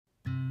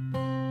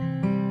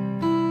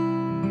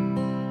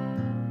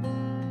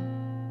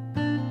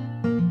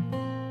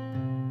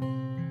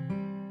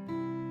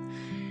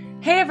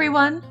Hey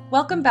everyone!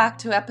 Welcome back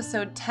to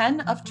episode 10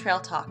 of Trail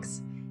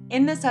Talks.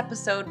 In this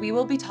episode, we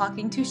will be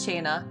talking to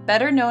Shayna,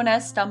 better known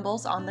as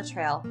Stumbles on the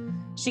Trail.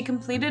 She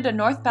completed a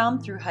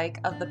northbound thru hike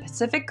of the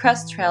Pacific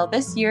Crest Trail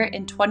this year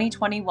in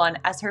 2021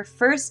 as her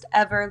first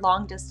ever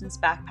long-distance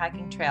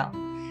backpacking trail.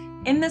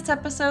 In this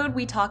episode,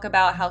 we talk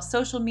about how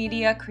social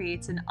media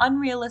creates an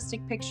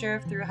unrealistic picture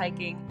of thru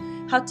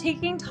hiking, how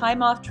taking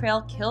time off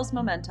trail kills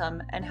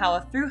momentum, and how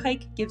a thru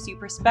hike gives you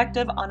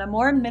perspective on a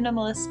more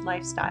minimalist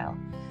lifestyle.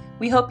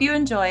 We hope you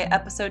enjoy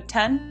episode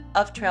 10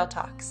 of Trail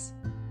Talks.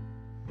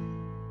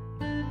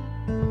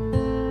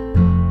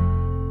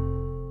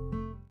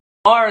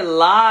 Are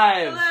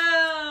live!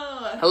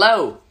 Hello!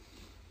 Hello!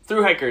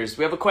 Thru hikers,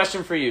 we have a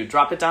question for you.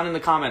 Drop it down in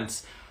the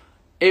comments.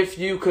 If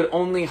you could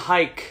only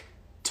hike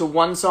to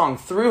one song,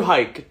 thru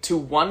hike to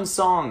one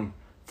song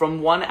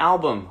from one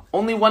album,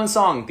 only one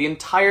song, the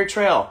entire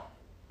trail,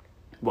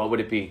 what would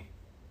it be?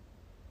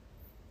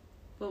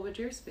 What would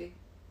yours be?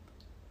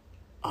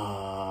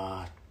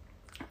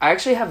 I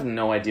actually have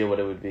no idea what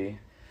it would be.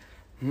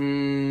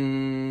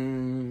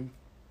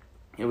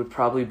 It would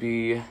probably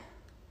be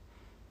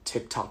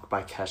TikTok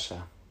by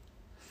Kesha.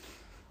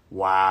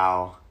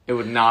 Wow. It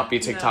would not be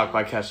TikTok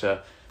by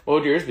Kesha. What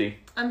would yours be?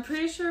 I'm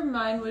pretty sure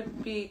mine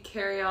would be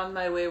Carry On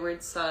My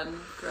Wayward Son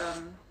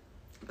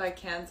by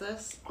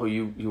Kansas. Oh,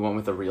 you went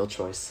with a real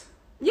choice.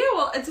 Yeah,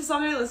 well, it's a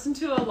song I listen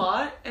to a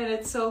lot, and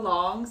it's so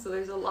long, so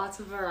there's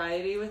lots of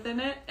variety within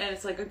it, and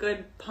it's like a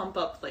good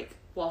pump-up, like,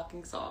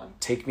 walking song.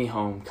 Take Me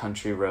Home,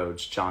 Country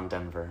Roads, John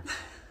Denver.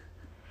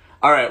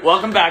 All right,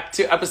 welcome back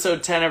to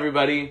episode 10,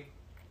 everybody.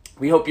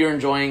 We hope you're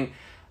enjoying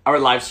our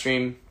live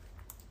stream.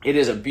 It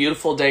is a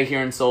beautiful day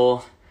here in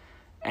Seoul,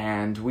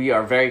 and we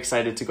are very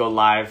excited to go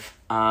live.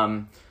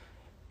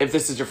 If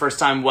this is your first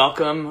time,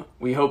 welcome.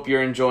 We hope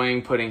you're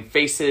enjoying putting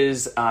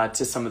faces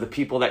to some of the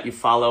people that you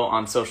follow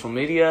on social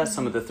media,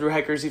 some of the thru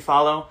hikers you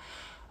follow.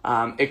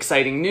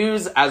 Exciting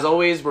news. As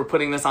always, we're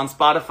putting this on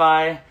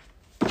Spotify.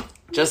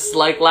 Just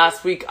like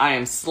last week, I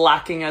am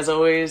slacking as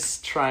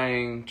always,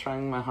 trying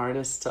my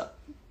hardest to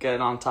get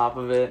on top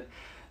of it.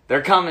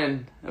 They're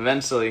coming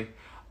eventually.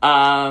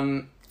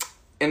 In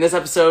this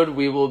episode,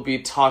 we will be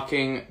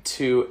talking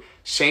to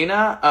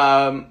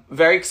Shayna.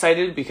 Very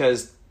excited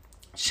because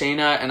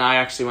Shayna and I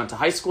actually went to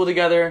high school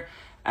together,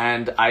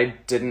 and I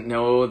didn't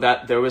know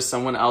that there was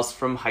someone else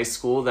from high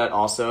school that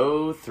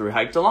also thru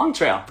hiked a long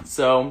trail.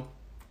 So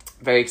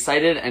very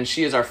excited, and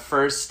she is our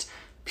first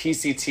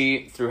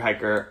PCT thru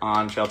hiker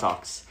on Trail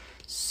Talks.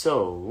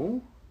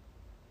 So,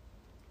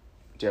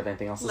 do you have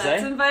anything else to say?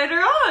 Let's invite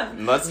her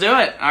on! Let's do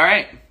it! All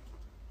right.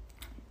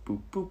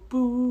 Boop, boop,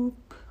 boop.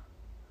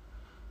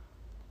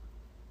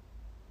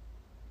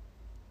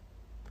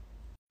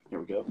 Here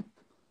we go.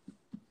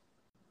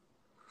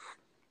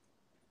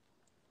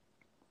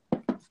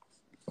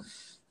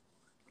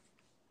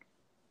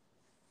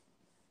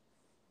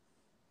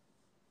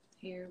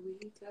 Here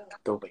we go.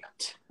 The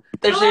wait.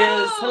 There she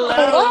is! Hello!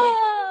 Hello!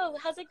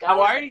 How's it going?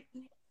 How are you?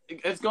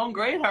 It's going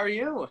great. How are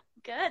you?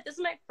 Good. This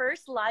is my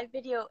first live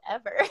video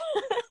ever.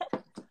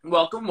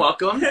 Welcome.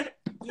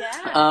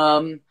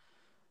 Yeah.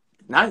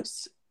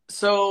 Nice.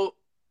 So,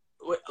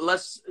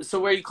 so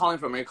where are you calling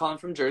from? Are you calling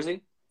from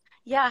Jersey?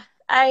 Yeah.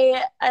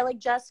 I like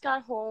just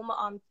got home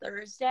on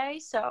Thursday,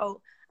 so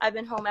I've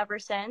been home ever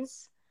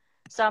since.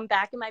 So I'm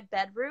back in my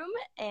bedroom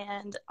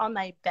and on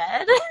my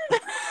bed.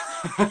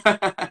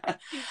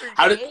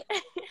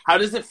 How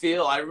does it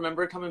feel? I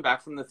remember coming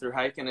back from the thru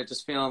hike and it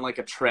just feeling like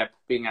a trip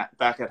being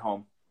back at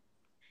home.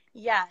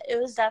 Yeah, it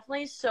was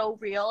definitely so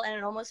real, and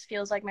it almost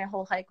feels like my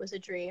whole hike was a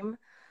dream.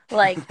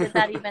 Like, did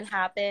that even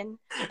happen?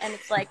 And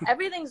it's like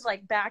everything's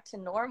like back to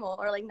normal,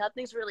 or like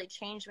nothing's really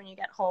changed when you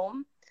get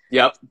home.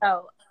 Yep.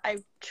 So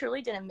I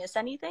truly didn't miss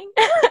anything,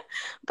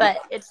 but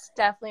it's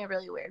definitely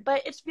really weird.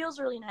 But it feels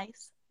really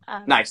nice.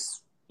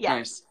 Nice. Yeah.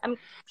 Nice. I'm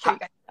sure you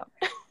guys know.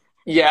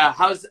 Yeah.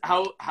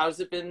 How's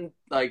it been,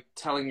 like,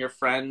 telling your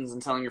friends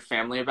and telling your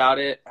family about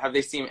it? Have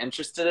they seemed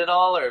interested at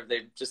all, or have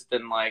they just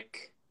been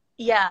like?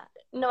 Yeah.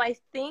 No, I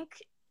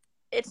think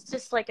it's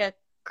just like a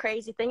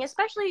crazy thing,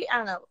 especially, I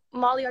don't know.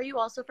 Molly, are you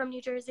also from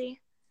New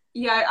Jersey?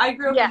 Yeah, I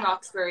grew up in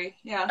Roxbury.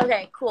 Yeah.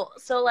 Okay, cool.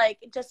 So like,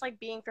 just like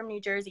being from New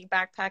Jersey,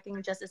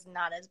 backpacking just is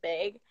not as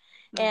big.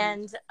 Mm-hmm.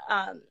 And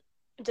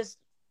just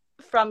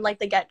from like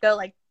the get-go,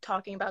 like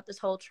talking about this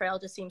whole trail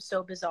just seems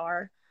so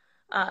bizarre.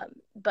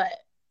 But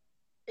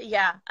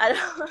yeah, I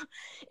don't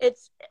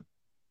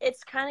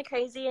it's kind of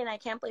crazy, and I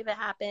can't believe it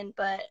happened,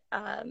 but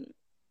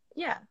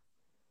yeah.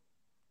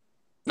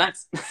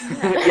 Nice.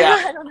 Yeah.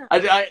 Yeah. I don't know.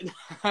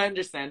 I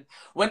understand.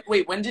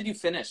 When did you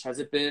finish?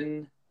 It's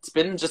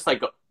been just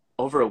like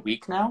over a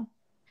week now?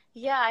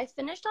 Yeah, I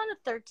finished on the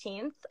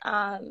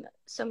 13th.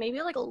 So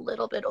maybe like a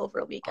little bit over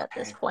a week at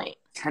this point.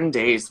 10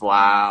 days.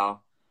 Wow.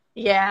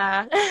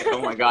 Yeah.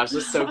 Oh my gosh,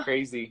 that's so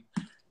crazy.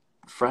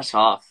 Fresh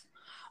off.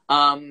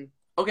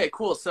 Okay,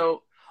 cool.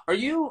 So are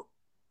you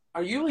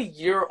a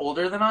year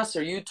older than us?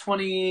 Are you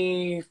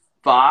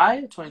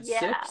 25,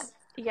 26?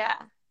 Yeah.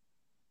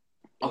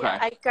 Okay. Yeah,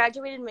 I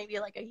graduated maybe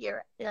like a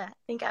year, I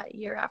think a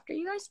year after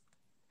you guys,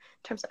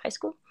 in terms of high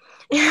school.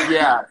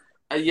 Yeah.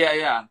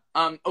 Yeah.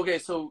 Okay,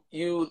 so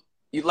you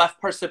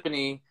left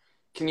Parsippany.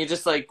 Can you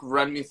just like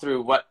run me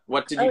through what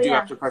did Oh you do yeah.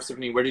 after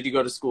Parsippany? Where did you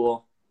go to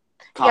school,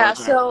 Yeah, college,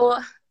 and everything? so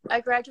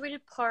I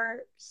graduated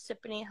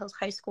Parsippany Hills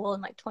High School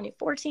in like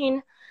 2014. Mm-hmm.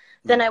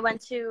 Then I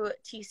went to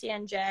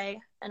TCNJ,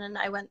 and then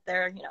I went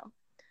there,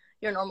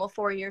 your normal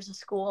 4 years of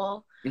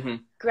school,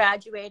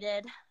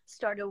 graduated,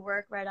 started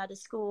work right out of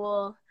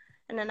school,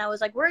 and then I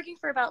was like working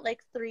for about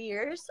like 3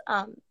 years.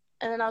 And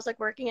then I was like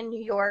working in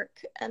New York,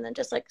 and then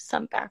just like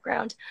some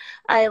background.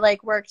 I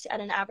like worked at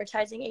an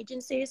advertising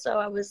agency, so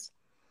I was,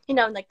 in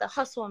like the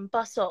hustle and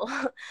bustle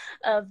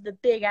of the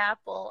Big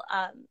Apple.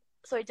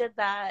 So I did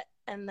that,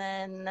 and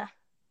then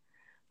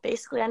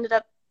basically ended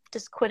up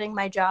just quitting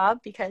my job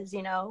because,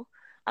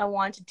 I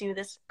wanted to do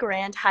this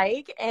grand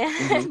hike,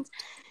 and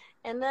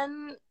and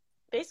then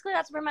basically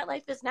that's where my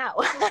life is now.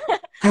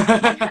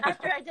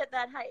 After I did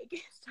that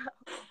hike. So.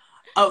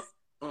 Oh,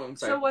 I'm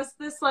sorry. So was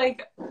this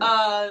like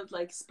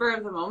spur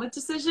of the moment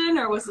decision,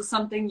 or was this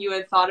something you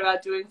had thought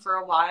about doing for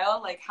a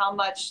while? Like how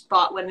much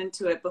thought went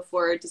into it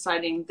before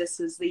deciding this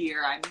is the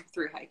year I'm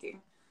through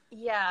hiking?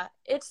 Yeah,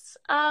 it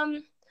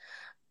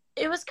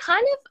was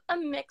kind of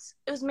a mix.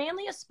 It was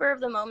mainly a spur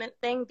of the moment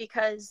thing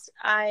because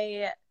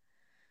I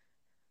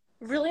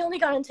really only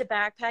got into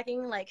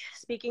backpacking, like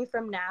speaking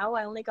from now,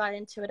 I only got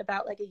into it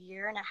about like a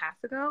year and a half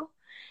ago.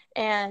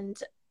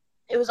 And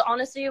it was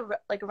honestly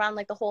like around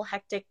like the whole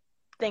hectic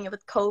thing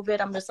with COVID.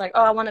 I'm just like,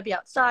 oh, I want to be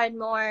outside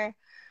more.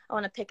 I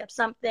want to pick up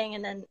something.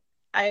 And then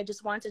I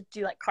just wanted to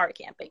do like car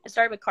camping. I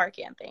started with car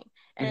camping,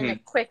 and then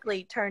it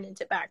quickly turned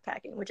into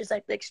backpacking, which is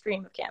like the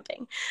extreme of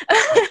camping.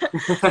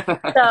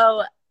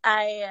 So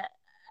I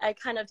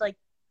kind of like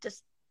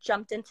just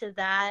jumped into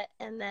that,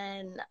 and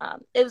then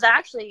it was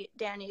actually,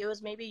 Danny, it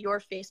was maybe your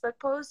Facebook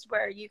post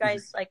where you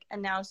guys like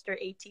announced your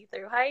AT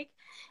through hike,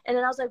 and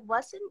then I was like,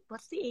 what's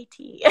the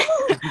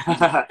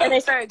AT? And I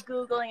started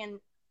Googling,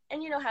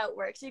 and you know how it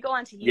works. You go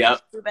onto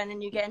YouTube, and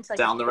then you get into like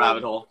down the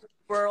rabbit hole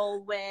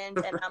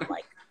whirlwind, and I'm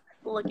like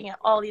looking at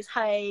all these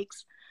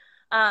hikes.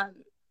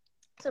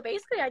 So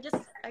basically I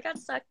got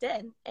sucked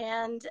in,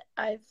 and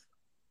I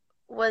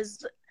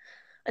was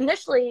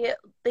initially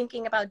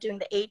thinking about doing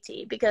the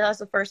AT because that was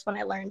the first one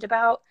I learned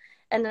about.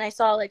 And then I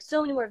saw like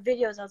so many more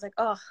videos. I was like,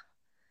 oh,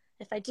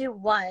 if I do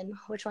one,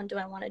 which one do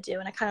I want to do?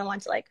 And I kind of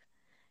want to like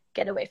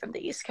get away from the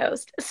East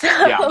Coast. So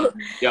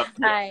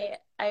I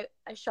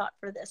shot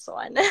for this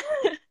one.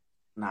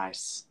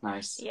 Nice.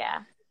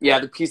 Yeah. Yeah,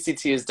 the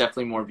PCT is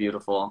definitely more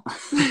beautiful.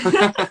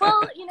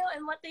 Well,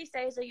 and what they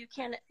say is that you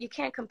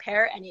can't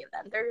compare any of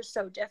them. They're just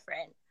so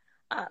different.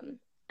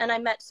 And I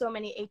met so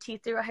many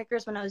AT thru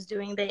hikers when I was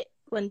doing the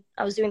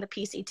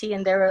PCT,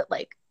 and they were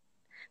like,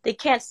 they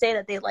can't say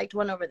that they liked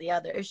one over the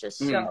other. It's just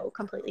so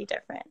completely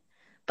different.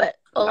 But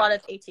a lot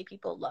of AT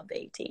people love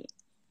the AT.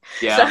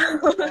 Yeah.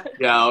 So.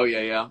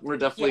 Yeah. We're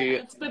definitely.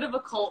 It's a bit of a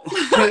cult.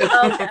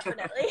 Oh,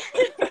 definitely.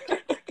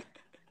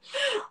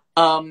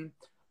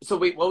 So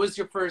wait, what was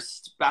your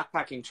first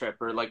backpacking trip,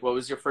 or like what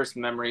was your first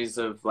memories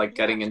of like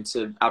getting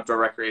into outdoor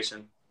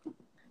recreation?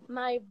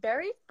 My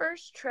very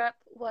first trip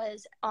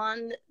was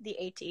on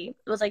the AT. It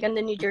was like in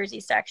the New Jersey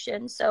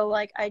section. So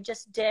like I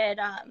just did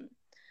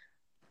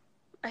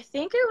I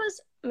think it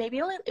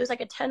was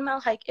like a 10-mile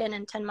hike in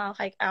and 10-mile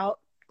hike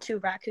out to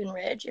Raccoon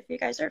Ridge, if you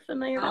guys are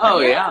familiar with Oh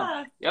that.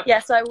 yeah. Yep. Yeah,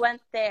 so I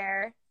went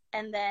there,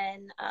 and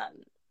then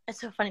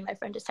it's so funny, my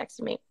friend just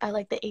texted me, I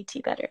like the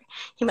AT better.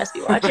 He must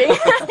be watching.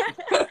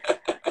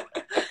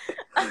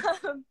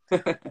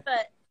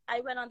 But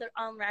I went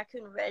on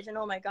Raccoon Ridge, and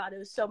oh my god, it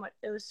was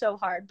so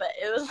hard, but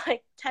it was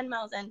like 10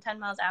 miles in, 10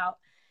 miles out,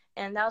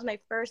 and that was my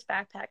first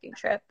backpacking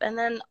trip. And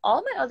then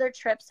all my other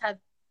trips have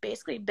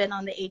basically been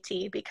on the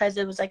AT because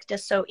it was like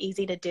just so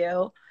easy to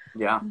do.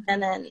 Yeah.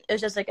 And then it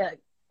was just like a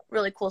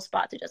really cool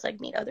spot to just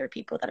like meet other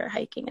people that are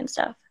hiking and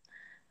stuff.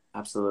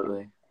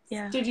 Absolutely.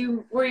 Yeah.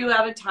 Were you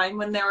at a time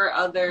when there were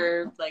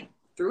other like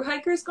thru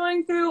hikers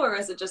going through, or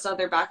is it just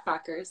other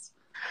backpackers?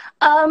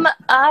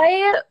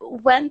 I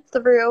went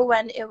through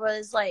when it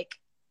was like,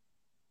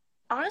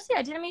 honestly,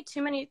 I didn't meet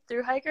too many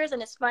thru hikers,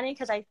 and it's funny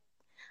because I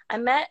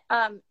met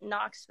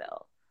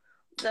Knoxville.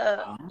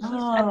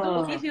 I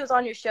believe he was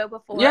on your show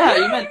before. Yeah,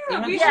 you met Joe.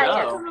 That's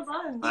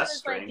he was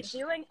strange. like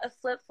doing a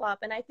flip flop,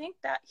 and I think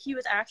that he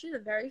was actually the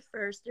very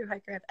first thru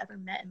hiker I've ever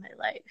met in my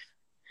life.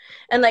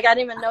 And like I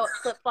didn't even know what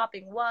flip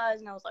flopping was,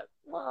 and I was like,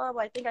 whoa!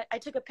 I think I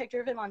took a picture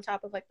of him on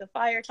top of like the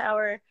fire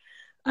tower.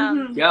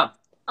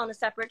 On a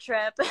separate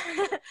trip.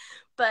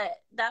 But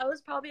that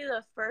was probably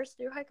the first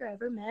thru hiker I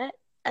ever met,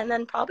 and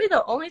then probably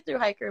the only thru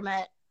hiker I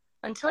met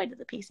until I did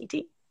the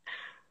PCT.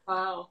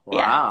 Wow.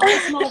 Yeah.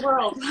 Small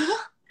world.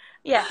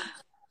 Yeah.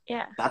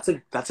 That's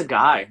a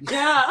guy.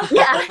 Yeah.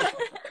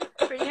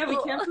 Pretty We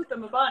cool. camped with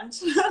them a bunch.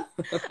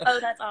 Oh,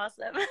 that's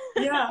awesome.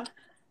 Yeah.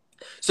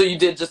 So you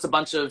did just a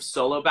bunch of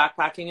solo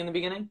backpacking in the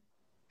beginning?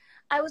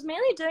 I was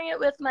mainly doing it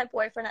with my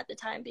boyfriend at the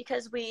time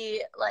because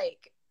we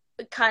like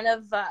kind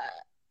of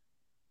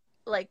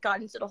like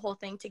got into the whole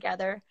thing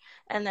together,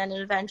 and then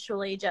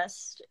eventually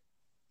just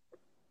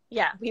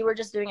we were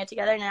just doing it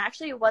together. And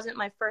actually it wasn't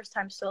my first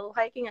time solo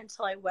hiking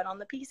until I went on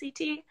the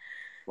PCT.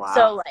 Wow.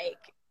 So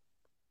like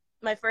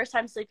my first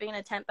time sleeping in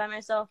a tent by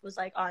myself was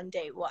like on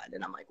day 1,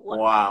 and I'm like, what?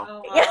 Wow.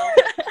 Oh, wow.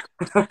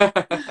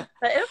 But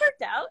it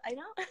worked out. I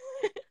know.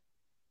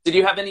 Did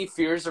you have any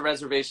fears or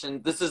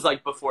reservations? This is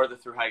like before the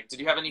through hike. Did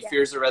you have any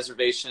fears or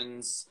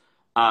reservations,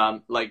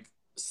 like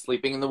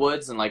sleeping in the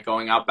woods and like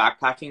going out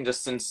backpacking,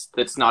 just since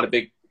it's not a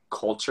big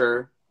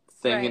culture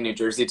thing in New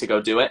Jersey to go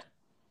do it?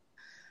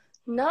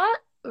 Not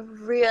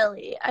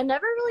really. I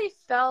never really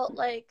felt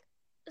like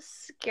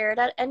scared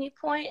at any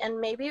point,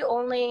 and maybe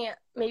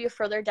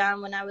further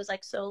down when I was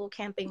like solo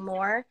camping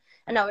more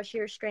and I would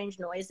hear strange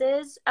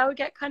noises, I would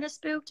get kind of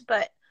spooked.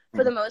 But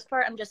for the most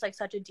part, I'm just like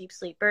such a deep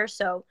sleeper,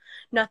 so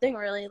nothing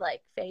really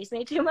like fazed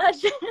me too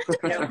much.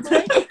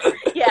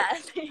 Yeah.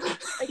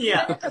 Like even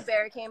if a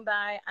bear came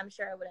by, I'm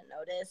sure I wouldn't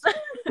notice.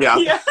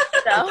 Yeah.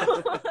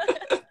 So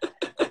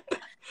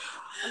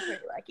I'm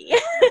pretty lucky.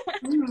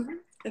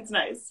 It's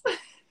nice.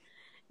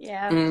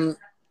 Yeah.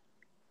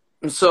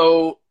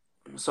 So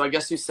I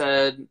guess you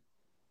said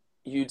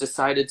you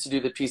decided to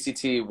do the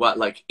PCT, what,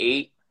 like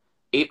 9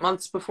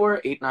 months before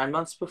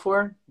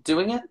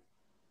doing it?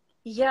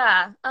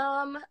 Yeah.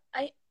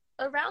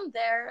 Around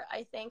there,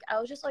 I think I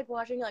was just like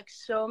watching like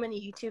so many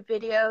YouTube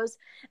videos,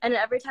 and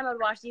every time I would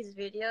watch these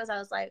videos, I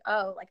was like,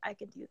 oh, like I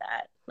could do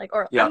that, like,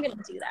 or I'm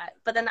gonna do that.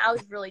 But then I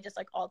was really just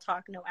like all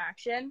talk, no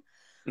action.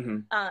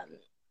 And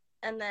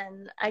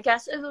then I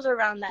guess it was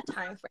around that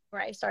time frame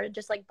where I started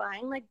just like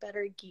buying like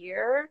better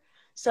gear,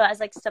 so I was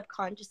like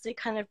subconsciously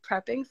kind of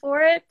prepping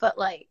for it, but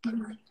like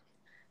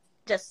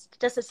just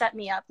to set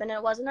me up. And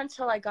it wasn't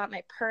until I got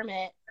my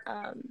permit,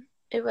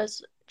 it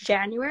was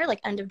January,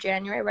 like end of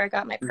January, where I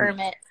got my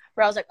permit,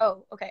 where I was like,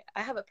 oh, okay,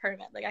 I have a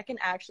permit, like I can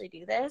actually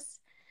do this.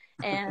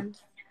 And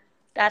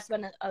that's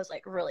when I was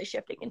like really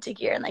shifting into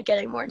gear and like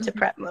getting more into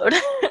prep mode.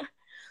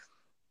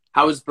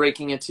 How was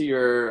breaking it to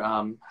your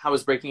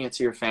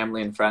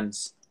family and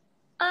friends?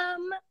 I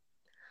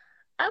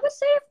would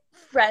say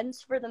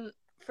friends for the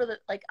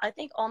like, I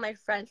think all my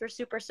friends were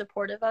super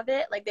supportive of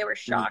it. Like they were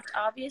shocked,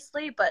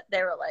 obviously, but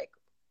they were like,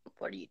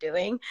 what are you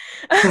doing?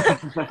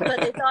 But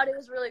they thought it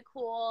was really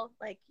cool.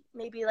 Like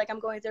maybe like I'm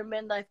going through a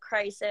midlife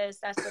crisis.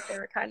 That's what they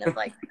were kind of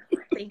like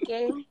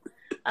thinking.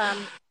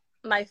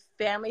 My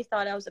family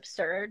thought I was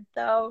absurd,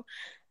 though.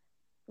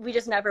 We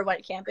just never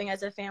went camping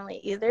as a family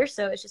either,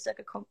 so it's just like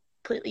a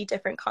completely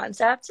different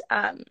concept.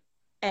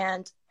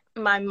 And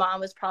my mom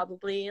was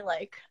probably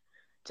like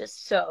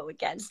just so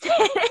against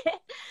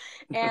it.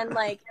 And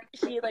like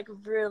she like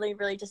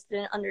really just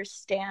didn't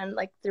understand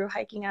like through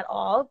hiking at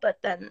all. But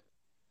then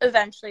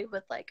eventually,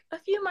 with like a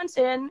few months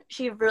in,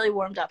 she really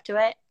warmed up to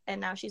it, and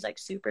now she's like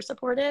super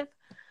supportive.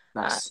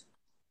 Nice.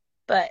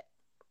 But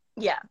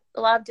yeah,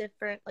 a lot of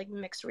different like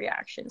mixed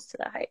reactions to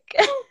the hike.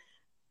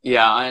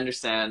 Yeah, I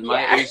understand.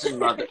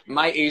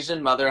 My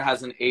Asian mother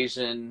has an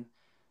Asian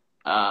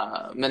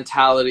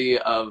mentality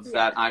of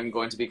that I'm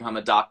going to become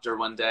a doctor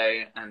one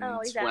day. And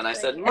when I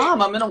said, Mom,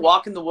 I'm going to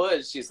walk in the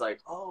woods, she's like,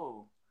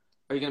 oh,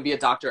 are you going to be a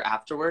doctor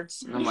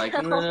afterwards? And I'm like,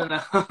 no.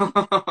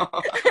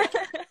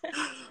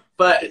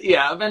 But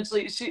yeah,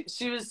 eventually she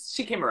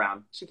came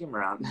around. She came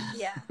around.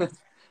 Yeah.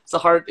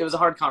 It was a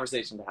hard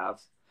conversation to have.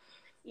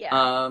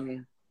 Yeah.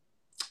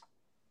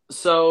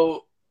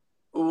 So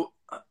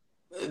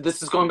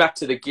this is going back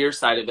to the gear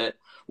side of it.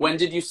 When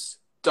did you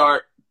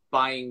start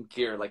buying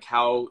gear? Like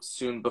how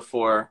soon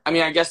before? I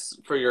mean, I guess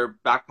for your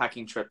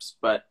backpacking trips,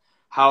 but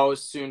how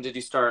soon did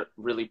you start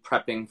really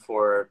prepping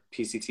for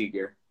PCT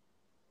gear?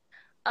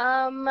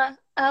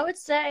 I would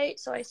say,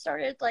 so I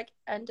started like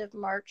end of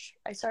March.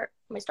 My start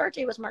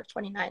date was March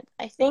 29th.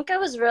 I think I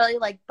was really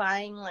like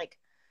buying like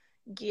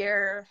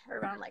gear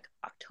around like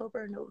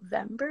October,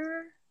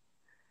 November.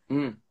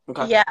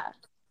 Okay.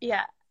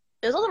 Yeah.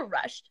 It was a little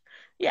rushed.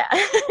 Yeah.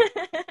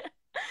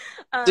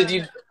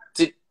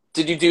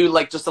 Did you do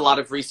like just a lot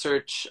of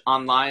research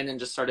online and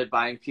just started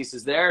buying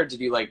pieces there? Or did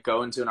you like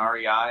go into an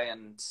REI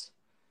and?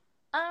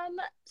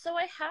 So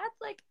I had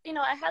like,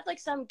 I had like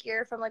some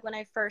gear from like when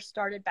I first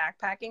started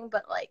backpacking,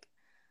 but like,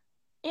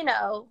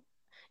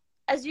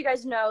 as you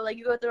guys know, like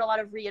you go through a lot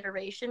of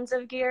reiterations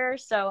of gear.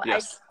 So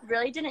yes. I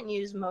really didn't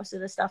use most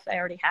of the stuff I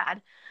already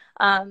had.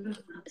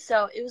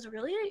 So it was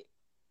really,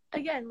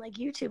 again, like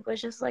YouTube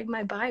was just like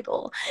my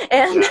Bible,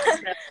 and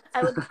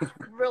I would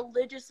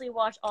religiously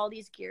watch all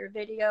these gear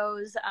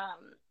videos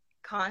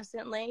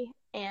constantly,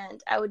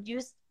 and I would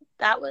use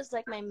that was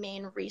like my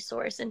main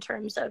resource in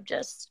terms of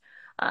just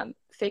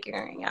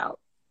figuring out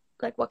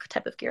like what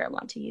type of gear I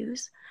want to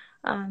use.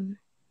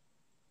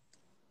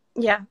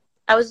 Yeah,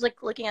 I was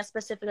like looking at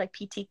specific like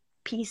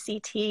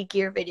PCT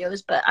gear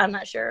videos, but I'm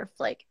not sure if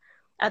like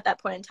at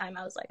that point in time,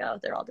 I was like, oh,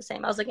 they're all the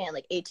same. I was looking at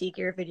like AT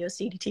gear videos,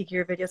 CDT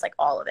gear videos, like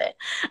all of it.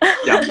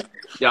 Yeah.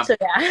 So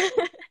yeah.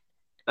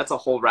 That's a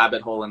whole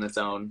rabbit hole in its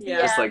own. Yeah.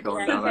 Just like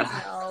going down that.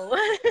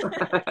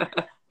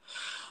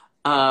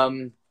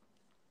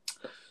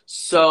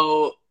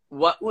 So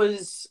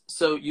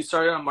you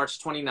started on March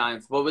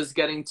 29th. What was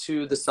getting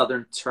to the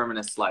southern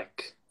terminus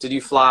like? Did you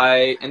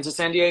fly into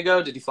San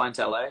Diego? Did you fly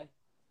into LA?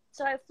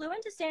 So I flew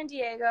into San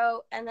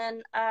Diego, and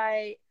then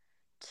I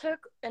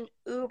took an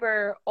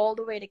Uber all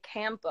the way to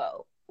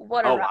Campo.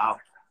 What a Oh ride. wow.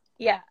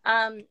 Yeah.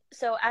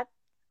 So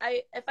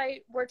if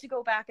I were to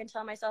go back and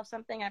tell myself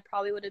something, I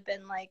probably would have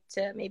been like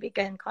to maybe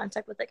get in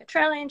contact with like a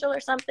trail angel or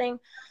something.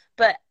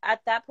 But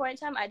at that point in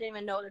time, I didn't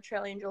even know what a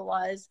trail angel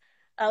was.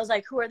 I was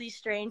like, who are these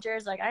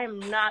strangers? Like, I am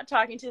not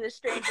talking to this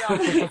stranger on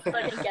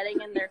Facebook and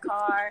getting in their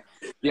car.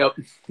 Yep.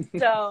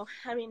 So,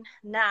 I mean,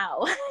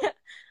 now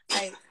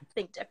I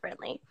think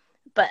differently.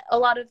 But a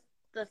lot of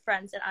the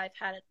friends that I've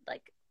had,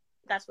 like,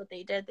 that's what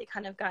they did. They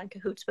kind of got in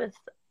cahoots with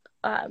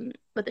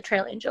the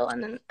trail angel,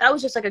 and then that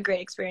was just like a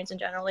great experience in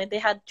general. Like, they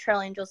had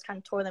trail angels kind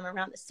of tour them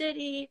around the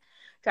city,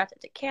 dropped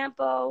it to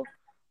Campo,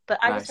 but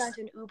I just got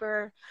into an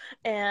Uber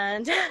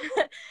and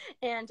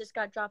and just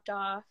got dropped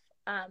off.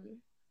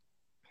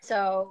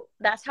 So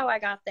that's how I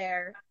got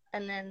there,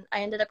 and then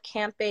I ended up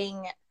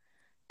camping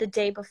the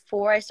day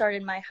before I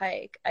started my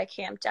hike. I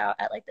camped out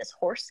at like this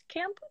horse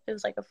camp. It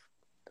was like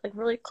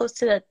really close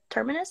to the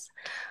terminus.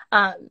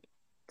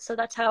 So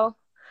that's how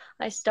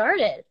I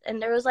started,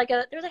 and there was a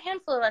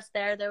handful of us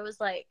there. There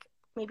was like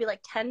maybe like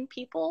 10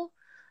 people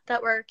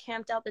that were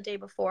camped out the day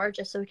before,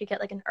 just so we could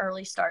get like an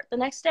early start the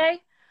next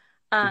day.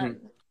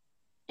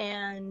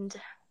 And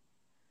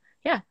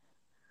yeah,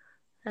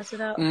 that's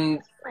about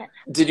it.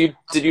 Did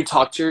you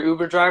talk to your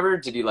Uber driver?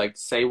 Did you like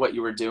say what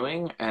you were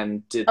doing,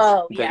 and did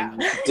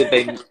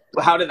they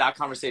how did that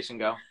conversation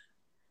go?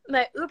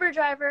 My Uber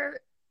driver,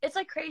 it's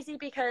like crazy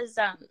because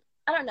I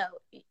don't know,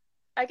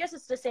 I guess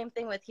it's the same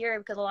thing with here,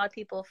 because a lot of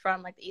people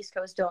from like the East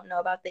Coast don't know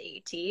about the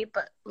AT,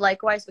 but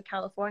likewise with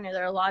California,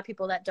 there are a lot of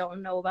people that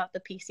don't know about the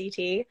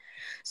PCT.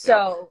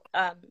 So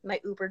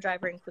my Uber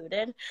driver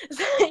included,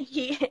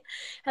 he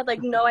had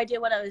like no idea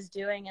what I was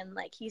doing, and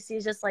like he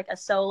sees just like a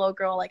solo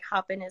girl like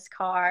hop in his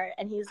car,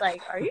 and he's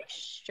like, "Are you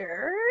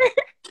sure?"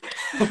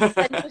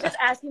 And he was just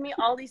asking me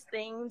all these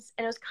things,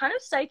 and it was kind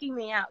of psyching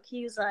me out.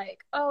 He was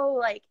like, "Oh,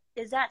 like,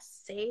 is that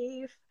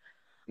safe?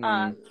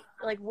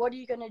 Like, what are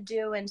you gonna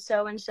do in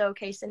so and so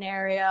case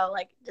scenario?"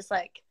 Like, just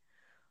like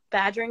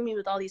badgering me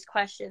with all these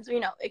questions. You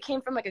know, it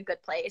came from like a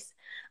good place.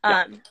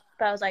 But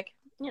I was like,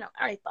 you know,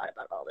 I already thought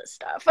about all this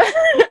stuff.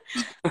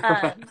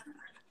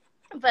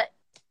 But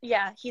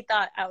yeah, he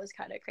thought I was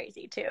kind of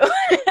crazy too.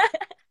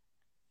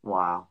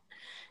 Wow.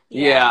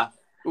 Yeah.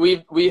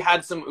 We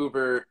had some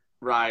Uber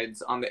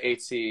rides on the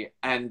AT,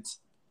 and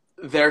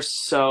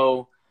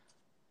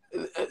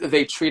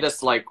they treat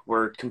us like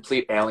we're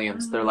complete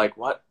aliens. They're like,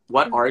 what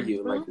are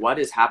you? Like, what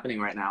is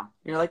happening right now? And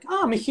you're like,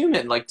 oh, I'm a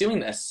human, like, doing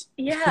this.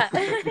 Yeah.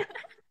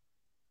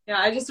 Yeah,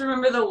 I just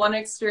remember the one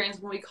experience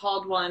when we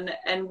called one,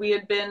 and we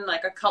had been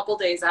like a couple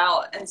days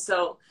out, and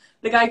so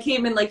the guy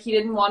came in, like, he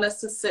didn't want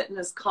us to sit in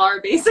his car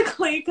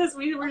basically because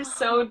we were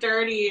so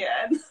dirty,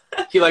 and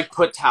he like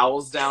put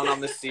towels down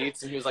on the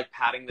seats, and he was like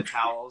patting the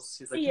towels.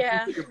 He's like, you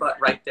can put your butt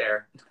right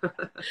there.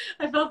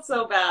 I felt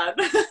so bad.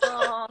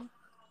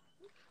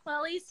 Well,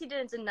 at least he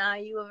didn't deny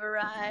you of a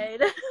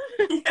ride.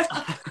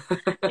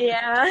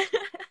 Yeah.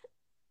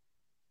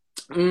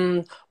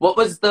 What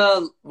was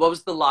the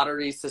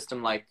lottery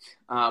system like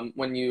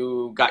when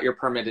you got your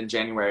permit in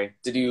January?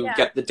 Did you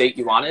get the date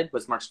you wanted?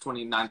 Was March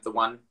 29th the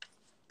one?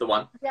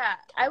 Yeah,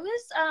 I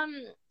was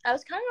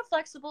kind of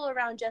flexible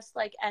around just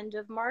like end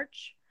of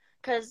March,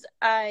 because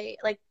I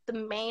like the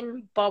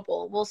main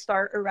bubble will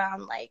start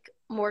around like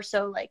more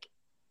so like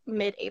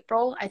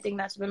mid-April. I think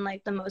that's when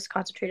like the most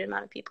concentrated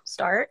amount of people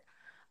start.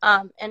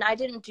 And I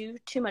didn't do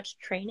too much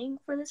training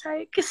for this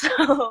hike,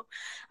 so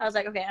I was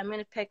like, okay, I'm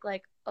gonna pick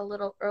like a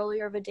little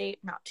earlier of a date,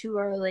 not too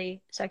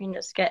early, so I can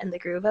just get in the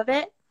groove of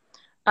it.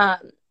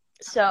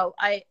 So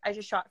I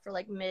just shot for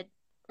like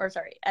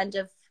end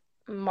of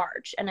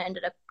March, and I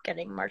ended up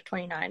getting March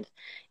 29th,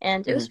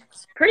 and it was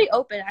pretty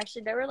open.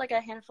 Actually, there were like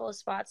a handful of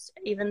spots,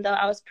 even though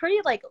I was pretty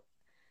like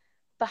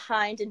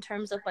behind in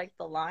terms of like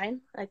the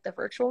line, like the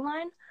virtual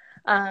line.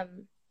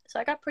 So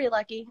I got pretty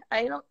lucky.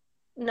 I don't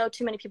know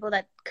too many people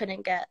that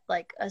couldn't get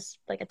like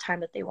a time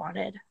that they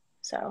wanted.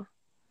 So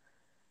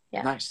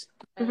yeah. Nice.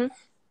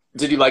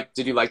 Did you like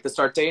the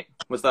start date?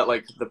 Was that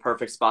like the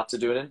perfect spot to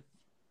do it in?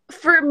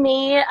 For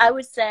me, I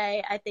would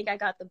say I think I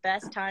got the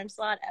best time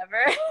slot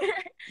ever.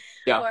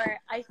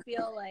 Where I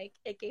feel like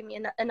it gave me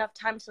enough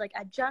time to like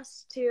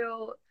adjust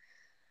to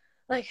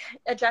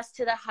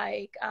the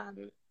hike.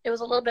 It was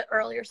a little bit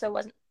earlier, so it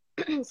wasn't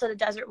so the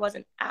desert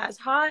wasn't as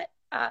hot,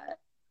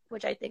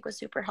 which I think was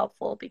super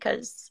helpful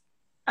because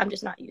I'm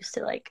just not used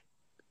to like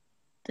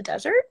the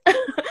desert.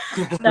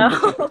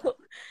 So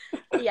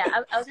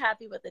yeah, I was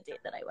happy with the date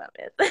that I went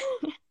with.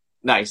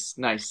 Nice.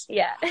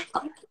 Yeah.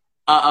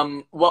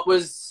 What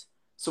was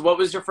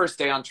your first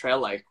day on trail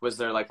like? Was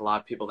there like a lot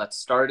of people that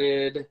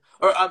started?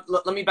 Or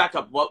let me back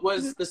up. What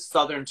was the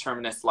southern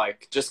terminus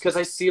like? Just because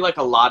I see like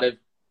a lot of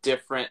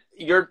different.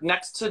 You're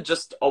next to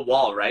just a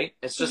wall, right?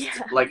 It's just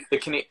like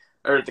the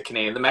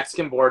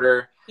Mexican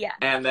border. Yeah.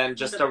 And then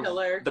just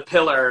the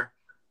pillar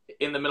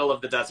in the middle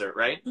of the desert,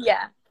 right?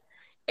 Yeah.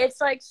 It's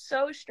like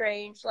so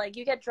strange. Like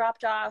you get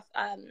dropped off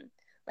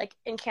like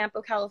in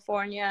Campo,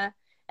 California,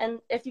 and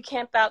if you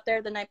camp out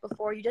there the night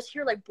before, you just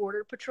hear like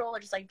border patrol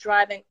just like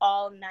driving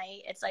all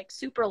night. It's like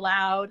super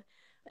loud.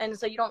 And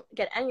so you don't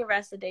get any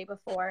rest the day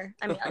before.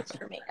 I mean, at least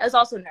for me. It was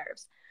also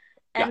nerves.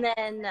 And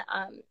then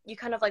you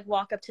kind of like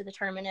walk up to the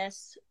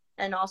terminus,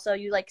 and also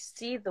you like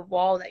see the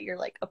wall that you're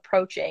like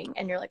approaching,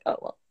 and you're like, oh,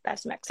 well,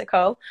 that's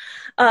Mexico.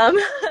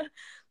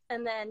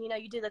 And then, you know,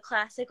 you do the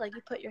classic, like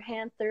you put your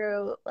hand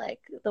through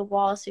like the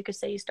wall so you could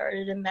say you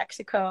started in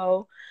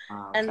Mexico.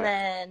 Okay. And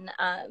then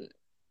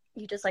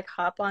you just like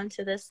hop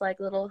onto this like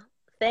little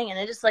thing, and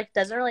it just like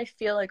doesn't really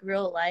feel like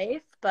real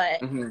life,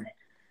 but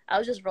I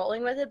was just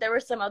rolling with it. There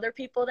were some other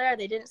people there.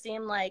 They didn't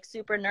seem like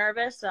super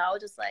nervous, so I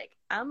was just like,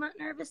 I'm not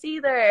nervous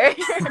either.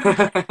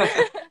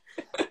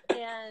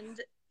 And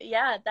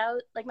yeah, that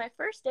was like my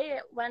first day.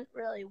 It went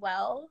really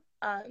well.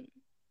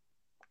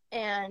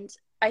 And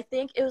I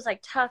think it was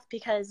like tough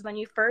because when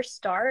you first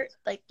start,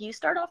 like you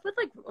start off with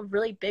like a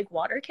really big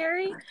water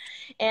carry.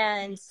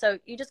 And so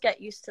you just get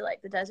used to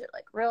like the desert,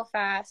 like real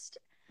fast.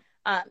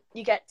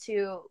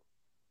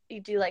 You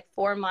do like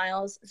 4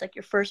 miles. It's like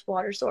your first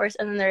water source.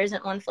 And then there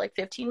isn't one for like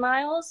 15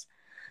 miles.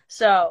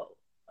 So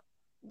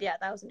yeah,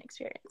 that was an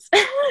experience.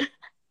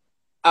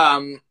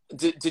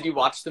 Did you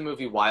watch the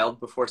movie Wild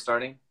before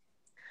starting?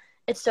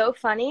 It's so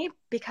funny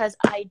because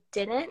I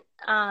didn't.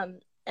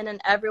 And then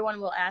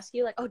everyone will ask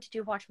you like, oh, did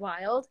you watch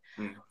Wild?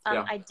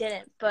 I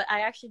didn't, but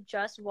I actually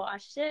just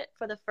watched it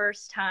for the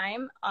first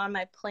time on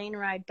my plane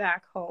ride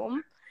back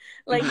home.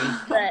 Like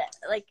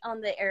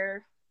on the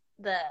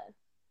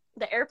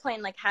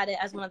airplane like had it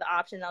as one of the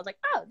options. I was like,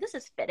 oh, this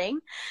is fitting.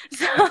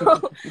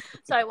 So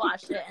I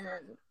watched it, and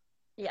then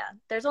yeah,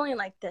 there's only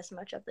like this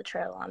much of the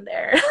trail on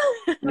there.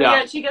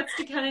 Yeah, she gets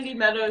to Kennedy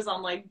Meadows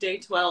on like day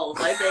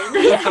 12, I think.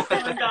 Yeah. Oh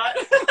my god.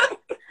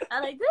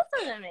 I'm like, this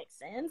doesn't make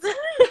sense.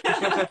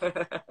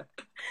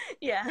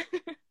 Yeah.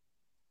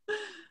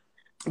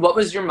 What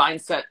was your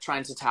mindset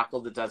trying to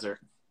tackle the desert?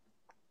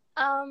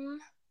 I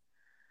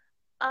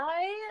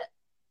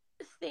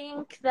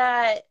think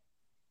that,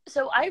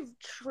 so I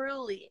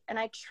truly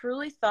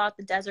thought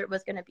the desert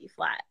was going to be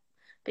flat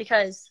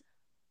because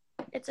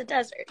it's a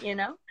desert, you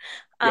know?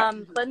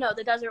 But no,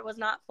 the desert was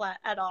not flat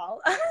at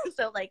all.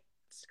 So like,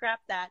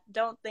 scrap that.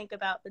 Don't think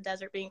about the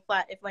desert being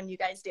flat when you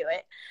guys do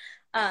it.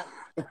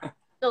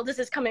 So this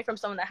is coming from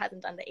someone that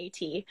hasn't done the AT,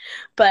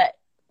 but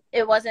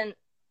it wasn't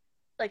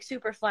like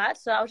super flat.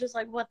 So I was just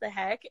like, what the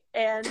heck?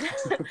 And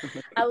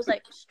I was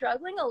like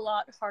struggling a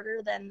lot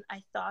harder than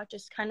I thought,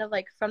 just kind of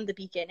like from the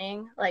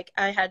beginning. Like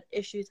I had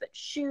issues with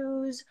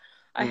shoes.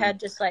 I had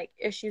just like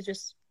issues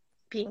just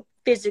being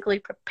physically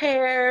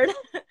prepared.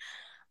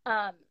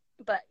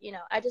 But you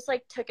know, I just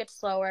like took it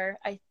slower.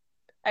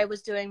 I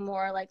was doing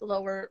more like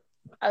lower.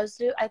 I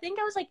think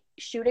I was like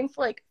shooting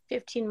for like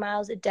 15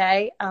 miles a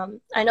day.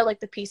 I know like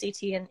the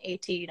PCT and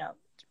AT, you know,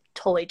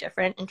 totally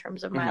different in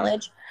terms of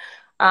mileage.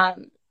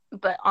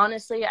 But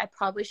honestly, I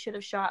probably should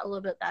have shot a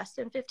little bit less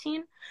than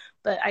 15,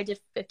 but I did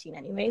 15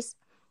 anyways.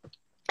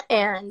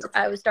 And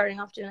I was starting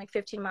off doing like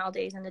 15-mile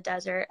days in the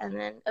desert, and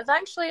then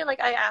eventually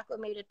like I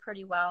acclimated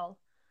pretty well.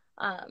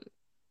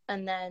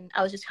 And then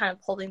I was just kind of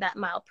holding that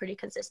mile pretty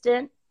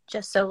consistent,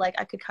 just so like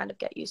I could kind of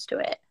get used to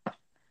it.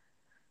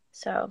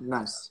 So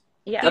nice.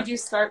 Yeah. Did you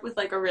start with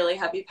like a really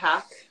heavy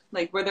pack?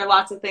 Like, were there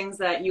lots of things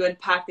that you had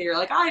packed that you're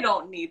like, I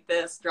don't need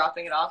this,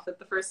 dropping it off at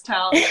the first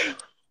town?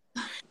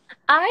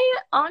 I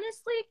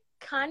honestly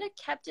kind of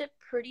kept it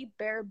pretty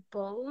bare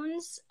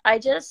bones. I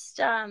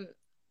just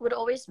would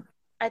always,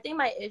 I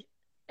think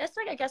it's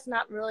like, I guess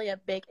not really a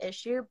big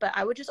issue, but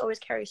I would just always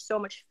carry so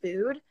much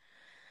food.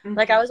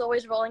 Like I was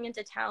always rolling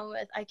into town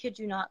with, I kid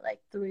you not,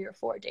 like 3 or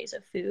 4 days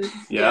of food.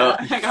 Yeah.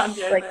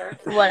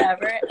 Like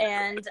whatever.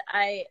 And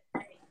I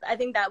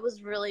think that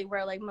was really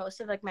where like most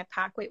of like my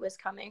pack weight was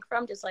coming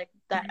from, just like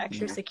that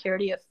extra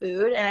security of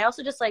food. And I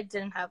also just like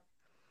didn't have,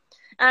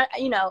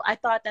 you know, I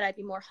thought that I'd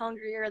be more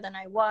hungrier than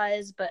I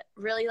was, but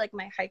really like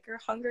my hiker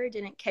hunger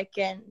didn't kick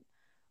in.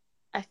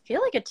 I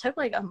feel like it took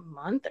like a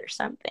month or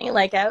something.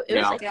 Like it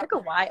took a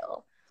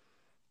while.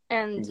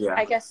 And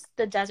I guess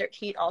the desert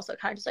heat also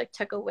kind of just like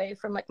took away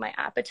from like my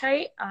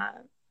appetite.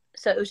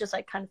 So it was just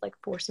like kind of like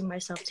forcing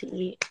myself to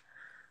eat.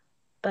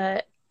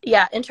 But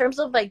yeah, in terms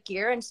of like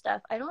gear and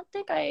stuff, I don't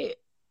think I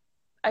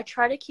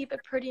try to keep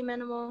it pretty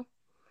minimal.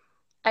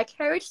 I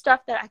carried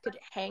stuff that I could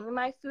hang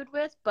my food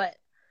with, but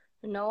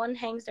no one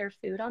hangs their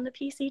food on the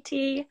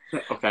PCT.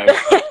 Okay.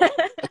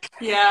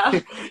 Yeah.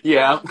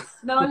 Yeah.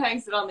 No one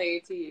hangs it on the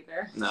AT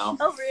either. No.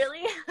 Oh,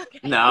 really? Okay.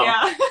 No.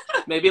 Yeah.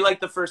 Maybe like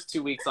the first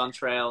 2 weeks on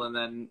trail, and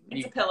then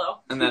it's a pillow.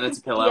 And then it's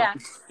a pillow.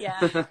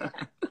 Yeah.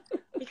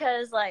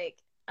 Because like,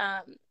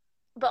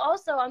 but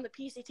also on the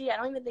PCT, I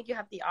don't even think you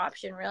have the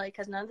option really,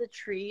 because none of the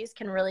trees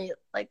can really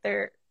like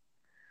there's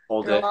a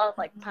lot of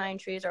like pine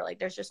trees, or like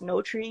there's just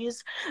no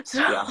trees.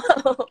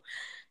 So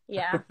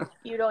yeah,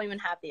 you don't even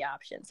have the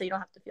option, so you don't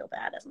have to feel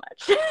bad as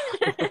much.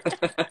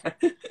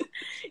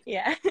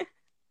 Yeah.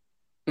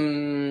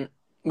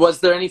 Was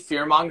there any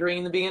fear mongering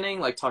in the beginning,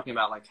 like talking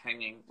about like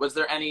hanging? Was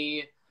there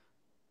any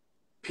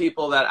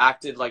people that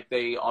acted like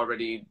they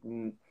already?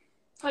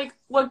 Like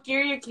what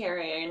gear you're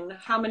carrying,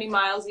 how many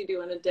miles you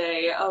do in a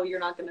day, oh, you're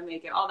not going to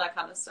make it, all that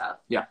kind of stuff.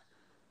 Yeah.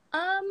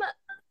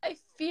 I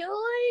feel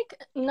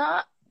like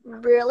not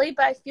really,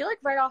 but I feel like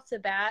right off the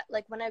bat,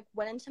 like when I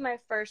went into my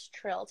first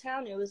trail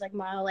town, it was like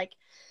mile like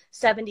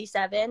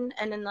 77,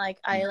 and then like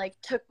I like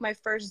took my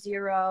first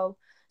zero,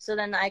 so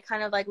then I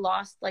kind of like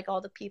lost like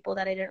all the people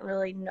that I didn't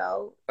really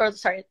know, or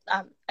sorry,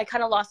 I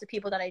kind of lost the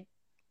people that I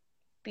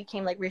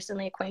became like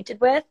recently acquainted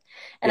with,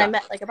 and I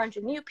met like a bunch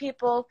of new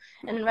people,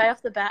 and then right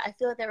off the bat, I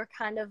feel like they were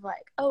kind of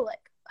like, oh, like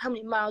how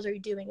many miles are you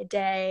doing a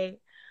day?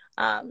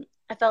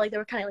 I felt like they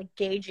were kind of like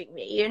gauging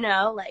me, you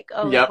know, like,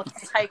 oh, like, what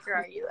kind of hiker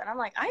are you? And I'm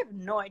like, I have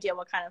no idea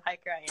what kind of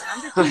hiker I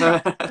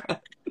am.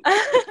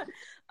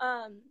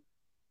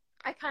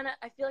 I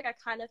feel like I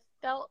kind of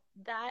felt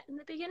that in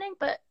the beginning,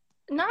 but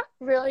not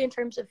really in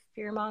terms of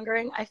fear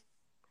mongering.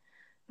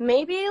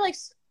 Maybe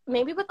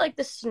with like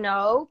the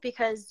snow,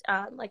 because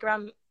like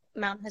around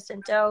Mount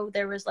Jacinto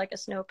there was like a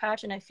snow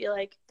patch, and I feel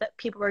like that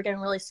people were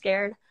getting really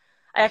scared.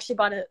 I actually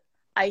bought an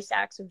ice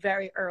axe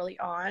very early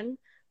on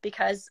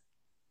because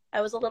I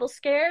was a little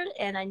scared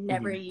and I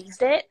never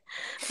used it.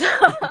 So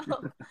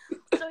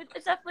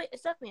it's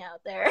definitely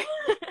out there.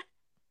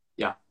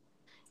 Yeah,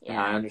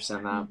 I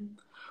understand that.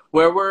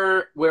 Where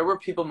were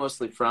people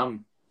mostly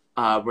from?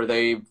 Were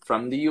they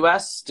from the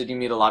US? Did you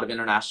meet a lot of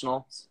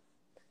internationals?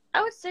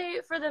 I would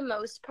say for the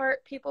most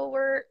part, people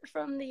were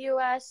from the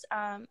US.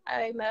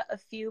 I met a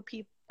few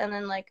people, and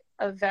then like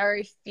a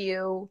very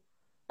few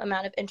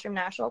amount of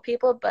international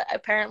people. But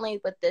apparently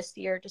with this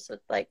year, just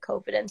with like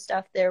COVID and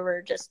stuff, there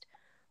were just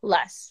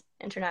less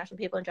international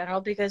people in general,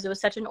 because it was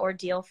such an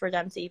ordeal for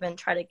them to even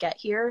try to get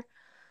here.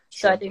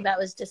 Sure. So I think that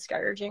was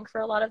discouraging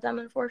for a lot of them,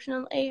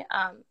 unfortunately.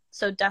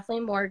 So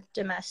definitely more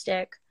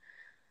domestic.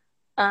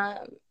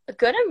 A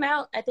good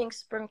amount, I think,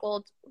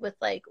 sprinkled with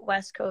like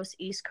West Coast,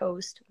 East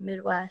Coast,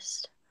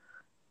 Midwest.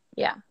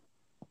 Yeah.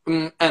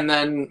 And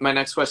then my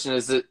next question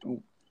is,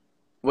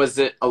 was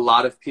it a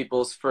lot of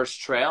people's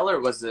first trail, or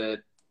was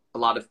it a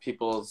lot of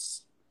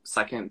people's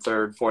second,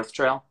 third, fourth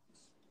trail?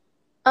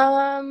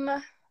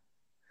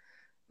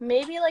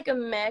 Maybe like a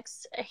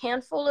mix. A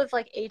handful of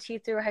like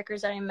AT through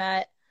hikers that I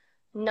met.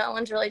 No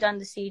one's really done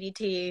the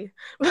CDT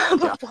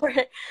before.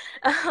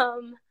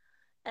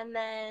 And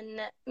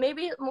then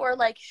maybe more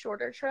like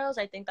shorter trails.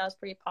 I think that was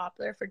pretty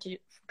popular for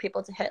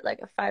people to hit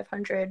like a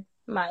 500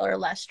 mile or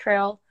less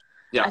trail.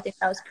 Yeah. I think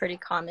that was pretty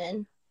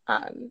common.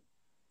 And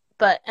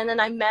then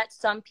I met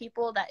some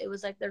people that it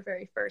was like their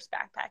very first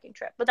backpacking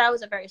trip, but that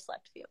was a very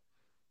select few.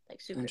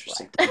 Like super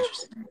interesting.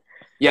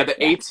 Yeah,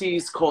 the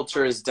AT's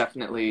culture is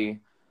definitely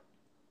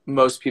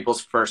most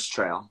people's first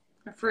trail.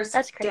 First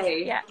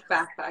day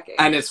backpacking.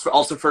 And it's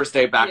also first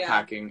day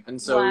backpacking. Yeah.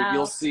 And so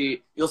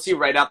you'll see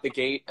right out the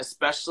gate,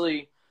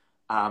 especially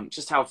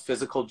just how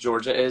physical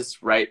Georgia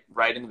is right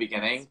in the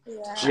beginning,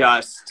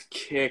 just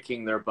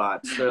kicking their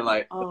butts. They're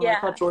like, oh, I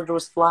thought Georgia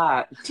was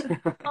flat.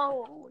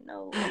 Oh,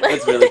 no.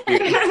 It's really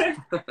cute.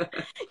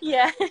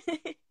 Yeah.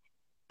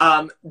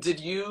 Did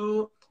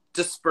you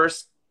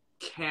disperse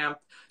camp?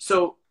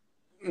 So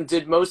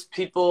did most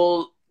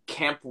people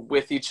camp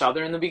with each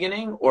other in the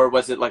beginning, or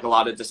was it like a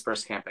lot of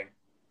dispersed camping?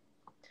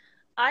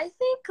 I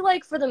think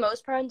like for the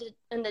most part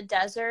in the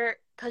desert,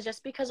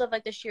 because of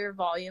like the sheer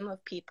volume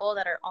of people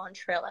that are on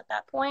trail at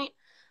that point,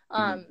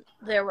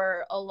 there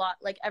were a lot,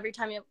 like every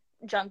time you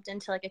jumped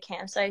into like a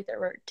campsite, there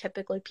were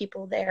typically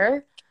people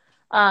there.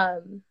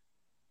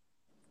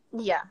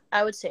 Yeah,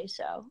 I would say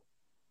so.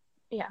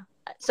 Yeah.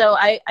 So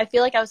I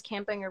feel like I was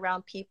camping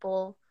around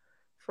people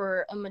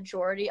for a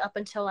majority up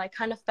until I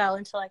kind of fell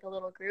into like a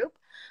little group.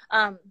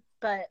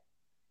 But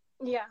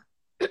yeah,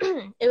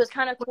 it was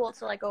kind of cool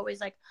to like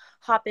always like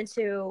hop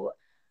into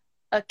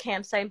a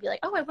campsite and be like,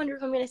 oh, I wonder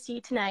if I'm going to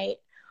see tonight.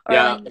 Or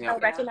I'll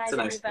recognize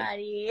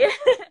everybody.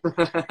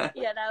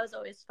 Yeah, that was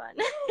always fun.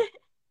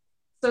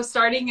 So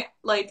starting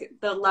like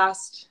the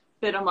last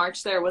bit of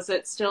March there, was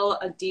it still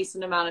a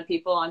decent amount of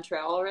people on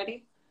trail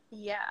already?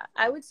 Yeah,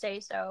 I would say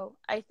so.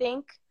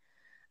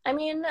 I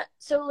mean,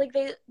 so like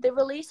they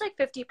release like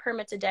 50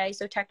 permits a day.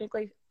 So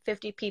technically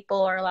 50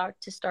 people are allowed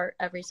to start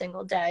every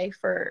single day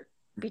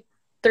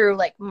through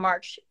like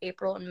March,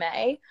 April, and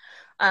May.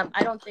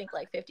 I don't think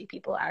like 50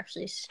 people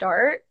actually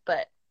start,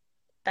 but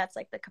that's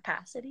like the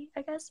capacity,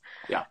 I guess.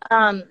 Yeah.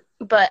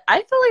 But I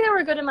feel like there were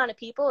a good amount of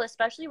people,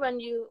 especially when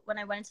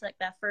I went to like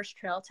that first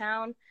trail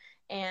town,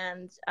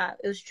 and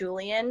it was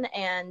Julian,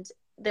 and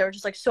there were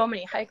just like so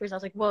many hikers. I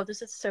was like, whoa,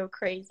 this is so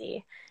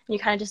crazy. And you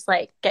kind of just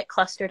like get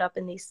clustered up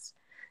in these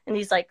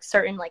like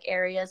certain like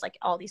areas, like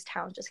all these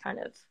towns just kind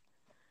of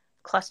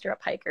cluster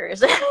up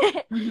hikers.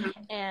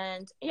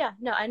 And yeah,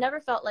 no, I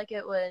never felt like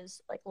it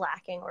was like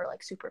lacking or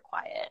like super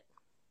quiet.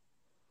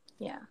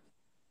 Yeah.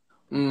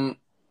 Did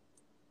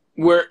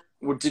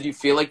you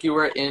feel like you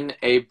were in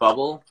a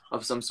bubble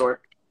of some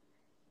sort?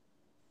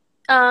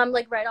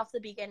 Like right off the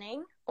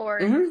beginning,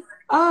 or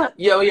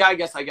yeah, I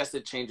guess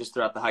it changes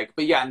throughout the hike,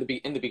 but yeah, in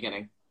the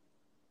beginning,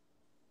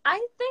 I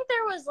think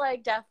there was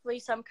like definitely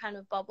some kind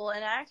of bubble.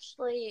 And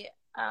actually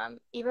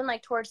even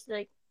like towards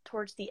the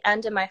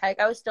end of my hike,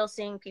 I was still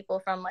seeing people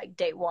from like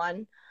day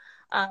one.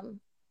 I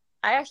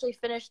actually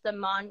finished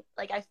I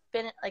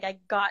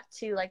got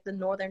to like the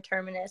northern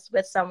terminus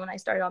with someone I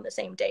started on the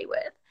same day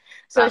with.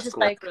 So it's just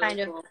like really kind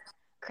of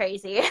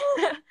crazy.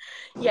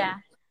 Yeah.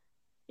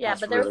 Yeah,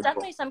 That's but there was really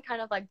definitely some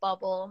kind of like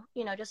bubble,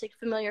 you know, just like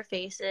familiar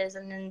faces,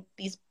 and then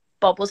these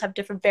bubbles have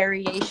different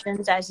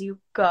variations as you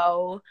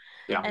go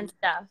Yeah. and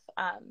stuff.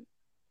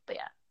 But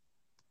yeah,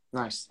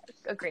 Nice.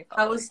 a great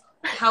bubble.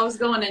 How was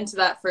going into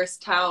that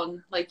first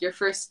town, like your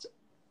first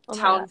Oh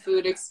my town God.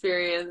 food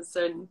experience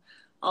and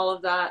all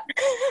of that?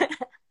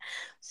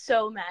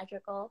 So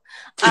magical.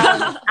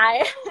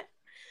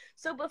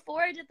 So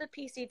before I did the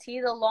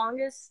PCT, the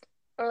longest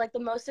or like the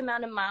most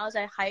amount of miles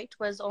I hiked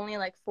was only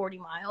like 40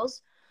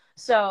 miles.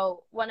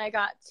 So when I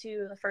got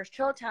to the first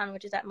trail town,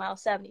 which is at mile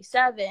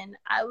 77,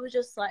 I was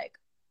just like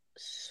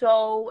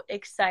so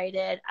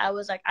excited. I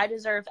was like, I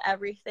deserve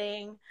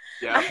everything.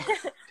 Yeah.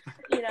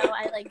 You know,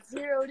 I like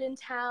zeroed in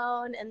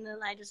town, and then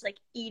I just like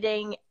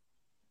eating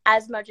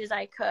as much as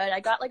I could. I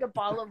got like a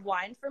bottle of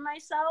wine for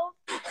myself,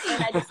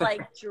 and I just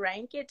like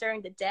drank it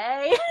during the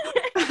day.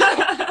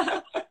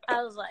 I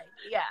was like,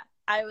 yeah,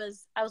 I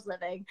was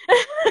living.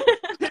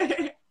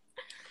 Do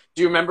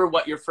you remember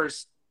what your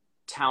first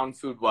town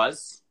food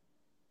was?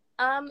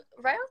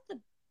 Right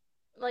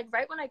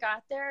when I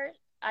got there,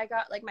 I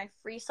got like my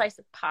free slice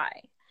of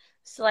pie.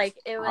 So like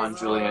it was On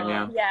Julian,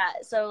 yeah. Yeah,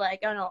 so like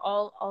I don't know,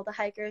 all the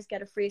hikers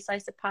get a free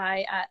slice of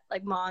pie at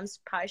like Mom's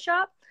Pie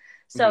Shop.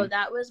 So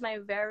that was my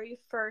very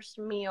first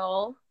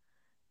meal.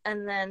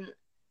 And then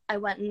I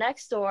went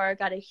next door,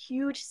 got a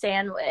huge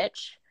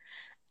sandwich,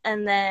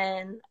 and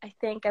then I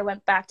think I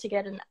went back to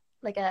get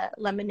a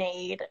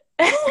lemonade.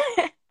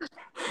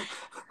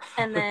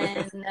 And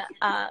then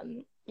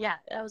yeah,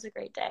 that was a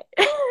great day.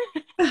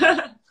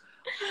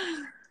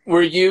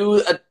 Were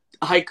you a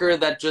hiker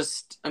that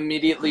just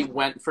immediately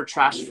went for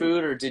trash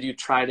food, or did you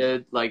try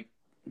to like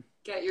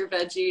Get your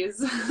veggies.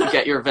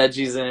 get your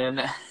veggies in?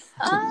 It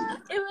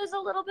was a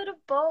little bit of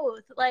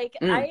both. Like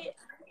I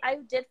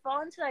did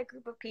fall into that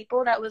group of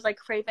people that was like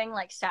craving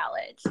like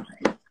salads.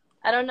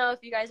 I don't know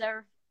if you guys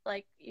ever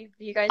like if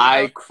you guys.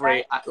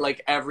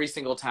 Like every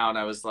single town.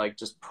 I was like,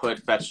 just put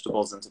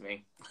vegetables into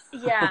me.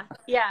 Yeah.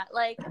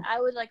 Like I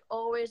would like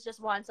always just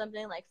want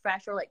something like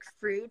fresh, or like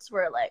fruits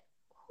were like,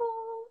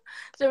 oh,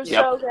 so it was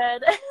so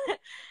good.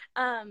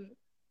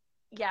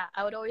 Yeah,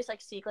 I would always like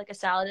seek like a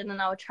salad, and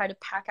then I would try to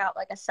pack out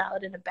like a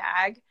salad in a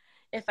bag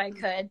if I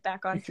could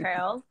back on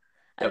trail.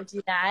 I would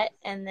do that,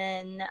 and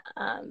then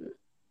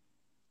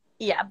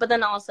yeah, but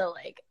then also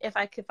like if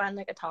I could find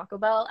like a Taco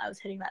Bell, I was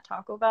hitting that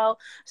Taco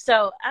Bell.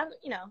 So I'm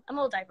a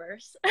little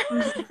diverse.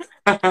 Yeah.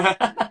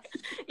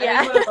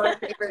 I think one of our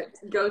favorite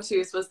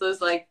go-tos was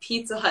those like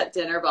Pizza Hut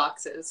dinner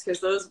boxes,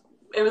 because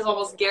it was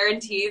almost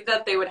guaranteed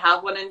that they would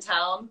have one in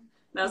town.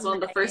 That was one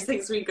of the first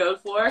things we go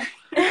for.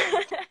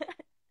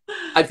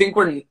 I think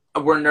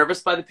we're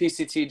nervous by the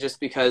PCT just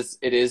because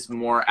it is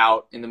more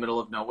out in the middle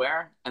of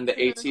nowhere, and the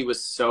AT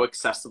was so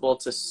accessible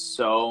to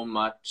so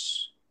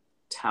much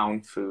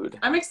town food.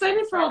 I'm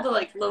excited for all the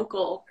like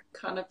local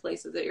kind of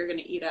places that you're going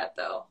to eat at,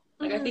 though.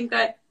 Like I think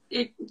that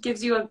it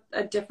gives you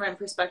a different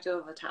perspective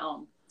of a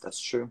town. That's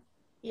true.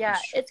 Yeah,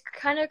 it's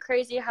kind of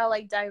crazy how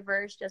like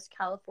diverse just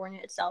California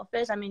itself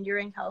is. I mean, you're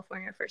in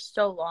California for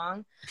so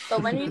long,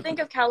 but when you think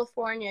of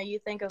California, you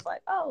think of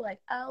like, oh, like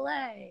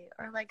LA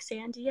or like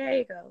San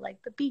Diego,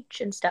 like the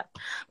beach and stuff.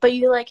 But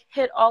you like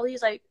hit all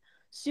these like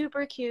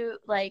super cute,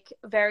 like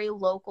very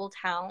local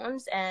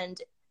towns, and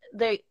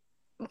they,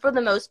 for the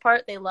most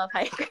part, they love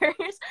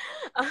hikers.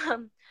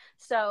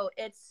 So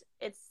it's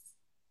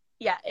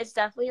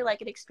definitely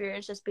like an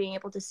experience just being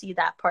able to see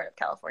that part of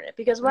California,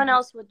 because when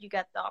else would you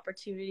get the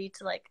opportunity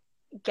to like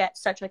get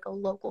such like a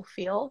local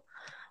feel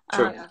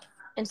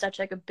in such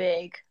like a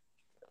big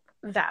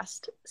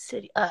vast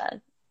city,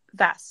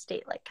 vast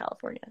state like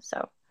California.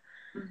 So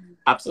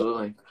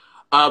absolutely.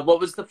 What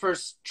was the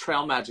first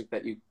trail magic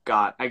that you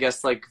got? I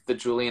guess like the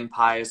Julian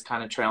pie is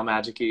kind of trail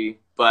magic-y,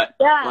 but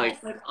like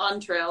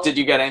on trail. Did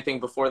you get anything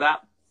before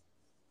that?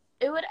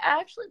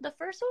 The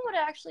first one would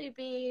actually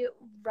be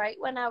right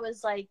when I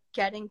was like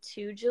getting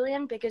to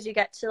Julian, because you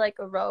get to like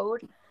a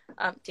road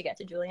to get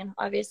to Julian,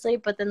 obviously,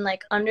 but then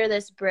like under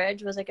this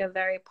bridge was like a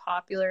very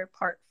popular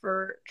part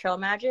for trail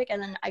magic. And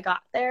then I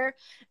got there,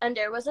 and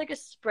there was like a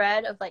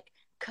spread of like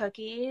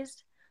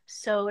cookies,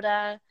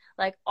 soda,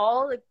 like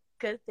all the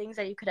good things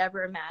that you could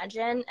ever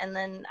imagine. And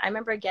then I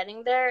remember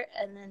getting there,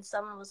 and then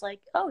someone was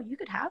like, oh, you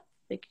could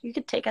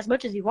take as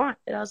much as you want.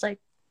 And I was like,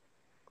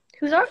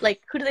 who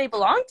do they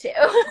belong to?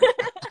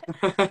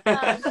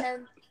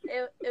 And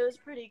it was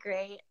pretty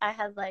great. I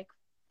had like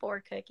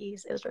 4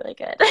 cookies. It was really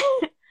good.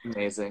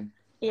 Amazing.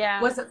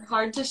 Yeah. Was it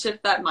hard to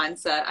shift that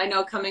mindset? I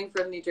know coming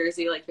from New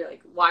Jersey, like you're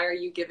like, why are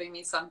you giving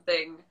me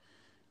something?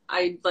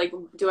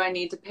 Do I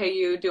need to pay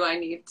you? Do I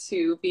need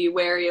to be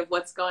wary of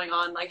what's going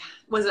on? Like,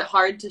 was it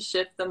hard to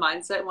shift the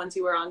mindset once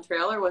you were on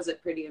trail, or was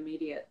it pretty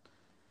immediate?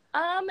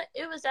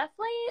 It was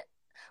definitely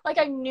like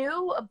I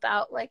knew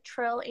about like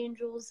trail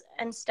angels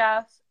and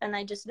stuff, and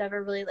I just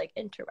never really like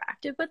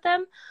interacted with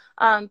them.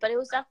 But it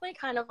was definitely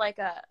kind of like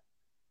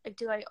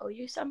do I owe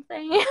you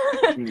something?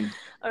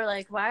 Or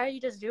like, why are you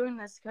just doing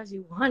this because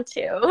you want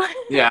to?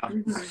 Yeah.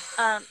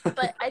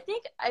 But I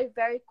think I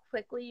very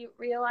quickly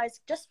realized,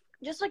 just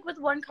just like with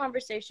one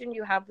conversation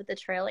you have with the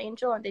trail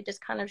angel, and they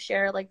just kind of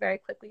share like very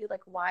quickly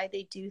like why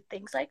they do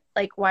things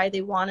like why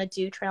they want to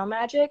do trail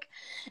magic,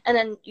 and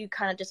then you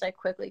kind of just like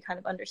quickly kind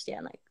of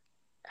understand like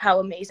how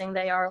amazing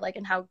they are, like,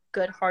 and how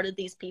good-hearted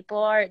these people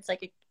are. It's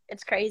like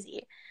it's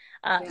crazy.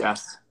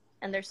 Yes,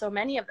 and there's so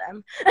many of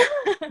them.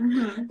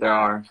 Mhm. there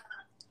are.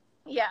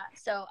 Yeah,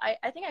 so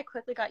I think I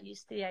quickly got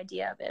used to the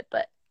idea of it,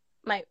 but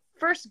my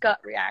first gut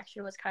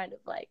reaction was kind of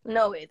like,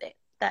 no way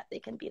that they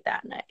can be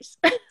that nice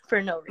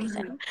for no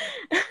reason.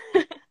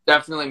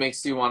 Definitely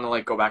makes you want to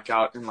like go back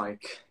out and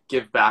like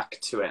give back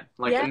to it,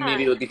 like Yeah.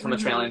 immediately become a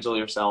trail Mhm. angel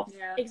yourself.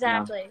 Yeah.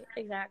 Exactly.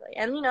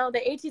 And you know,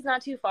 the AT's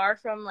not too far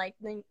from like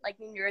the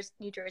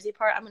New Jersey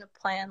part. I'm gonna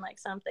plan like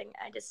something.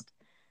 I just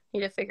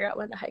need to figure out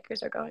when the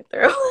hikers are going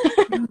through.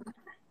 I'm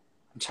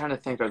trying to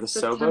think, are the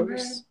September.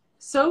 Sobos?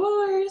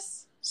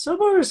 Sobos.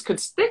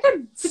 Sobos They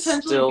could still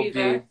potentially be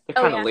there. They're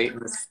Oh, kind of yeah. late in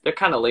this. They're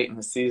kind of late in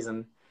the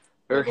season.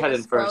 They're Maybe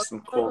heading the for slow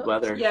some cold Sobos.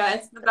 weather. Yeah,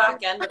 it's the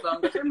back end of them,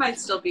 but there might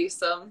still be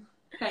some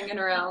hanging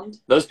around.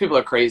 Those people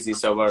are crazy,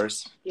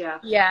 Sobos. Yeah.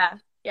 Yeah.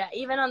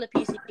 Even on the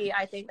PCT,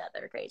 I think that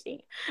they're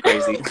crazy.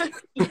 Crazy.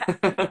 Yeah,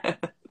 a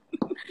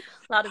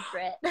lot of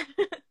grit.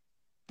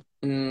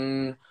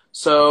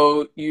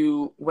 So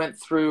you went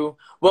through.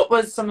 What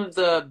was some of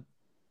the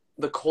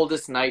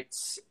coldest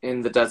nights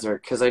in the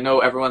desert? Because I know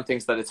everyone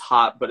thinks that it's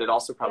hot, but it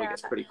also probably Yeah.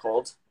 gets pretty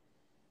cold.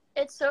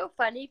 It's so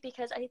funny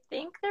because I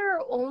think there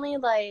are only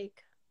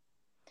like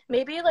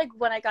maybe like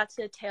when I got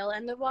to the tail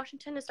end of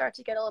Washington, it started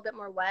to get a little bit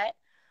more wet.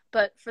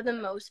 But for the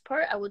most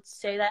part, I would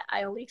say that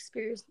I only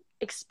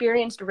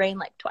experienced rain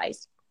like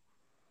twice.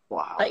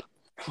 Wow. Like,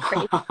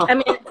 crazy. I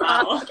mean,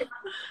 Wow.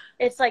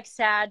 it's like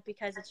sad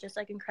because it's just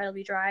like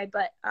incredibly dry,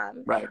 but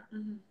Right.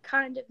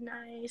 kind of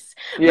nice.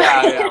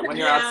 Yeah. When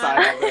you're Yeah.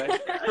 outside all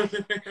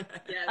day.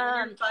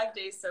 Yeah, when you're 5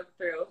 days soaked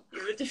through, you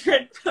have a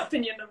different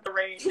opinion of the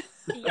rain.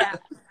 Yeah,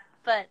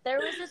 but there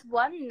was this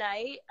one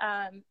night.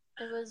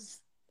 It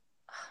was,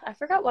 I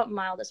forgot what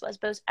mile this was,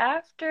 but it was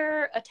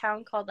after a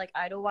town called like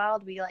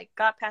Idlewild. We like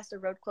got past a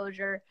road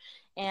closure,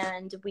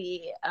 and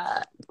we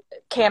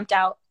camped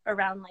out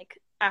around like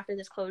after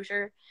this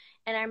closure.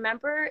 And I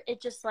remember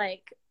it just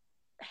like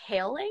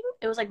hailing.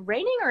 It was like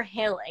raining or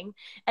hailing,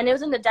 and it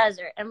was in the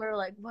desert. And we were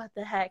like, "What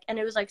the heck?" And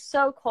it was like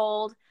so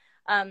cold.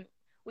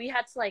 We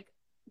had to like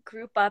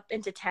group up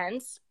into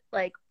tents.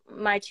 Like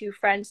my two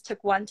friends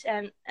took one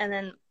tent, and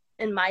then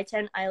in my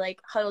tent I like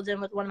huddled in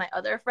with one of my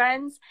other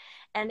friends,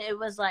 and it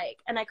was like,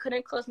 and I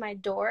couldn't close my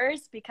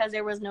doors because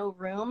there was no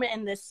room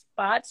in this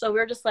spot, so we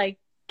were just like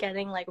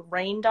getting like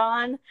rained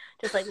on,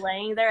 just like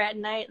laying there at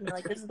night, and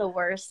like, this is the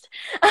worst.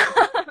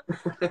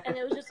 And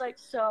it was just like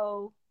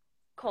so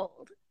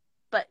cold,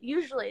 but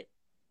usually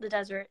the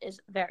desert is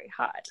very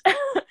hot.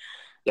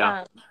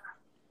 Yeah.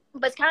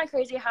 But it's kind of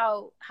crazy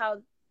how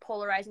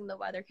polarizing the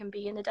weather can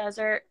be in the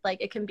desert.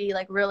 Like it can be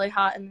like really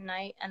hot in the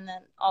night, and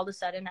then all of a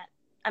sudden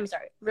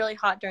really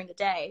hot during the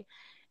day,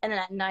 and then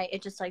at night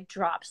it just like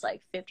drops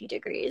like 50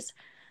 degrees.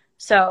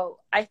 So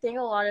I think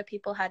a lot of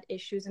people had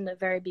issues in the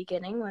very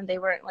beginning when they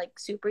weren't like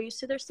super used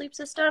to their sleep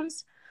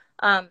systems.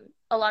 A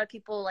lot of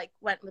people like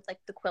went with like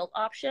the quilt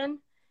option,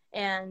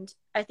 and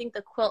I think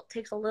the quilt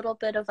takes a little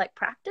bit of like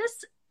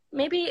practice,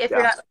 maybe, if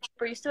you're not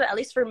super used to it. At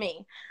least for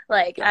me,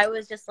 like I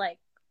was just like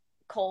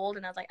cold,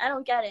 and I was like, I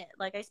don't get it.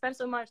 Like I spent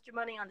so much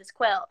money on this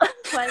quilt.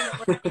 Why didn't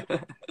it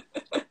work?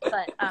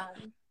 But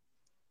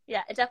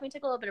yeah, it definitely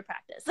took a little bit of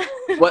practice.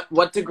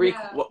 What degree?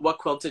 Yeah. What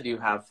quilt did you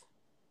have?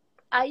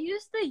 I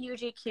used the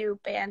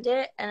UGQ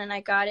Bandit, and then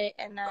I got it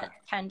in a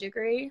 10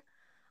 degree,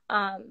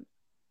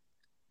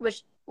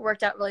 which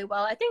worked out really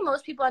well. I think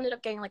most people ended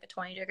up getting like a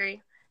 20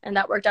 degree, and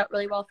that worked out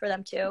really well for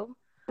them too.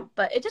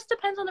 But it just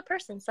depends on the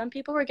person. Some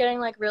people were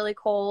getting like really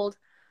cold,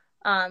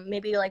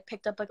 maybe like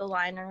picked up like a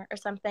liner or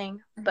something.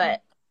 Mm-hmm.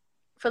 But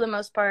for the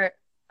most part,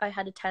 I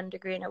had a 10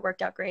 degree, and it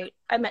worked out great.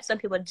 I met some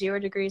people at 0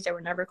 degrees. They were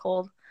never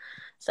cold.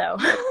 So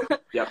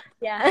Yep.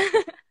 yeah.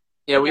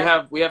 Yeah, we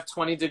Yeah. have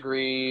 20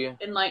 degree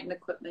Enlightened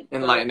equipment.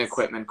 Enlightened quilts.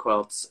 equipment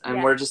quilts, and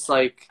Yeah. we're just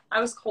like,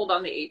 I was cold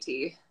on the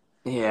AT.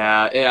 we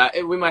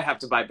might have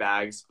to buy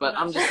bags, but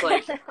I'm just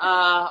like,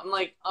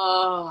 I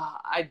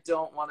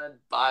don't want to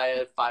buy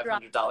a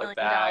 $500 $1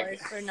 bag.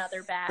 million for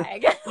another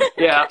bag.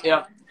 Yeah.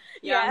 Yeah,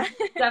 Yeah. I'm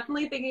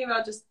definitely thinking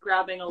about just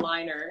grabbing a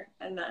liner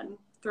and then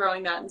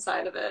throwing that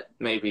inside of it.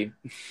 Maybe.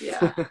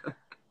 Yeah.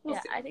 Yeah,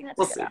 I think that's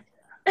We'll a see.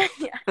 good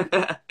option.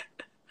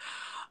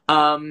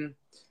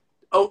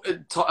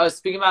 Yeah.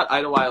 Speaking about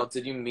Idlewild,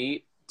 did you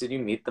meet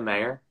the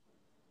mayor?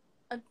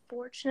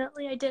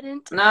 Unfortunately, I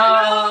didn't.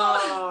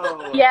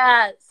 No.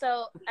 Yeah,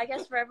 so I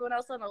guess for everyone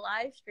else on the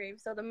live stream,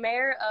 so the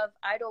mayor of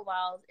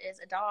Idlewild is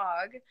a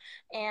dog,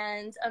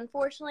 and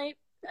unfortunately,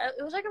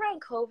 it was like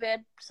around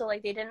COVID, so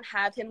like they didn't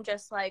have him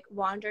just like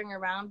wandering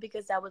around,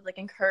 because that would like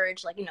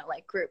encourage like,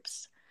 like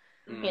groups,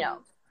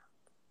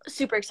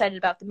 super excited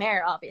about the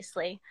mayor,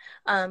 obviously.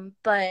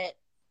 But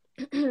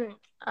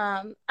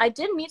I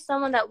did meet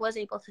someone that was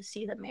able to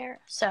see the mayor,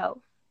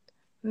 so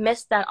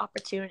missed that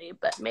opportunity.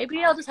 But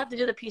maybe I'll just have to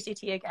do the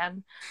PCT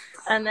again,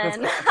 and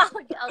then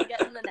I'll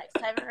get him the next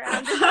time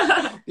around.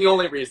 the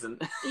only reason.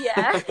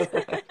 Yeah.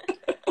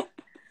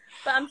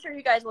 But I'm sure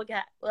you guys will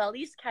at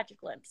least catch a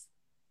glimpse.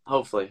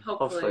 Hopefully.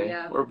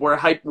 Yeah. We're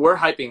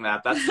hyping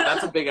that.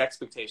 That's a big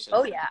expectation.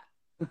 Oh yeah.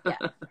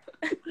 Yeah.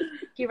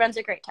 He runs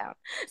a great town.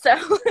 So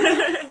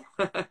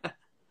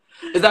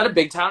Is that a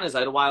big town? Is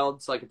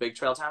Idlewild like a big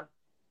trail town?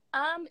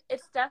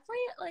 it's definitely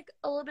like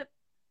a little bit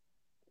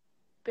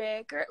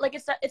bigger. Like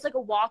it's like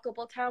a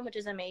walkable town, which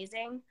is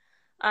amazing.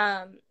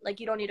 Like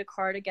you don't need a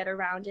car to get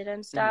around it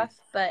and stuff.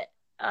 But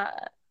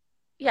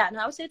yeah, no,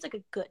 I would say it's like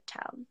a good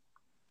town.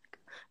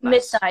 Nice.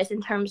 Mid-sized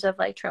in terms of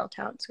like trail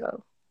towns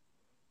go.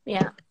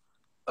 Yeah.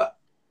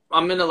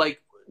 I'm gonna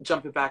like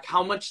jump it back.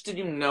 How much did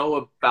you know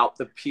about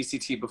the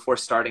PCT before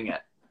starting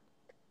it?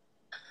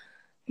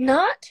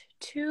 Not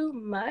too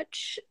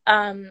much.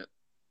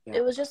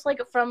 It was just like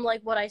from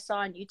like what I saw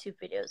on YouTube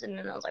videos, and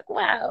then I was like,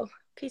 wow,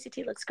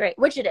 PCT looks great,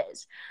 which it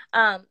is.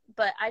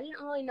 But I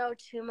didn't really know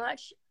too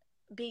much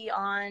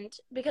beyond,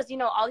 because you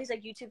know all these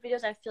like YouTube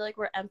videos, I feel like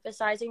we're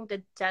emphasizing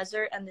the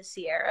desert and the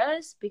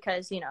Sierras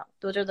because you know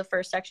those are the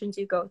first sections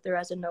you go through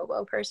as a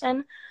NOVO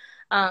person.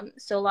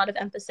 So a lot of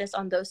emphasis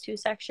on those two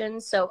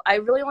sections. So I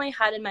really only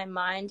had in my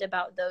mind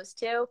about those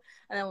two,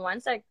 and then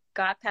once I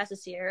got past the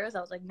Sierras,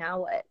 I was like,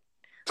 now what?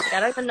 Like, I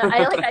don't even know.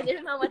 I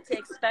didn't know what to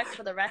expect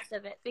for the rest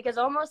of it, because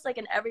almost like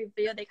in every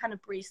video they kind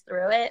of breeze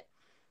through it,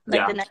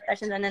 like the next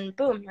section, and then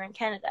boom, you're in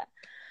Canada.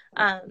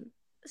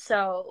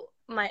 So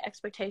my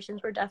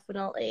expectations were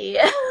definitely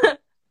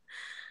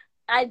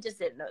I just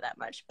didn't know that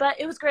much, but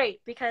it was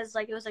great because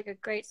like it was like a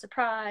great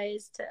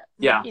surprise to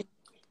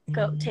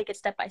go take it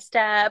step by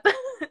step.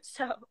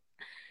 So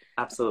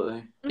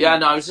absolutely. Yeah,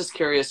 no, I was just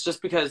curious,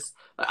 just because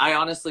I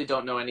honestly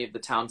don't know any of the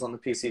towns on the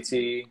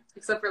PCT.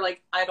 Except for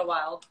like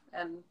Idlewild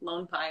and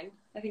Lone Pine.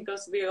 I think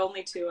those are the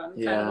only two I'm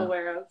kind of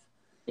aware of.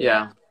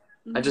 Yeah.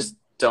 Mm-hmm. I just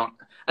don't.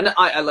 And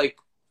I like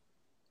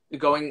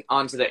going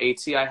on to the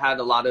AT, I had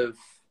a lot of,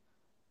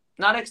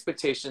 not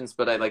expectations,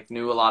 but I like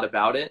knew a lot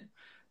about it.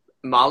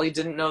 Molly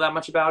didn't know that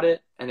much about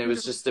it, and it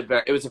was just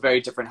it was a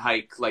very different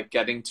hike, like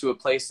getting to a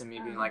place and me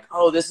being like,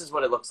 oh, this is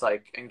what it looks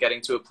like, and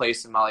getting to a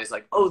place and Molly's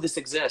like, oh, this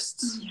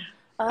exists.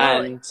 Oh,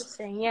 and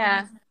interesting.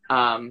 Yeah.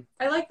 I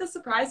like the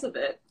surprise of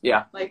it.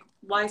 Yeah. Like,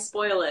 why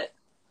spoil it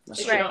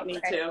if you don't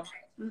need to?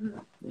 Mm-hmm.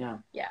 Yeah.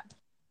 Yeah.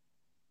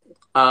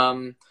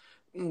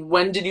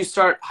 When did you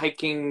start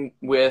hiking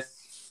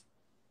with,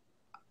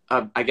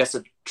 I guess,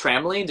 a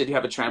tramline? Did you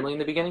have a tramline in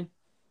the beginning?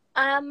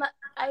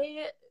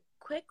 I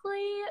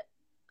quickly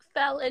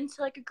fell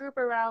into like a group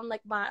around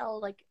like mile,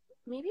 like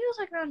maybe it was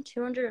like around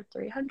 200 or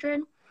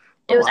 300.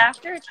 It was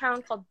after a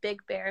town called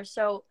Big Bear.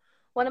 So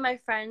one of my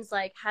friends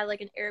like had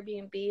like an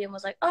Airbnb and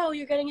was like, oh,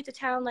 you're getting into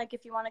town, like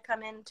if you want to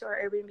come into our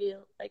Airbnb,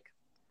 like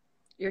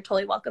you're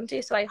totally welcome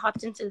to. So I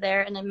hopped into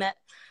there and I met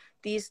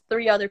these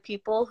 3 other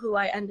people who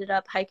I ended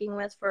up hiking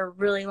with for a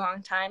really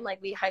long time.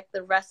 Like we hiked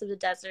the rest of the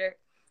desert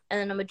and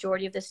then a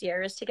majority of the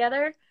Sierras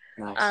together.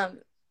 Nice.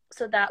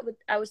 So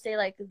I would say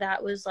like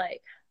that was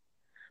like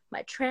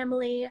my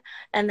tramily.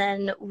 And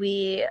then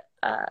and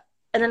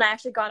then I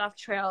actually got off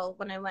trail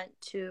when I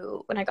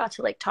got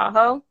to Lake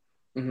Tahoe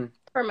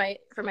for my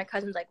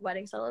cousin's like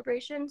wedding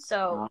celebration.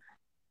 So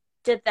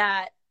did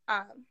that.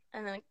 And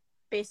then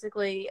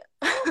basically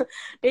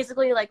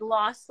like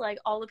lost like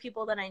all the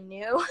people that I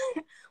knew,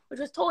 which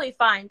was totally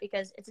fine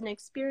because it's an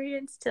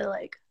experience to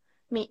like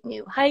meet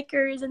new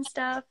hikers and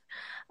stuff.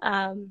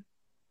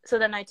 So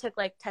then I took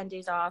like 10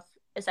 days off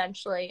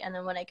essentially. And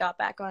then when I got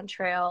back on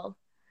trail,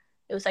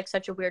 it was like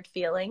such a weird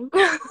feeling,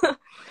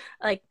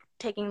 like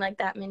taking like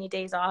that many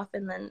days off.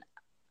 And then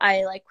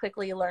I like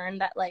quickly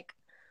learned that like,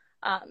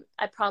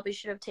 I probably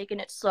should have taken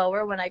it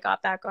slower when I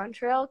got back on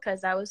trail,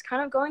 because I was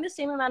kind of going the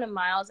same amount of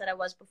miles that I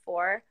was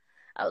before.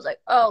 I was like,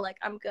 oh, like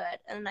I'm good.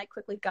 And then I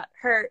quickly got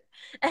hurt.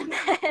 And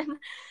then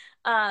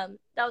that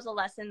was a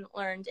lesson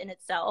learned in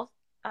itself.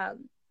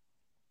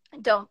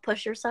 Don't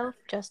push yourself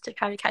just to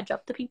try to catch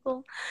up to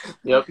people.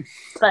 Yep.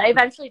 But I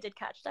eventually did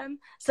catch them.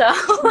 So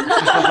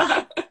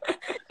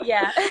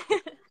yeah.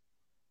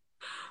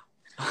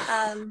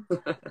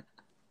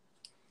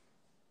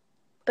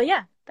 But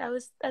yeah,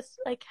 that's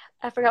like,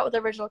 I forgot what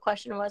the original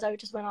question was. I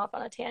just went off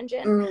on a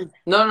tangent.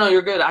 No,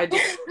 you're good. I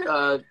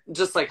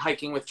just like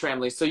hiking with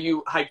tramlines. So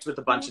you hiked with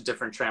a bunch of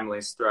different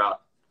tramlines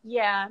throughout.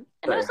 Yeah. And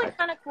it was like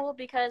kind of cool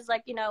because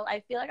like, you know, I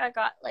feel like I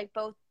got like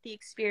both the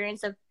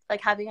experience of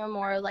like having a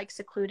more like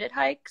secluded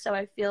hike. So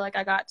I feel like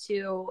I got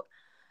to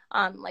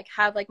like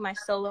have like my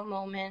solo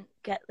moment,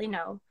 get, you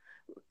know,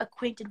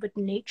 acquainted with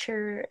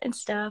nature and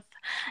stuff.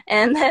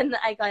 And then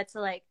I got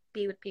to like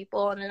be with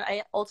people, and then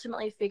I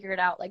ultimately figured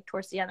out like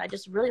towards the end I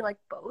just really like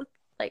both.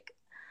 Like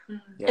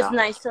it's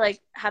nice to like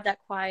have that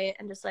quiet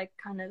and just like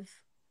kind of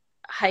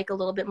hike a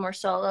little bit more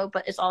solo,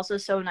 but it's also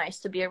so nice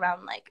to be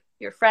around like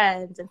your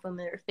friends and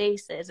familiar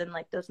faces and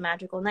like those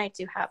magical nights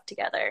you have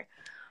together.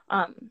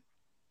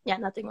 Yeah,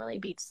 nothing really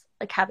beats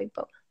like having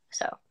both.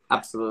 So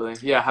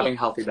absolutely. Yeah, having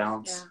healthy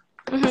balance.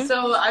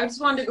 So I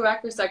just wanted to go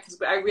back for a sec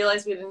because I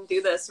realized we didn't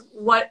do this.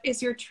 What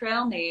is your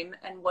trail name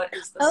and what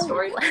is the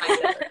story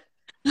behind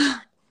it?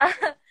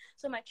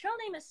 So my trail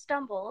name is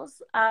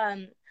Stumbles.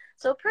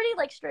 So pretty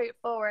like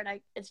straightforward.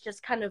 It's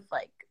just kind of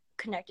like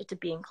connected to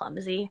being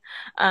clumsy.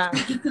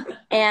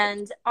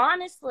 And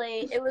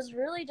honestly, it was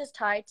really just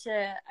tied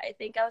to, I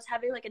think I was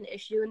having like an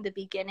issue in the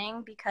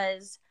beginning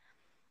because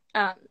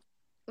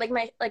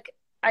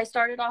I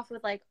started off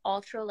with like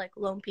ultra like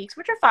Lone Peaks,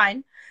 which are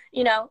fine,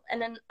 you know, and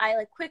then I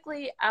like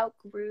quickly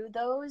outgrew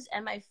those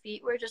and my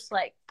feet were just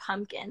like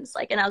pumpkins,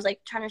 like, and I was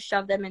like trying to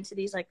shove them into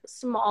these like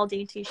small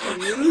dainty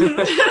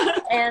shoes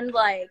and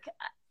like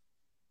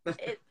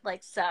it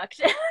like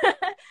sucked.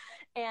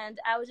 And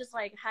I was just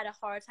like had a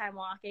hard time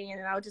walking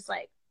and I was just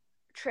like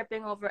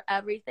tripping over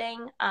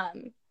everything.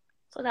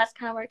 So that's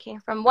kind of where it came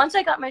from. Once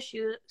I got my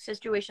shoe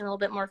situation a little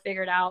bit more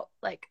figured out,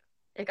 like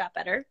it got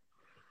better.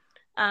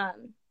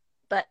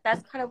 But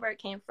that's kind of where it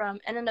came from.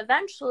 And then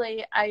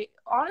eventually I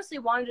honestly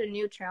wanted a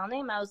new trail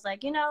name. I was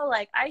like, you know,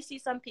 like I see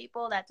some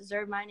people that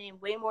deserve my name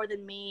way more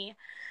than me.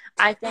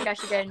 I think I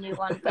should get a new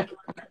one. But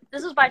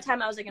this was by the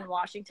time I was like in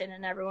Washington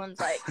and everyone's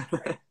like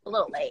a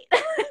little late.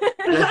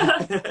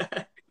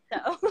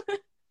 So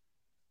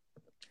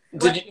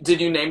Did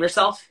you name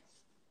yourself?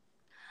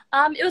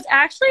 It was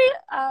actually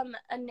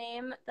a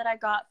name that I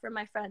got from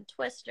my friend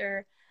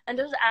Twister, and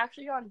it was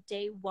actually on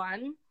day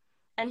 1.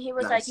 And he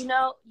was like, you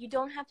know, you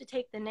don't have to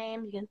take the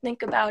name. You can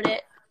think about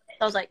it.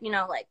 I was like, you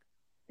know, like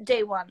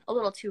day 1, a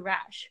little too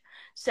rash.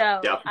 So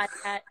yep.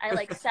 I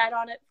like sat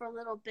on it for a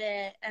little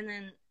bit. And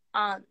then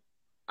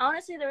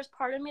honestly, there was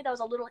part of me that was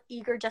a little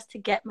eager just to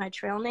get my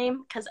trail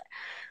name. Because,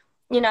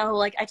 you know,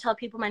 like I tell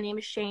people my name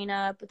is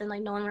Shayna, but then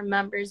like no one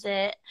remembers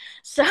it.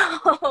 So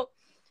I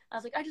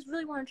was like, I just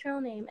really want a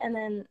trail name. And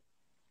then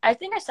I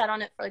think I sat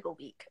on it for like a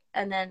week.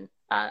 And then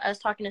I was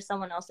talking to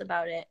someone else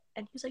about it.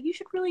 And he was like, you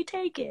should really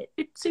take it.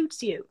 It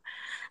suits you.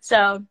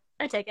 So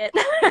I take it.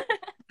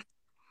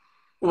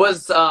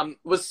 Was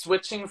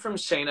switching from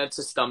Shayna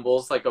to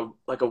Stumbles like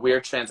a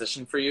weird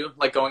transition for you?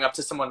 Like going up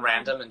to someone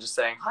random and just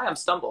saying, hi, I'm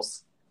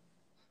Stumbles.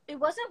 It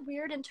wasn't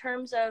weird in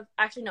terms of,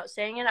 actually, no,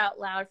 saying it out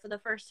loud for the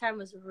first time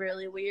was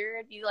really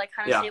weird. You like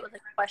kind of say it with a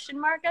question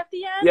mark at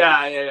the end.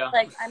 Yeah.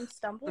 Like, I'm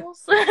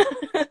Stumbles.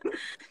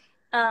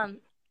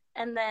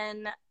 And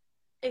then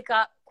it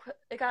got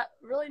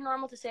really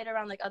normal to say it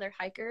around like other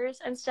hikers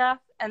and stuff.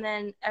 And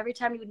then every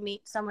time you would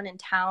meet someone in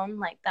town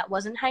like that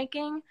wasn't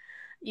hiking,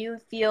 you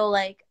feel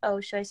like, oh,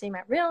 should I say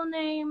my real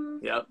name?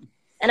 Yep.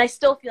 And I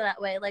still feel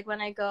that way. Like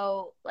when I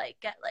go like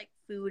get like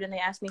food and they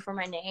ask me for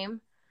my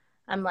name,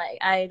 I'm like,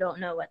 I don't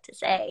know what to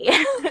say.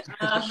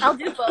 I'll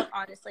do both,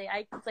 honestly.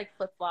 It's like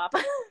flip flop.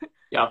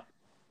 Yeah.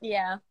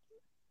 Yeah.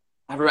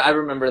 I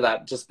remember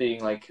that just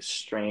being like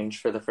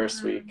strange for the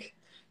first week.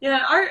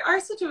 Yeah, our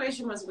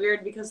situation was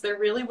weird because there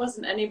really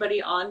wasn't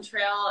anybody on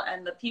trail,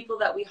 and the people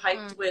that we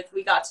hiked with,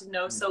 we got to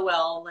know so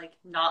well, like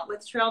not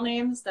with trail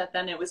names, that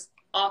then it was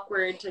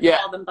awkward to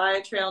call them by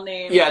a trail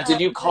name. Yeah, did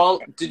you call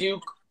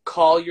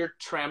your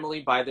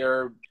tramily by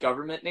their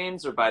government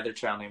names or by their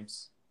trail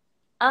names?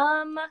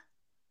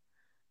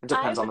 It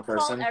depends on the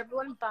person. I would call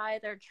everyone by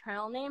their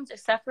trail names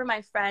except for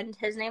my friend.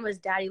 His name was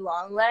Daddy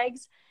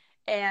Longlegs,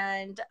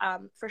 and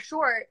for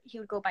short, he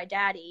would go by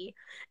Daddy.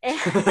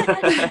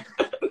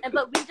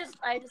 But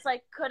I just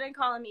like couldn't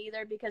call him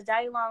either because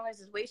Daddy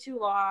Longlegs is way too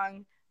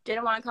long.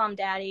 Didn't want to call him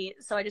Daddy,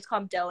 so I just call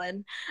him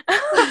Dylan.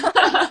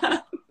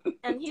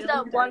 And he's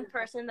the one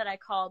person that I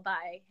call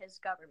by his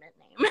government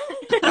name.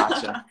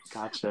 Gotcha.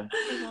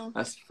 Mm-hmm.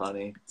 That's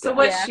funny. So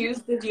what shoes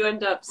did you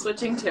end up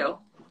switching to?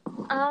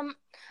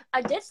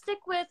 I did stick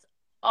with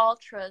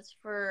Ultras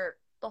for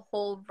the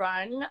whole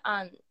run.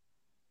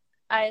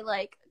 I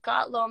like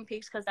got Lone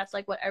Peaks because that's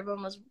like what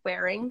everyone was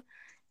wearing.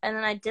 And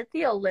then I did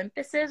the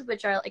Olympuses,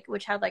 which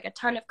had like a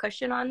ton of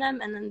cushion on them,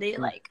 and then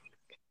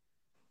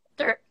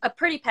they're a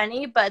pretty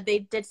penny, but they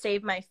did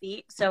save my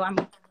feet, so I'm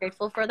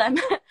grateful for them.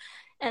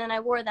 And then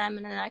I wore them,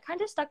 and then I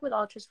kind of stuck with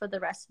Ultras for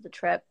the rest of the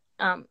trip.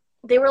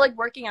 They were like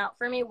working out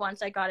for me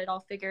once I got it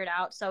all figured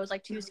out, so I was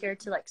like too scared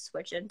to like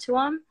switch into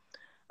them.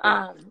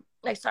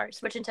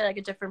 Switch into like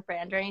a different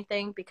brand or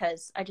anything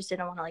because I just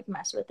didn't want to like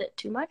mess with it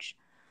too much.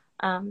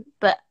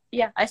 But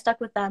yeah, I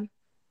stuck with them.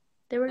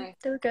 They were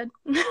good.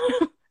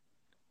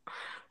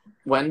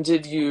 When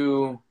did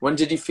you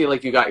feel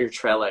like you got your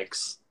trail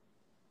legs?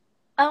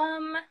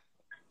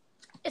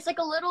 It's like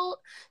a little,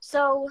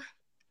 so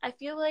I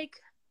feel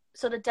like,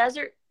 so the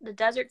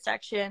desert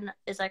section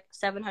is like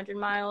 700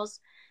 miles,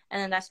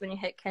 and then that's when you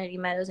hit Kennedy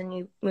Meadows and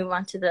you move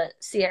on to the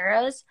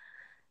Sierras.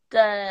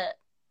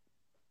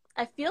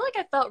 I feel like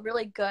I felt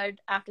really good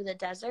after the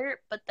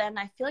desert, but then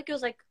I feel like it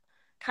was like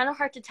kind of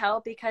hard to tell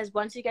because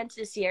once you get into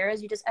the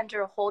Sierras, you just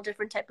enter a whole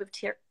different type of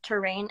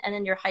terrain, and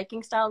then your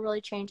hiking style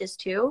really changes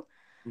too.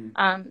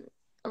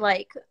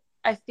 Like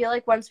I feel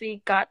like once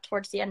we got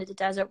towards the end of the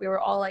desert, we were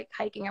all like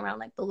hiking around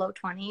like the low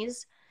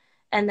 20s.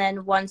 And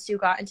then once you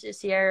got into the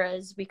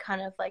Sierras, we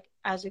kind of like,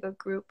 as a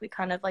group, we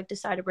kind of like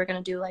decided we're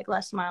going to do like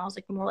less miles,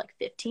 like more like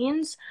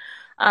 15s,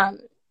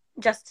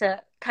 just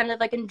to kind of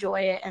like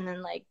enjoy it and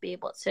then like be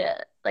able to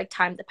like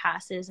time the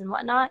passes and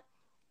whatnot.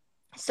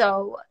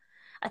 So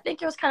I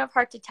think it was kind of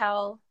hard to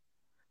tell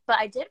But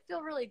I did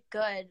feel really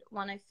good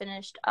when I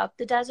finished up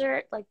the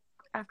desert. Like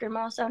after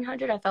mile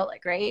 700, I felt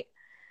like great.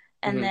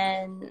 And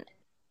then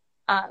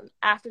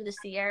after the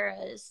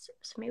Sierras,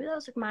 so maybe that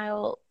was like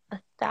mile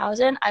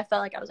 1,000, I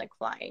felt like I was like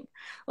flying.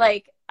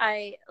 Like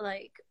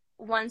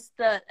once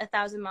the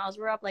 1,000 miles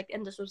were up, like,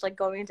 and this was like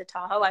going into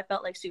Tahoe, I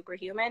felt like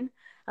superhuman.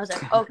 I was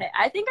like, okay,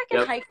 I think I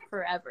can hike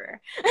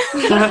forever.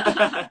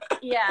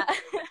 Yeah.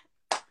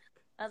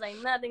 I was like,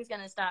 nothing's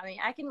gonna stop me.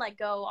 I can like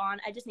go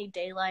on. I just need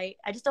daylight.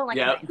 I just don't like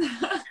night.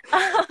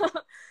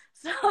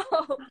 So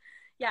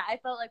yeah, I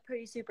felt like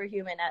pretty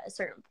superhuman at a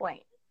certain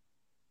point.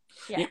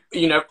 Yeah.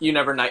 You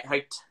never night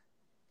hiked?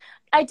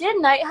 I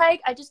did night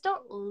hike. I just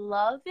don't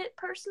love it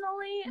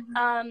personally.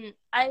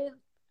 I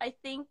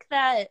think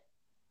that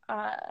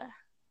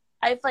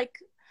I've like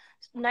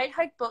night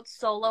hiked both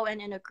solo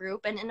and in a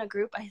group. And in a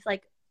group, I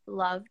like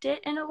loved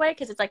it in a way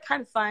because it's like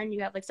kind of fun.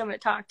 You have like someone to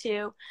talk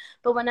to.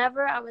 But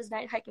whenever I was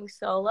night hiking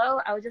solo,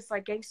 I was just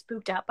like getting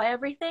spooked out by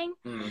everything.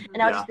 And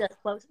I would just be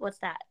like, what's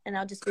that? And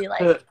I'll just be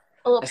like a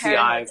little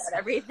paranoid about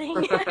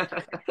everything.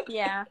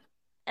 Yeah.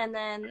 And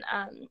then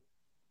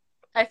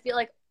I feel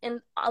like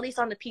at least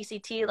on the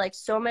PCT, like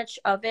so much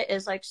of it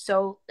is like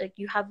so like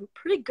you have a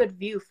pretty good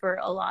view for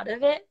a lot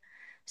of it.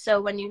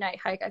 So when you night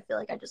hike, I feel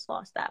like I just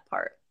lost that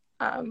part.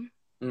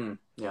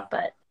 Yeah.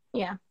 But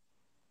yeah.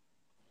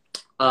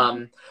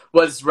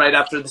 Was right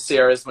after the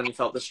Sierras when you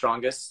felt the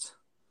strongest?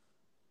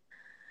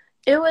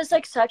 It was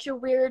like such a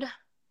weird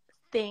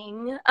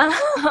thing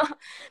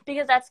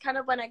because that's kind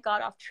of when I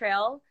got off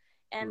trail.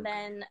 And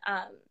then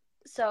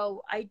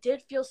so I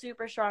did feel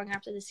super strong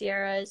after the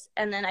Sierras,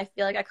 and then I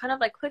feel like I kind of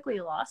like quickly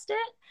lost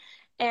it.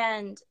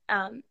 And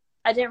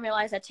I didn't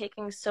realize that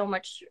taking so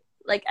much,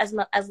 like as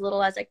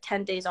little as like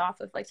 10 days off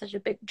of like such a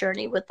big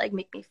journey would like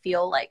make me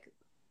feel like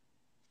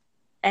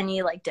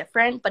any like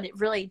different, but it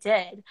really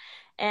did.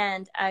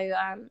 And I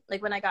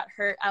like when I got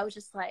hurt, I was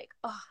just like,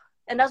 oh,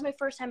 and that was my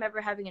first time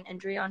ever having an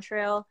injury on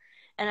trail.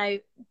 And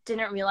I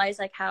didn't realize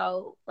like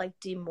how like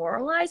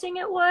demoralizing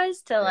it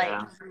was to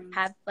like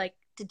have like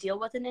to deal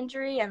with an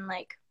injury, and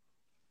like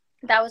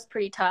that was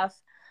pretty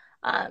tough.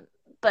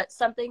 But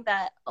something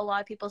that a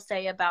lot of people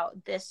say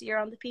about this year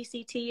on the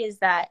PCT is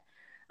that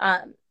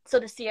so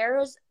the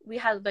Sierras, we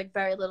had like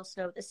very little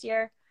snow this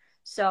year,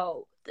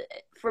 so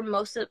for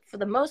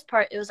the most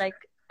part it was like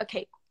a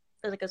cake.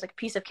 It was like a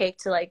piece of cake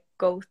to like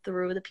go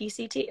through the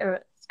PCT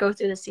or go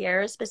through the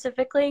Sierras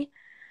specifically.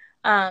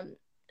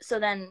 So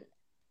then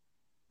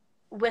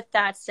with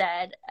that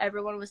said,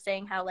 everyone was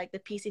saying how like the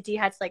PCT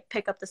had to like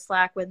pick up the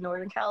slack with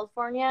Northern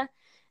California,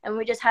 and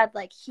we just had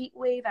like heat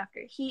wave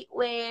after heat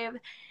wave,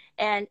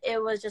 and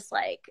it was just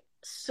like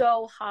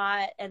so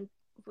hot, and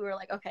we were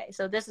like, okay,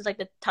 so this is like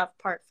the tough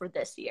part for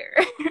this year.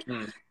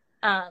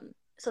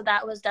 So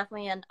that was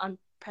definitely an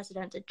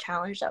unprecedented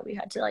challenge that we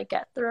had to like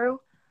get through.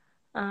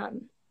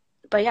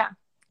 But yeah,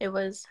 it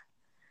was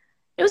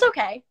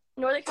okay.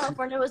 Northern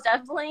California was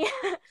definitely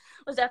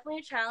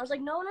a challenge.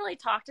 Like no one really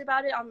talked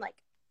about it on like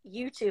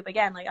YouTube.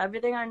 Again, like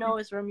everything I know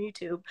is from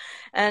YouTube,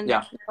 and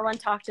no one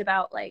talked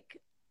about like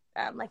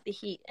the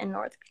heat in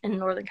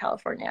Northern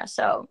California.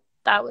 So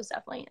that was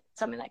definitely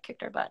something that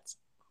kicked our butts.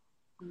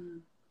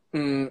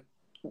 This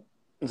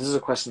is a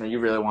question that you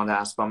really wanted to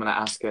ask, but I'm going to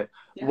ask it.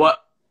 Yeah.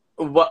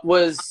 What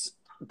was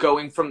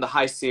going from the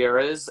high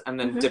Sierras and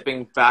then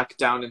dipping back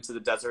down into the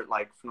desert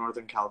like for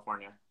Northern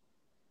California?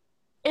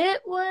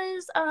 It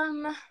was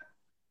kind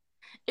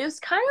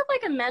of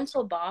like a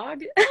mental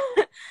bog.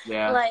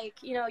 Yeah.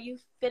 Like, you know, you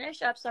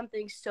finish up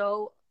something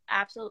so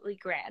absolutely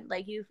grand.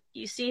 Like you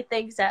see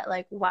things that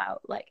like, wow,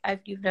 like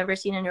you've never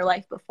seen in your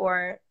life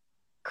before,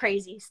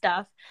 crazy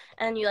stuff.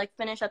 And you like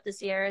finish up the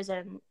Sierras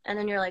and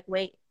then you're like,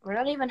 wait, we're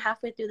not even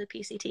halfway through the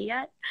PCT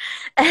yet.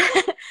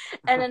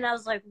 And then I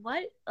was like,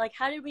 what? Like,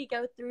 how did we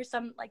go through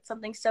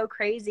something so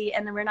crazy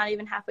and then we're not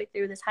even halfway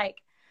through this hike?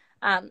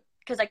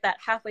 Because like that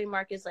halfway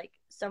mark is like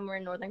somewhere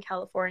in Northern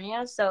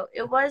California. So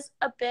it was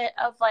a bit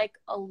of like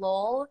a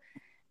lull.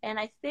 And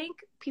I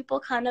think people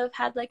kind of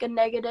had like a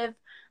negative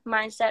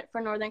mindset for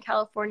Northern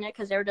California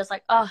because they were just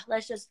like, oh,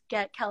 let's just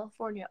get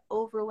California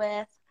over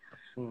with.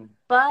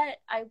 But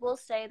I will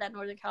say that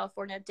Northern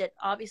California did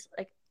obviously,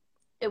 like,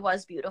 it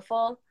was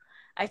beautiful.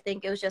 I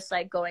think it was just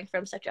like going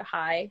from such a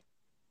high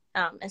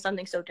and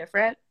something so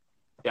different.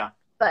 Yeah.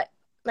 But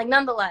like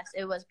nonetheless,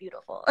 it was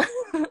beautiful.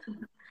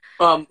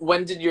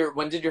 When did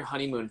your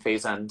honeymoon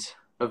phase end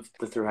of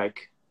the thru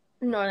hike?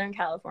 Northern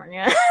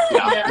California.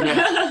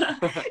 Yeah.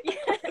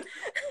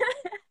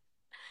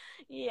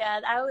 Yeah,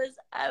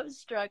 I was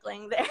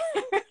struggling there.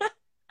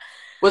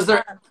 Was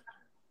there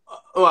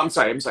oh, I'm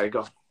sorry,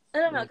 go.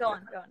 No, go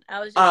on. I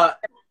was just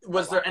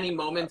was there any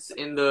moments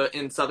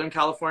in Southern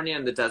California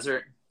in the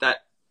desert that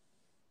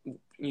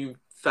you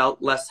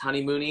felt less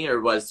honeymoony, or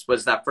was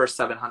that first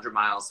 700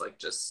 miles like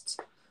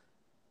just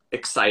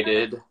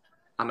excited,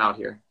 I'm out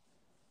here?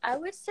 I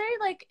would say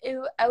like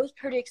I was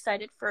pretty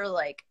excited for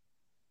like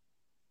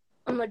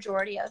a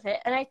majority of it,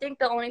 and I think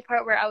the only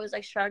part where I was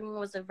like struggling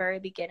was the very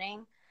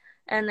beginning,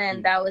 and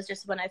then that was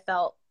just when I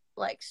felt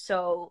like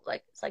so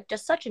like it's like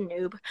just such a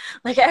noob.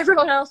 Like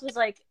everyone else was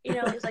like, you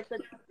know, it was like the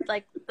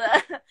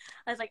I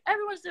was like,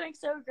 everyone's doing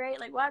so great.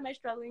 Like, why am I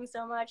struggling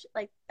so much?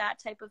 Like that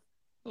type of,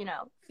 you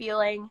know,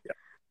 feeling.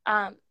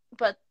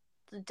 But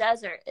the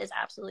desert is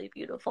absolutely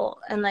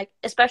beautiful, and like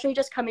especially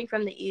just coming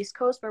from the East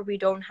Coast where we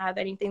don't have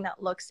anything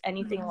that looks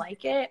anything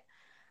like it.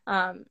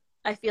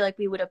 I feel like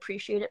we would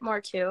appreciate it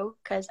more too,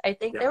 because I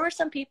think there were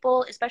some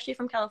people, especially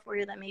from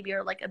California, that maybe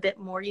are like a bit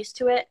more used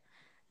to it.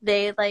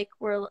 They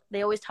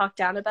always talk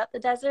down about the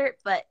desert,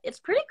 but it's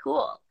pretty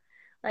cool.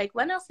 Like,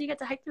 when else do you get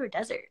to hike through a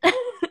desert?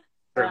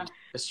 True.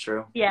 It's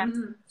true. Yeah.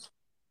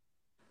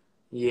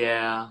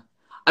 Yeah.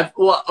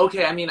 Well,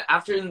 okay, I mean,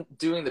 after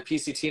doing the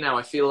PCT now,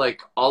 I feel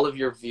like all of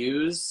your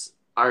views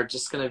are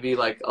just going to be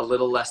like a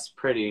little less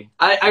pretty.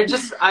 I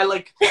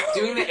like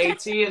doing the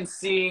AT and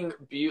seeing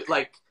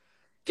like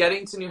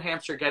getting to New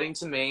Hampshire, getting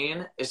to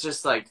Maine is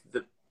just like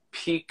the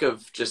peak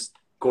of just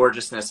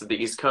gorgeousness of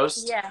the East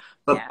Coast. Yeah.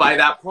 But by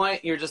that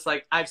point, you're just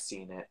like, I've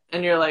seen it.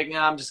 And you're like,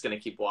 nah, I'm just going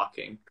to keep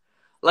walking.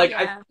 Like,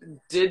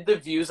 did the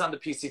views on the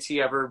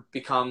PCT ever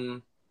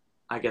become,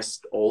 I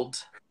guess,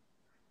 old?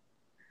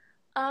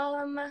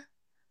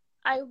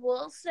 I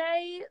will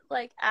say,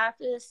 like,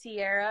 after the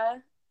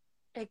Sierra,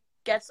 it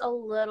gets a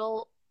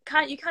little,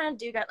 you kind of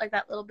do get like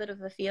that little bit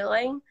of a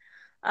feeling.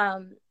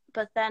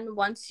 But then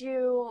once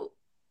you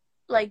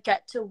like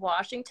get to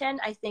Washington,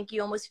 I think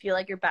you almost feel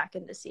like you're back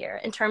in the Sierra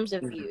in terms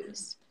of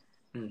views,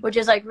 which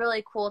is like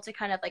really cool to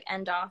kind of like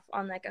end off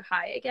on like a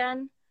high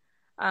again.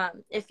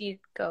 If you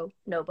go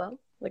Nobo,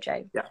 which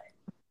I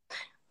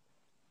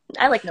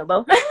like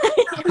Nobo.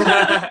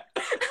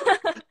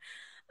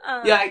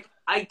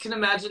 I can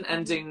imagine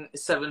ending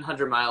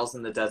 700 miles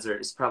in the desert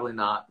is probably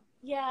not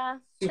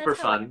super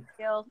fun.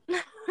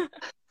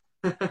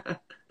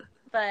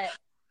 But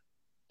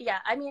yeah,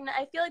 I mean,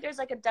 I feel like there's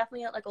like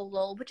definitely like a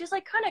lull, which is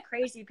like kind of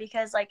crazy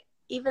because like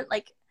even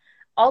like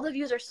all the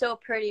views are so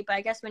pretty, but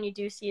I guess when you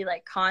do see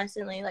like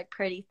constantly like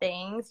pretty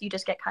things, you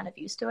just get kind of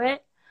used to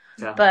it.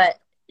 Yeah. But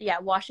yeah,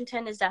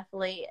 Washington is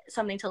definitely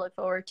something to look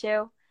forward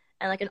to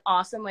and like an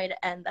awesome way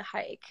to end the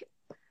hike.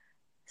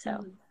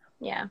 So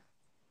yeah.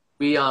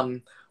 We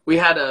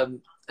had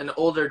an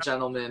older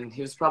gentleman.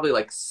 He was probably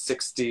like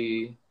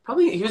 60.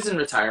 Probably he was in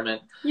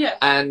retirement. Yeah.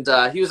 And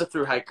he was a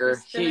through hiker.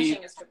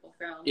 Finishing his Triple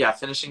Crown. Yeah,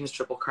 finishing his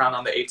Triple Crown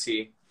on the AT.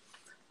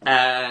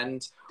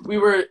 And we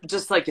were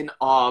just like in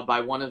awe by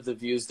one of the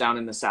views down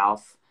in the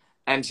south.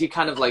 And he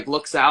kind of like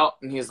looks out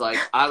and he's like,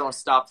 I don't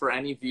stop for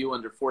any view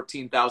under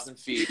 14,000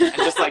 feet. And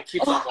just like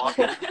keeps on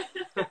walking.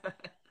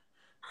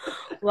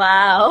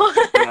 Wow.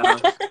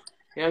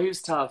 Yeah, he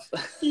was tough.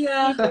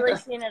 Yeah. He's really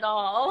seen it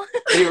all.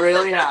 He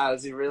really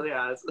has. He really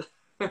has.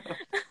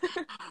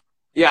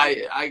 Yeah,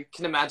 I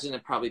can imagine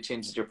it probably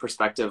changes your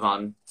perspective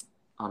on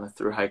a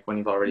through hike when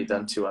you've already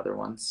done two other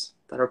ones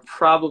that are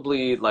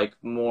probably like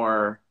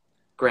more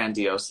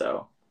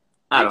grandioso.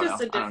 I don't know.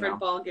 Just a different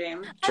ball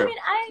game. True. I mean,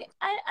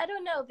 I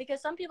don't know,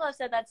 because some people have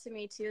said that to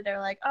me too. They're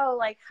like, oh,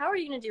 like, how are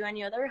you gonna do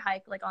any other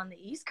hike like on the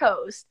East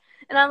Coast?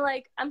 And I'm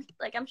like,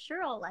 I'm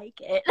sure I'll like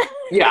it.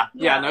 Yeah.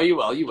 No, you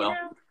will. You will. You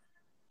know?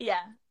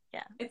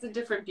 Yeah. It's a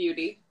different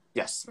beauty.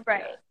 Yes.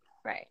 Right.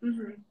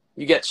 Mm-hmm.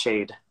 You get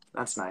shade.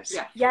 That's nice.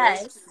 Yeah.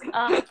 Yes.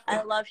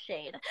 I love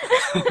shade.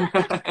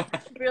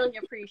 Really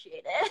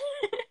appreciate it.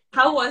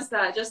 How was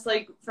that? Just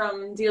like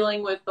from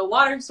dealing with the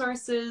water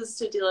sources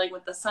to dealing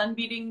with the sun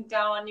beating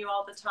down on you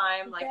all the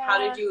time? Like, how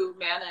did you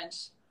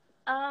manage?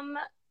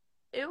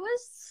 It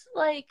was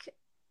like,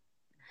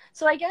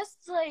 so I guess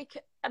like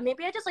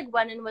maybe I just like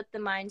went in with the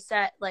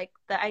mindset like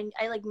that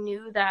I like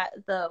knew that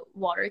the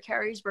water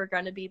carries were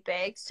going to be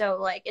big, so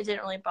like it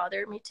didn't really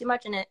bother me too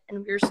much, and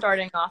we were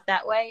starting off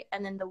that way,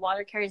 and then the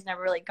water carries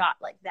never really got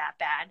like that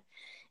bad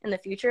in the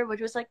future, which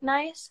was like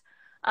nice.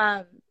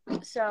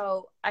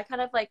 So I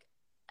kind of like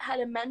had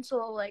a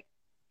mental like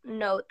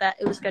note that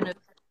it was going to,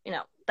 you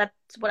know, that's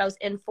what I was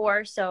in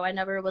for, so I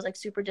never was like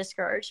super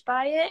discouraged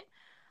by it.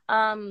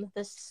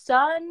 The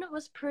sun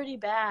was pretty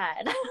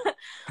bad.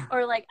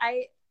 Or like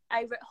I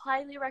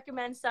highly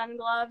recommend sun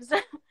gloves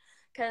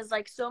because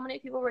like so many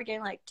people were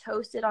getting like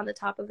toasted on the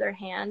top of their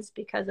hands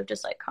because of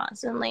just like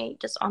constantly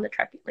just on the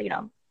trek, you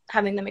know,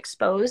 having them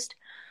exposed.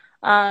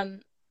 I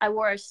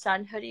wore a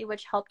sun hoodie,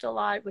 which helped a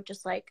lot with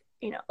just like,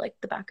 you know, like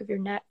the back of your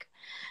neck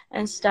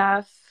and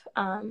stuff.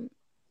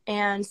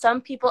 And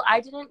some people,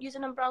 I didn't use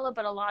an umbrella,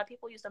 but a lot of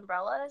people used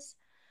umbrellas,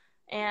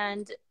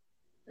 and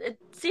it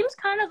seems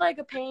kind of like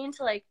a pain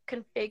to like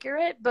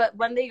configure it, but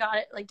when they got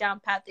it like down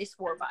pat, they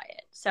swore by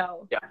it.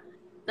 So yeah,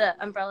 the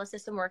umbrella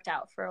system worked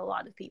out for a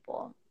lot of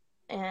people,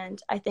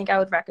 and I think I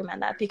would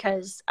recommend that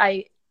because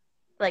I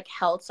like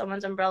held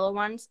someone's umbrella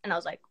once and I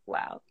was like,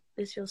 wow,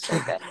 this feels so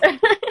good.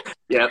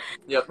 Yep.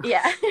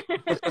 Yeah.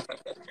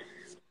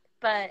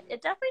 But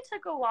it definitely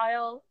took a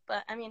while,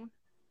 but I mean,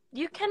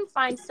 you can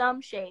find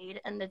some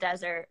shade in the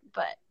desert,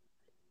 but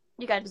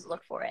you gotta just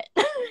look for it.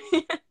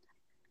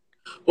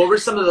 What were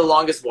some of the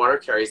longest water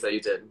carries that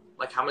you did?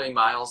 Like, how many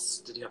miles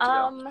did you have to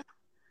go?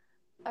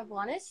 I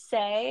want to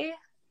say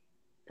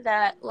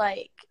that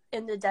like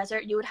in the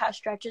desert you would have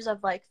stretches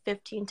of like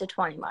 15 to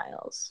 20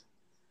 miles.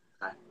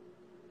 Okay.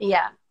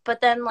 Yeah,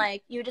 but then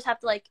like you just have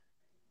to like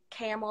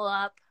camel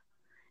up,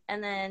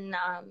 and then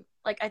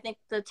like I think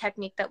the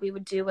technique that we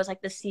would do was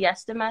like the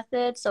siesta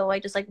method, so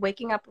like just like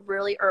waking up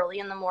really early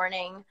in the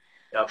morning,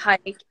 Yep.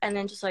 hike, and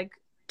then just like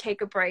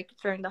take a break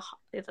during the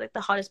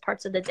hottest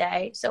parts of the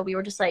day. So we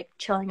were just like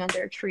chilling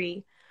under a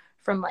tree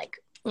from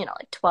like, you know,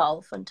 like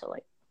 12 until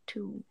like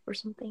 2 or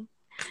something.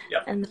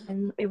 Yep. And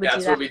then we would Yeah,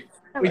 do that's that.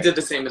 what we did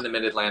the same in the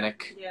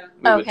Mid-Atlantic. Yeah.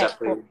 We would Okay,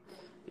 definitely, cool.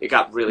 it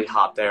got really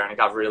hot there and it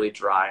got really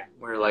dry.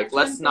 We were like,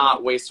 let's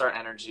not waste our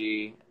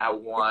energy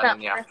at 1 in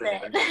the Not worth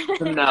afternoon.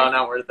 it. No,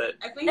 not worth it.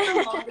 I think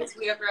the longest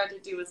we ever had to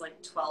do was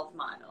like 12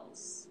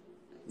 miles.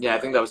 Yeah, I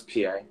think that was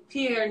PA.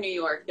 PA or New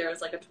York, there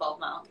was like a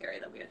 12-mile carry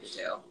that we had to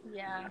do.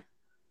 Yeah.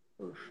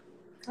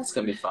 That's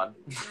going to be fun.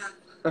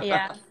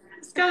 Yeah.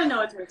 Just gotta know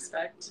what to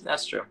expect.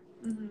 That's true.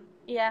 Mm-hmm.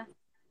 Yeah.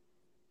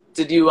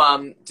 Did you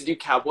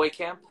cowboy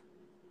camp?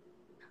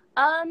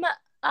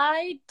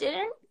 I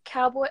didn't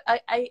cowboy.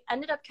 I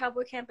ended up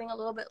cowboy camping a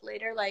little bit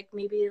later, like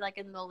maybe like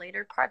in the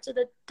later parts of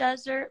the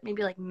desert,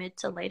 maybe like mid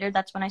to later.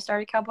 That's when I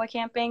started cowboy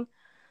camping.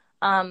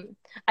 I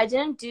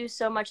didn't do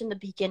so much in the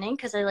beginning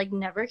because I like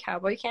never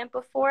cowboy camped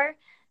before,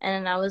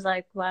 and I was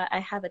like, well, I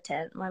have a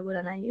tent, why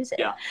wouldn't I use it?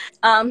 Yeah.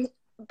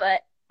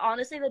 But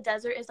honestly, the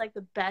desert is like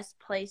the best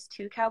place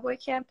to cowboy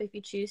camp if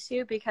you choose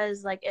to,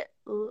 because like it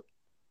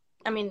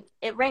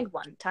rained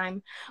one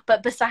time,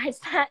 but besides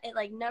that, it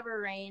like never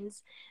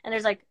rains, and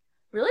there's like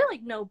really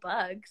like no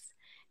bugs,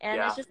 and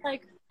Yeah. it's just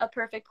like a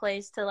perfect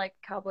place to like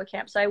cowboy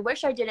camp. So I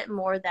wish I did it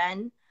more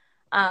then,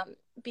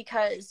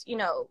 because, you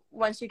know,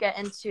 once you get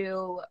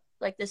into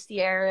like the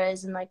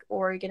Sierras and like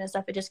Oregon and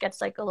stuff, it just gets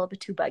like a little bit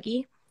too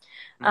buggy.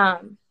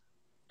 Mm-hmm.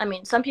 I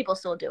mean, some people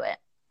still do it,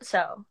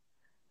 so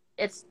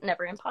it's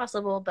never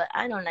impossible, but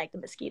I don't like the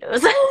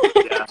mosquitoes.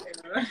 Yeah.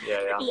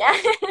 Yeah. Yeah.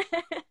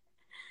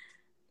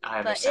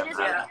 I But it understand is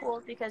that. really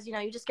cool because, you know,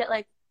 you just get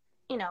like,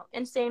 you know,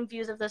 insane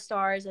views of the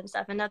stars and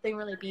stuff, and nothing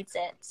really beats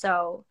it.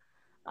 So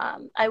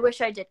I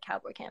wish I did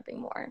cowboy camping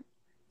more.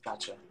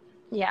 Gotcha.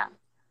 Yeah.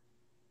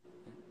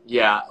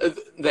 Yeah,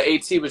 the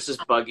AT was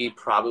just buggy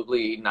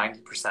probably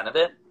 90% of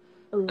it.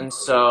 Ooh. And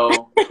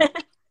so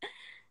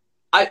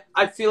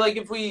I feel like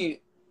if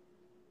we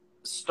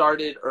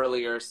started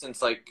earlier,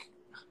 since like,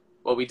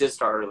 well, we did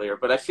start earlier,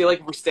 but I feel like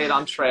if we stayed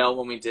on trail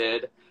when we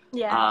did,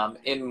 Yeah.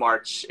 in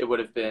March, it would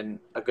have been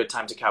a good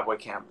time to cowboy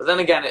camp. But then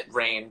again, it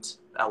rained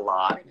a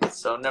lot,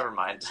 so never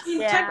mind.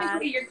 Yeah.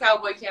 Technically, you're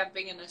cowboy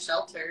camping in a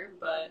shelter,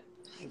 but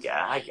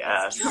Yeah, I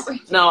guess.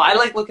 No, I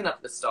like looking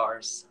up the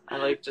stars. I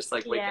like just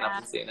like waking up Yeah.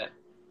 and seeing it.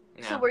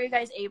 So Yeah. were you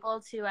guys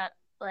able to at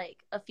like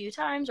a few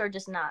times, or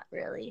just not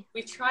really?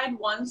 we tried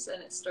once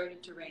and it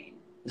started to rain.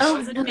 Oh, It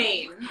was in no.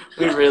 Maine.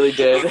 We really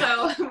did.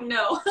 So,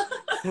 no.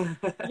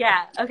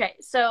 Yeah. Okay.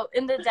 So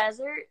in the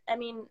desert, I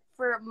mean,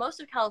 for most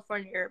of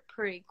California, you're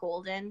pretty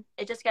golden.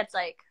 It just gets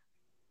like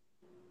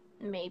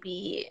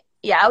maybe,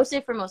 yeah, I would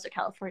say for most of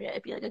California,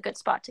 it'd be like a good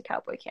spot to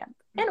cowboy camp.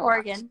 In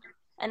Oregon.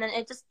 And then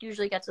it just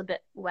usually gets a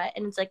bit wet,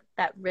 and it's like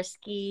that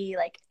risky,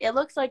 like it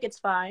looks like it's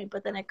fine,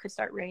 but then it could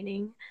start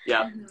raining.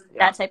 Yeah.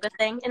 That type of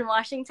thing in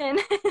Washington.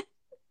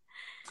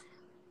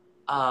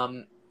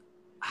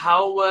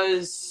 How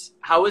was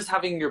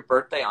having your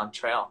birthday on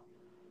trail?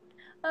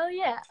 Oh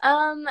yeah.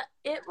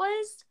 It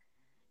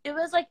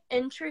was like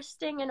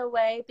interesting in a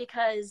way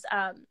because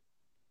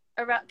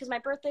because my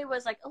birthday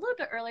was like a little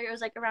bit earlier. It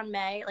was like around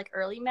May, like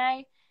early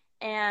May,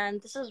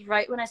 and this was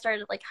right when I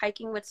started like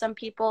hiking with some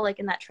people like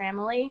in that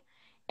tramily,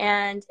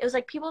 and it was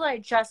like people that I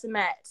just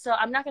met. So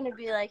I'm not gonna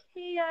be like,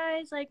 hey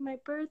guys, like my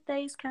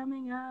birthday's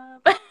coming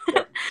up.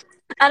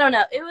 I don't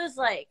know. It was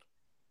like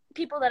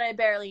people that I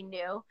barely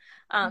knew.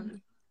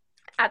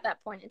 At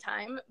that point in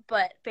time,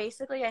 but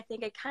basically I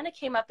think it kind of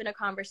came up in a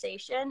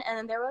conversation, and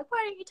then they were like,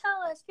 why didn't you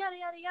tell us, yada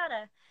yada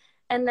yada.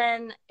 And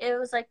then it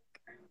was like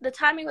the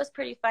timing was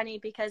pretty funny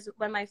because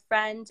when my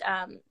friend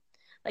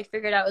like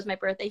figured out it was my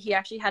birthday, he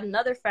actually had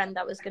another friend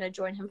that was going to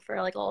join him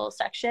for like a little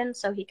section,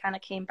 so he kind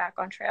of came back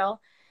on trail,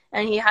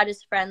 and he had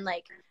his friend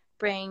like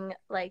bring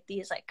like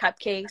these like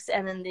cupcakes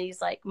and then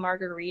these like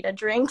margarita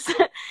drinks.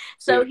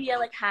 So he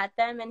like had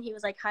them, and he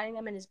was like hiding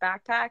them in his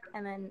backpack,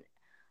 and then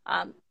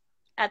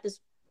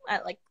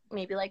at like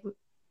maybe like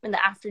in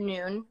the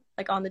afternoon,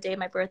 like on the day of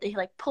my birthday, he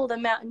like pulled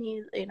them out, and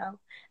he, you know,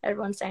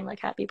 everyone's saying like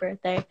happy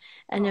birthday,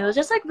 and it was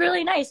just like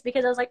really nice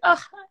because I was like,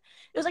 oh,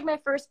 it was like my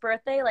first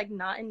birthday like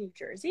not in New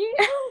Jersey.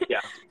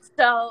 Yeah.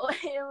 So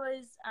it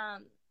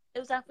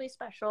was definitely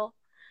special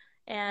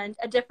and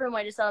a different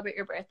way to celebrate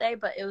your birthday,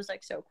 but it was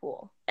like so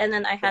cool. And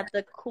then I had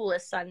the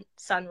coolest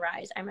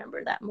sunrise, I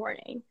remember, that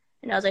morning,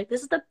 and I was like,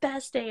 this is the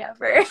best day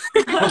ever.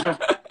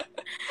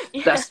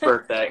 Best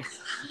birthday.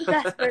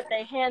 Best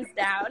birthday, hands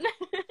down.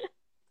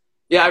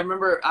 Yeah, I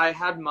remember I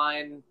had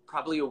mine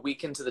probably a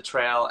week into the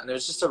trail, and there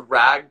was just a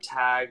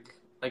ragtag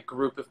like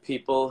group of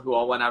people who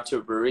all went out to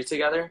a brewery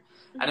together,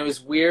 and it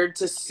was weird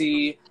to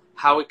see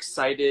how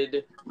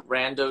excited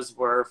randos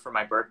were for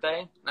my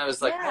birthday. And I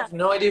was like, I have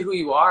no idea who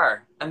you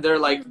are, and they're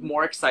like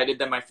more excited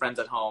than my friends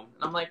at home,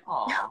 and I'm like,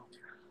 oh,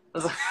 I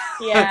was like,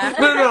 Yeah.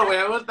 no,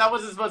 wait, that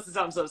wasn't supposed to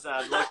sound so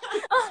sad. Like,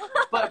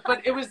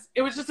 but it was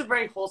just a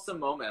very wholesome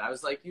moment. I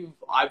was like,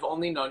 I've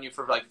only known you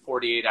for like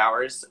 48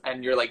 hours,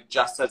 and you're like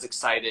just as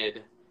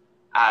excited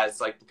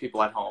as like the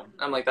people at home.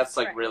 I'm like, that's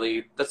like Right.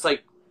 really, that's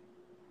like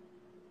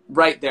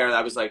right there.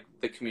 That was like,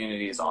 the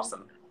community is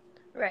awesome.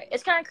 Right.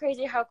 It's kind of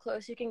crazy how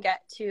close you can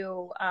get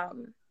to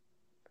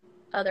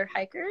other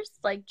hikers,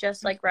 like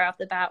just like right off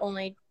the bat,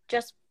 only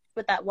just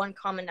with that one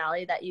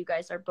commonality that you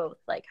guys are both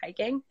like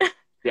hiking.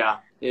 Yeah.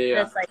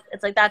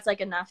 It's like that's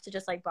like enough to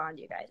just like bond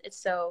you guys. It's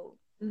so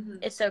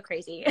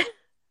crazy.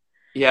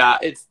 Yeah,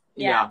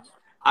 Yeah.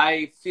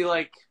 I feel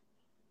like,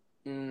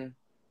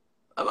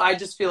 I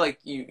just feel like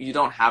you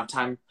don't have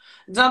time.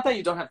 It's not that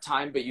you don't have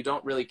time, but you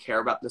don't really care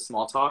about the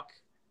small talk,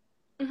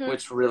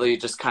 which really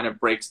just kind of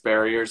breaks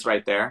barriers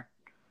right there.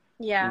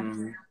 Yeah.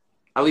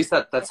 At least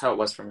that's how it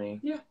was for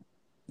me.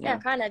 Yeah,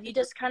 kind of. You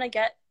just kind of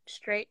get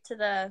straight to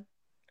the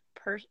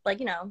like,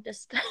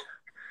 just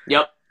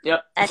Yep.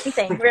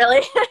 anything,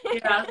 really.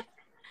 Yeah.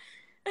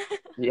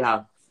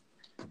 Yeah.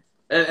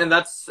 And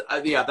that's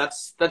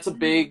a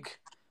big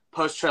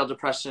post-trail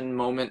depression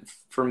moment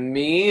for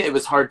me. It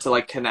was hard to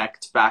like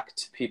connect back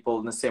to people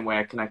in the same way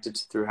I connected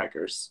to through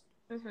hikers.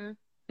 That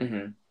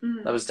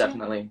was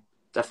definitely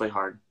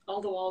hard.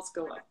 All the walls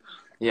go up.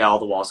 Yeah, all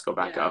the walls go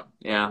back up.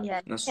 Yeah,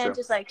 Yeah, you that's can't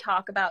true. just like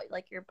talk about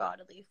like your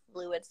bodily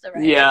fluids the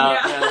right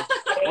Yeah. way. When was the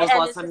And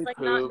last it's time just you like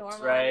not pooped,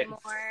 normal right? anymore.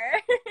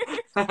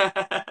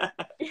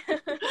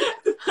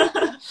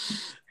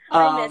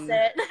 I miss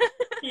it.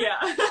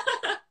 Yeah.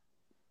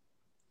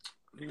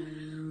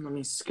 Let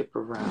me skip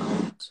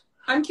around.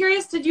 I'm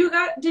curious, did you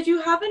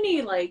have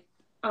any like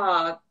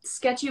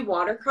sketchy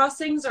water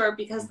crossings, or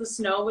because the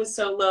snow was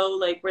so low,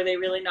 like were they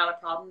really not a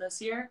problem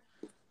this year?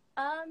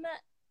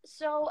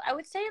 So I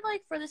would say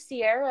like for the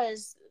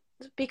Sierras,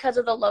 because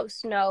of the low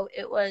snow,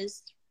 it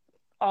was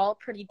all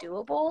pretty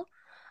doable.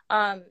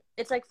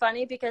 It's like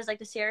funny because like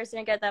the Sierras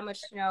didn't get that much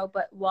snow,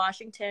 but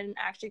Washington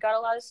actually got a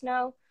lot of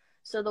snow.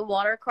 So the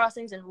water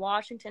crossings in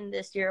Washington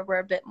this year were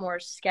a bit more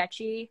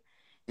sketchy.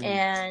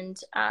 And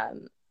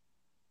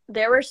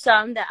there were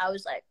some that I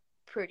was like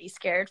pretty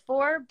scared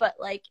for, but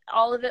like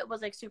all of it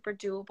was like super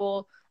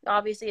doable.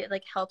 Obviously it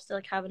like helps to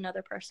like have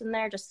another person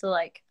there just to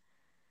like,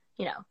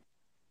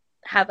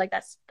 have like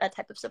that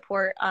type of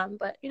support.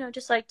 But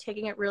just like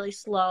taking it really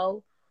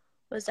slow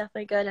was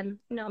definitely good, and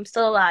I'm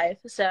still alive,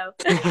 so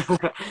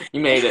You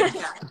made it.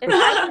 if I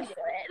can do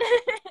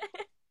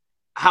it.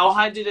 How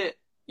high did it?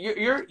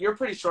 You're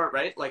pretty short,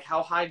 right? Like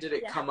how high did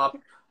it come up?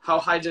 How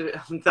high did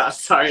it?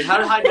 Sorry,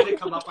 how high did it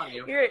come up on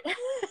you? Yeah,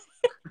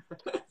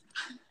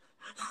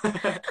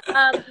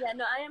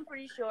 no, I am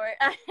pretty short.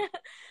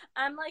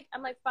 I'm like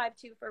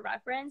 5'2" for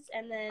reference,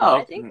 and then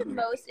I think the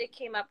most it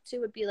came up to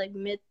would be like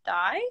mid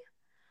thigh.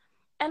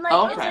 And like,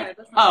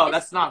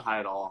 that's not high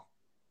at all.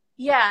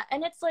 Yeah,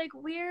 and it's like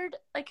weird,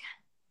 like,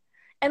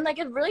 and like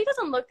it really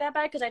doesn't look that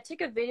bad because I took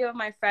a video of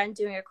my friend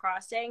doing a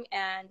crossing,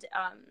 and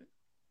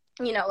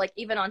like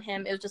even on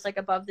him it was just like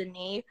above the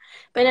knee,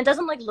 but it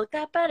doesn't like look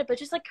that bad, but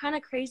just like kind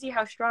of crazy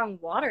how strong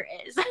water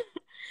is.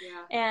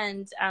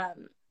 And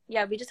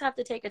yeah, we just have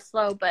to take it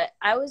slow. But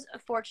I was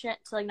fortunate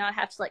to like not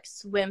have to like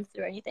swim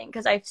through anything,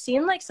 because I've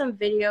seen like some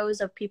videos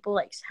of people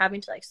like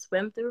having to like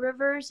swim through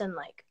rivers, and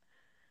like,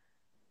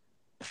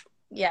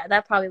 yeah,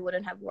 that probably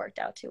wouldn't have worked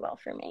out too well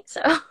for me.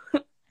 So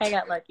I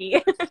got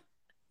lucky.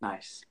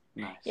 Nice.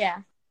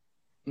 Yeah.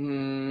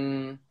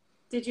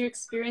 Did you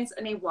experience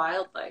any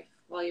wildlife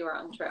while you were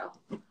on the trail?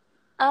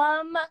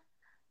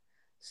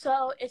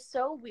 So it's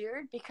so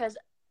weird because,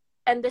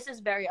 and this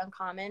is very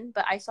uncommon,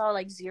 but I saw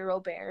like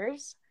 0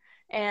 bears,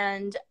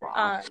 and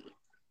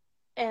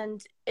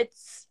and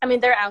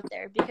they're out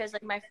there because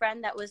like my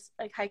friend that was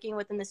like hiking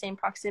within the same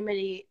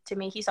proximity to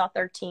me, he saw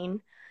 13,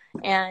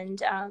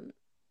 and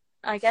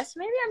I guess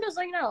maybe I'm just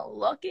like not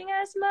looking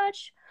as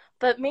much,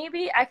 but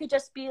maybe I could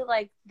just be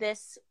like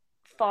this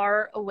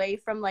far away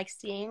from like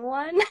seeing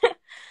one.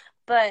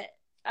 But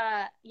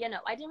I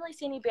didn't really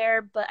see any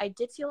bear, but I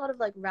did see a lot of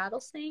like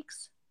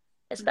rattlesnakes,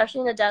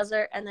 especially in the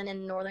desert and then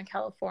in Northern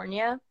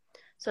California.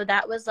 So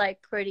that was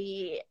like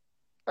pretty,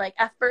 like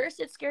at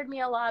first it scared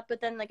me a lot, but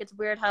then like it's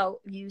weird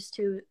how used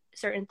to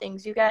certain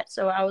things you get.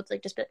 So I would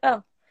like just be,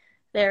 oh,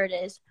 there it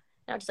is,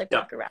 and I'll just like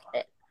walk around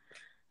it.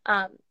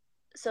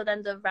 So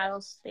then the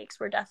rattlesnakes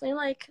were definitely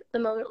like the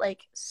most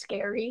like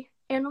scary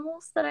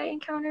animals that I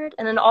encountered,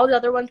 and then all the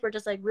other ones were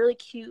just like really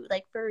cute,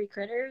 like furry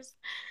critters.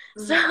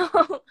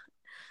 So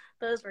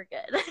those were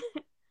good.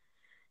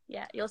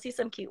 Yeah, you'll see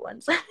some cute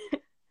ones.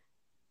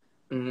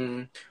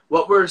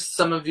 What were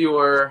some of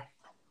your?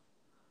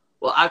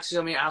 Well, actually,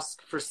 let me ask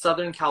for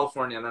Southern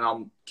California, and then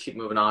I'll keep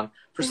moving on.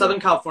 For Southern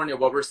California,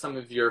 what were some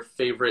of your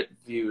favorite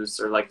views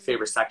or like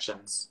favorite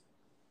sections?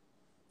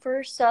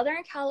 For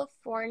Southern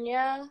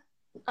California,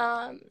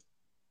 there's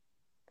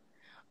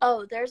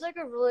like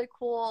a really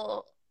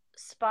cool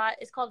spot.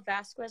 It's called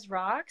Vasquez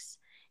Rocks,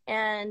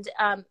 and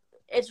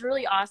it's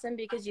really awesome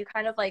because you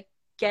kind of like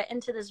get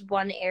into this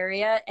one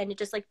area and it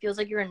just like feels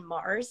like you're in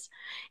Mars.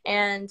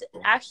 And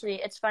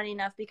actually it's funny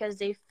enough because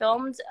they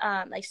filmed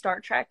like Star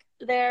Trek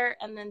there,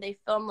 and then they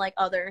filmed like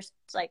others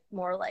like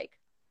more like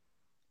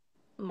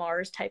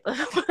Mars type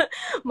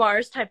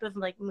of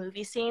like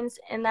movie scenes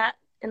in that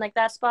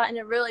spot, and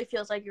it really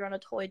feels like you're on a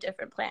totally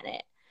different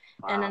planet.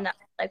 Wow. And then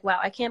like, wow,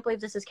 I can't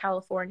believe this is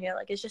California.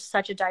 Like it's just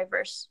such a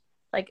diverse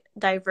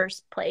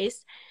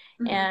place.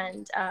 Mm-hmm.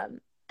 And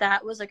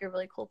that was like a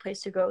really cool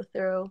place to go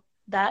through.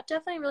 That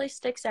definitely really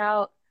sticks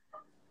out.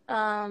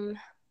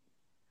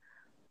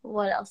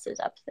 What else is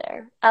up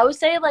there? I would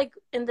say like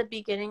in the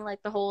beginning,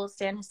 like the whole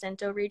San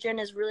Jacinto region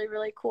is really,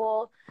 really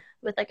cool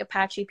with like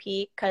Apache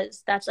Peak,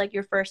 because that's like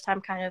your first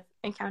time kind of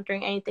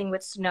encountering anything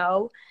with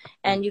snow,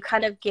 and you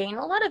kind of gain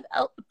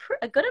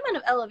a good amount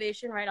of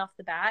elevation right off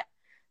the bat.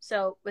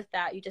 So with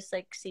that, you just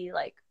like see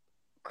like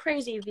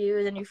crazy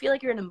views and you feel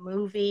like you're in a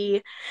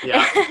movie.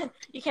 Yeah.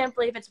 You can't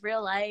believe it's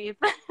real life.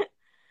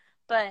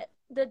 But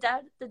the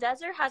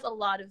desert has a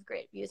lot of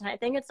great views, and I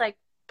think it's like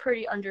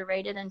pretty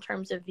underrated in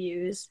terms of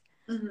views.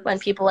 Mm-hmm. When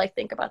people like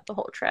think about the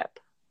whole trip.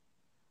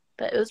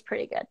 But it was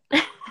pretty good.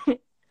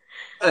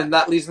 And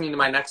that leads me to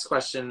my next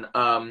question.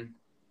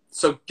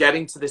 So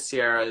getting to the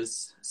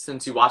Sierras,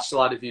 since you watched a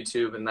lot of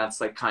YouTube and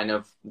that's like kind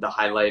of the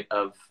highlight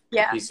of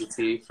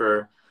PCT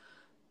for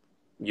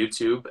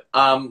YouTube,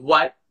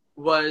 what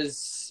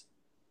was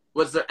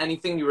there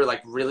anything you were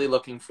like really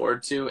looking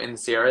forward to in the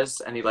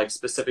Sierras? Any like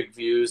specific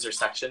views or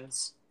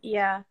sections?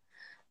 Yeah.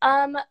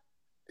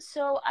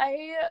 So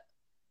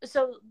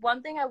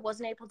one thing I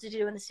wasn't able to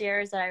do in the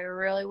Sierras that I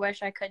really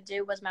wish I could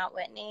do was Mount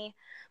Whitney.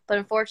 But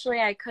unfortunately,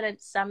 I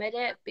couldn't summit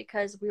it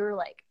because we were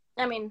like,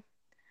 I mean,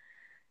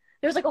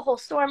 there was like a whole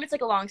storm. It's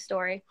like a long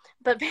story.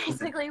 But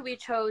basically, we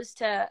chose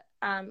to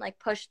like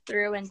push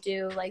through and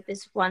do like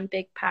this one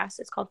big pass.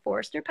 It's called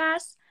Forester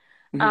Pass.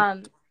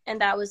 Mm-hmm.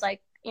 And that was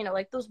like, you know,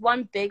 like those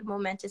one big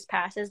momentous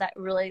passes that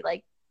really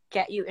like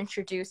get you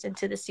introduced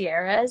into the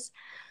Sierras.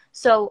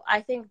 So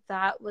I think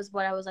that was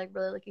what I was like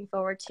really looking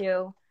forward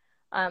to.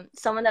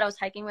 Someone that I was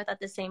hiking with at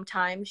the same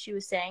time, she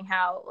was saying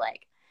how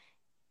like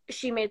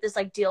she made this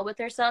like deal with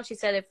herself. She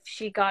said if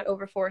she got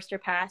over Forester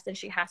Pass, then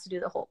she has to do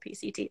the whole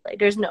PCT. Like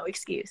there's no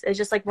excuse. It's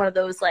just like one of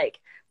those like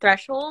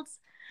thresholds.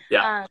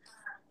 Yeah.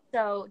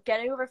 So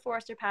getting over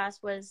Forester Pass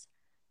was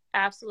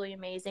absolutely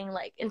amazing.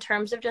 Like in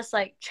terms of just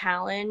like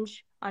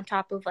challenge on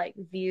top of like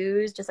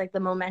views, just like the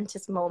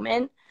momentous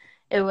moment,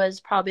 it was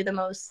probably the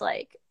most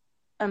like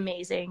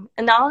amazing.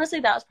 And honestly,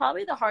 that was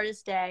probably the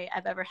hardest day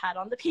I've ever had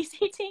on the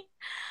PCT.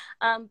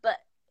 But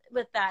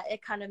with that,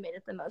 it kind of made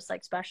it the most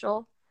like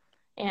special.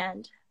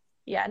 And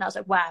yeah, and I was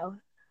like, wow,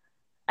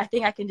 I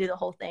think I can do the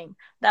whole thing.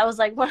 That was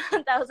like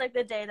that was like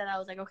the day that I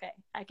was like, okay,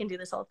 I can do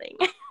this whole thing.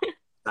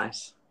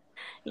 Nice.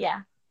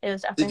 Yeah, it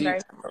was definitely very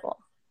memorable.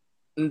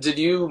 Did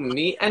you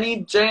meet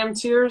any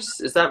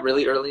JMTers? Is that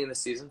really early in the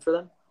season for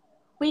them?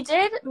 We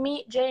did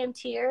meet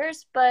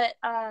JMTers, but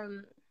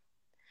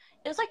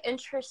it was like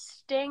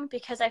interesting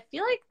because I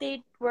feel like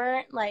they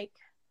weren't like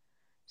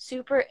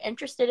super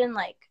interested in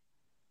like,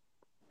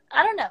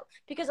 I don't know,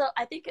 because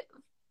I think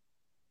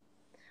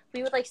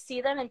we would like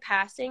see them in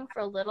passing for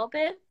a little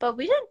bit, but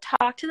we didn't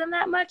talk to them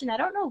that much, and I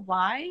don't know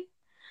why.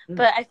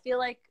 But I feel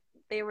like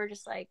they were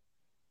just like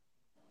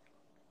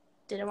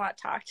didn't want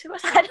to talk to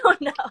us. I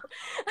don't know.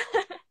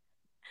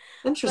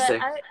 Interesting.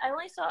 But I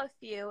only saw a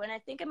few, and I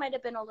think it might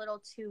have been a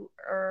little too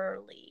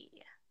early,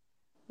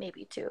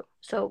 maybe too.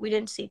 So we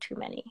didn't see too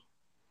many.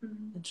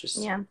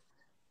 Interesting. Yeah.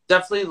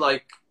 Definitely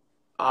like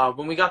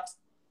when we got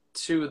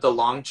to the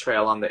long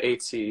trail on the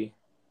AT,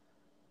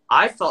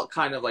 I felt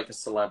kind of like a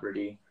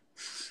celebrity.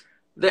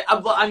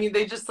 I mean,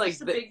 they just like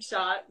just a big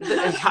shot.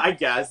 I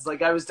guess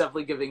like I was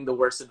definitely giving the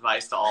worst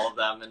advice to all of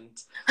them,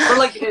 but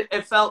like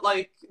it felt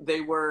like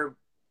they were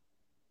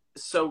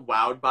so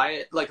wowed by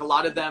it. Like a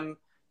lot of them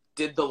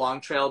did the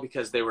long trail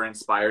because they were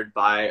inspired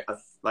by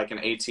an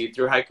AT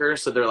through hiker.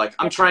 So they're like,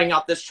 I'm trying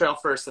out this trail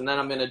first, and then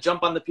I'm gonna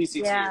jump on the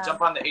PCT or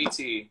jump on the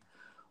AT,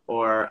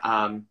 or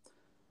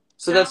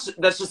so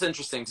that's just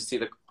interesting to see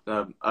the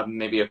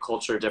maybe a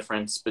culture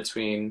difference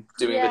between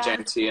doing the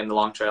JMT and the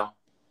long trail.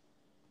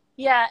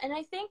 Yeah, and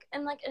I think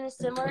in a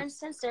similar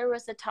instance, there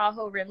was the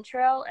Tahoe Rim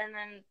Trail, and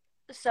then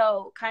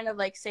so kind of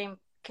like same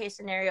case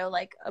scenario,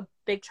 like a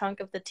big chunk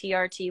of the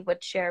TRT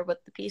would share with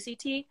the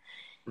PCT,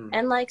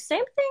 and like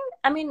same thing.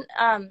 I mean,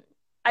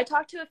 I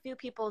talked to a few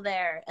people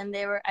there, and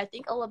they were, I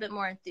think, a little bit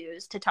more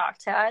enthused to talk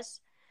to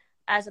us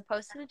as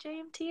opposed to the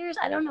JMTers.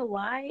 I don't know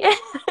why.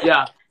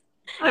 Yeah,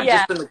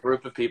 just been a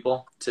group of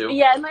people too.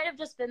 Yeah, it might have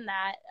just been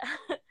that,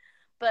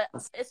 but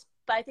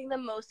I think the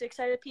most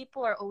excited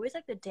people are always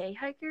like the day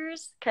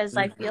hikers, because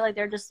I feel like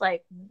they're just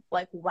like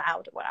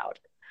wowed.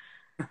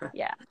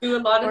 Yeah. Do a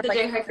lot of the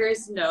day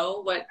hikers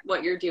know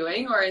what you're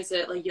doing, or is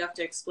it like you have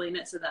to explain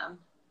it to them?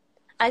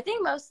 I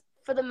think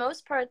for the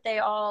most part they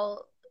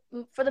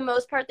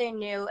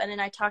knew, and then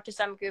I talked to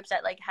some groups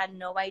that like had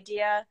no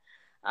idea,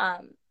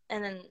 and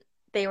then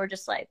they were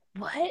just like,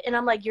 what? And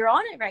I'm like, you're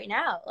on it right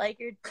now, like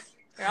you're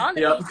on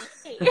the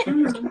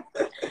PCT.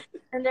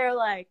 And they're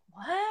like,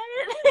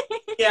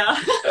 what? Yeah.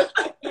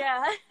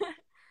 Yeah.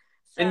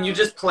 And you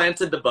just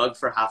planted the bug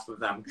for half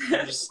of them.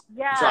 You just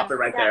drop it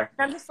right there.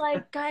 I'm just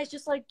like, guys,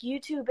 just like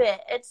YouTube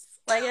it. It's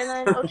like, and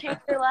then it'll change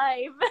your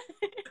life.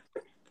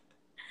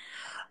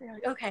 You're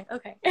like,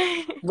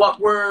 okay.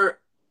 What were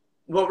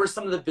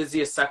some of the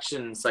busiest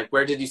sections? Like,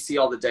 where did you see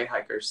all the day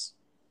hikers?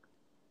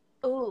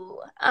 Ooh,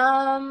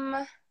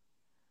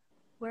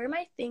 where am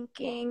I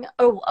thinking?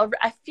 Oh,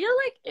 I feel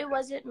like it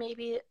wasn't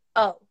maybe.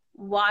 Oh,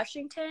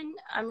 Washington.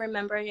 I'm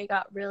remembering it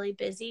got really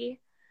busy.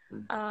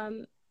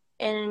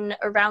 In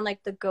around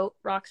like the Goat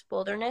Rocks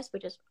Wilderness,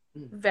 which is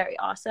very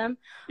awesome.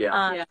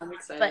 Yeah, I'm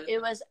excited. But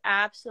it was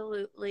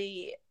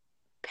absolutely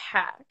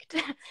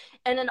packed.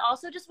 And then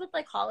also just with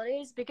like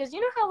holidays, because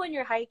you know how when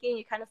you're hiking,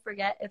 you kind of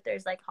forget if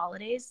there's like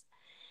holidays.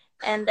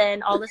 And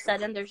then all of a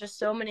sudden there's just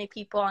so many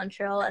people on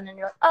trail, and then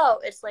you're like, oh,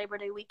 it's Labor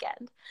Day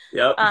weekend.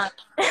 Yep.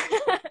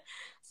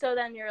 So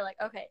then you're like,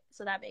 okay,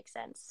 so that makes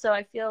sense. So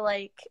I feel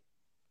like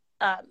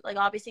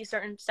obviously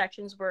certain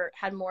sections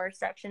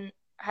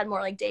had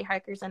more like day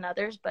hikers than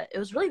others, but it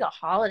was really the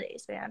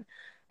holidays, man,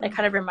 that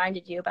kind of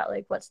reminded you about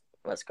like what's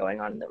going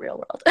on in the real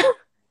world.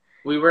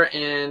 We were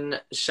in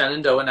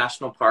Shenandoah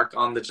National Park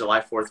on the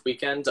July 4th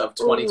weekend of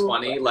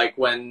 2020, like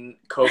when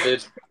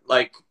COVID,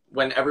 like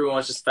when everyone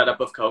was just fed up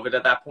of COVID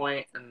at that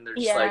point, and they're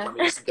just like, let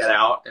me just get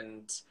out.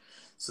 And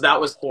so that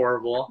was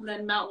horrible. And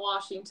then Mount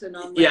Washington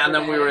on Labor Day. And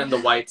then we were in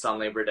the whites on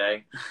Labor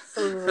Day.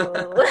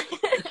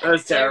 That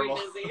was terrible.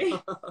 Very busy.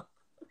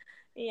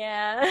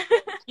 Yeah.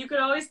 You could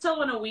always tell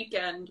when a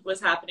weekend was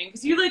happening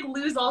because you like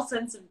lose all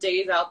sense of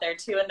days out there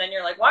too, and then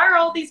you're like, why are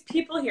all these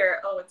people here?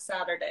 Oh, it's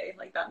Saturday.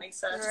 Like that makes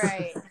sense.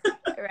 Right.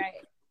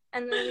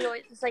 And then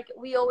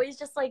we always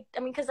just like, I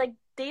mean, because like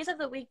days of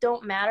the week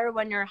don't matter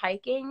when you're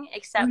hiking,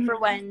 except for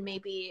when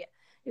maybe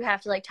you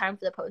have to like time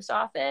for the post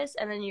office,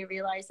 and then you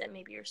realize that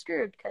maybe you're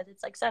screwed because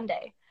it's like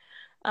Sunday.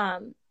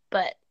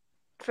 But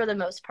for the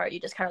most part, you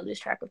just kind of lose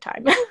track of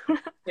time.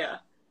 Yeah.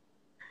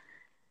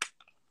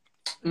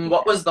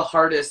 What was the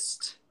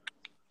hardest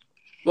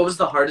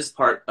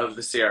part of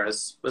the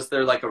Sierras? Was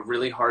there like a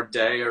really hard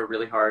day or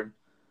really hard?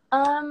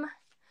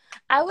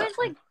 I would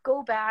like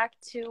go back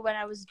to when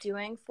I was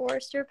doing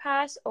Forester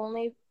Pass,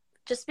 only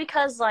just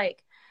because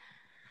like,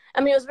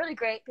 I mean, it was really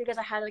great because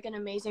I had like an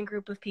amazing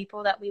group of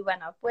people that we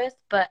went up with,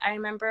 but I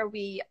remember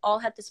we all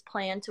had this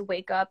plan to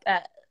wake up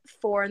at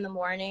 4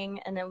 a.m,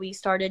 and then we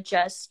started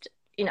just,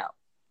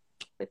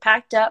 we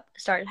packed up,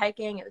 started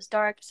hiking. It was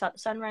dark, saw the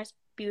sunrise,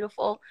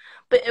 beautiful,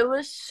 but it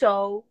was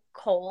so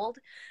cold.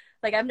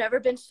 Like I've never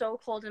been so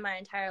cold in my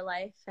entire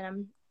life, and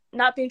I'm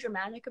not being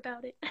dramatic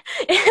about it.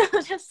 It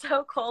was just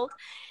so cold.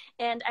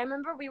 And I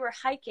remember we were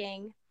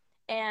hiking,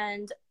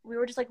 and we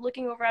were just like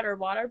looking over at our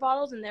water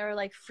bottles, and they were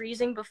like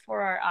freezing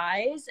before our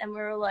eyes, and we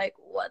were like,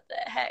 what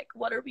the heck,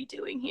 what are we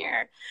doing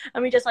here?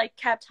 And we just like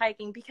kept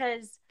hiking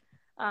because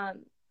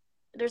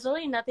there's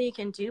really nothing you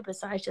can do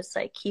besides just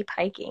like keep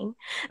hiking.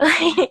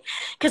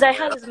 Because I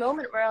had this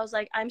moment where I was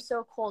like, I'm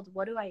so cold,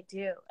 what do I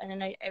do? And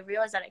then I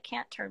realized that I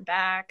can't turn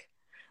back.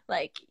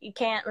 Like you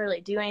can't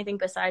really do anything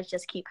besides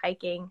just keep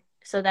hiking.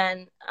 So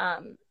then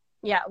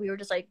we were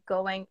just like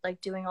going,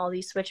 like doing all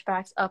these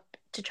switchbacks up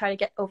to try to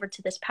get over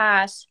to this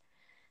pass.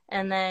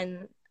 And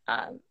then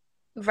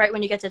right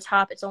when you get to the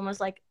top, it's almost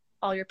like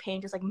all your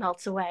pain just like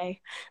melts away,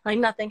 like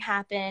nothing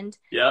happened.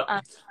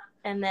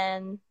 And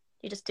then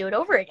you just do it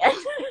over again.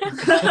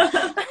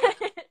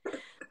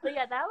 But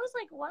yeah, that was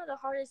like one of the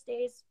hardest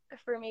days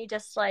for me,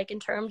 just like in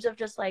terms of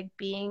just like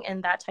being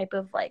in that type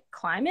of like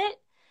climate.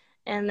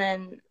 And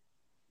then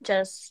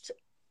just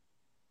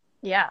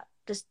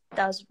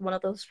that was one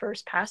of those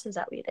first passes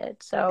that we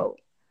did. So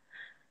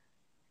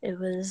it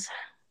was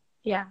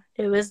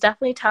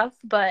definitely tough,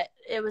 but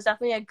it was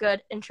definitely a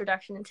good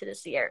introduction into the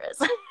Sierras.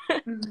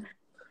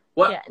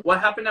 What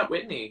happened at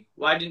Whitney?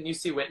 Why didn't you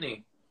see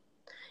Whitney?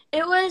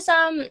 It was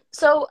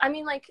so I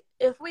mean, like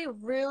if we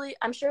really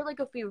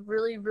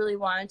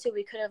wanted to,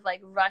 we could have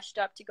like rushed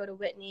up to go to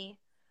Whitney,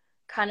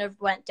 kind of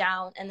went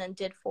down and then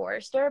did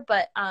Forester,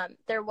 but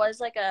there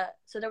was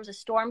a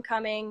storm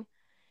coming,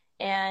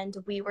 and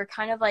we were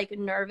kind of like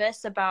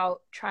nervous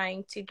about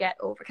trying to get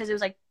over, because it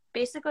was like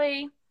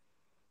basically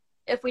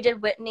if we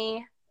did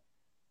Whitney,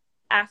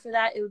 after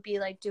that it would be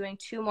like doing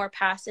 2 more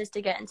passes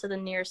to get into the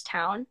nearest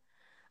town.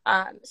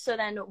 So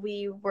then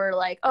we were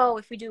like, oh,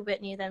 if we do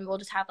Whitney, then we'll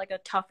just have like a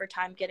tougher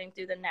time getting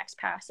through the next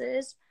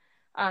passes.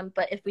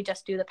 But if we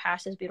just do the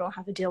passes, we don't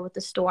have to deal with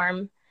the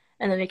storm,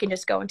 and then we can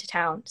just go into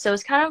town. So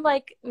it's kind of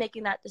like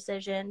making that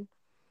decision.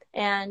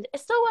 And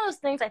it's still one of those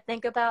things I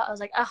think about. I was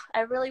like, oh,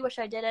 I really wish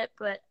I did it,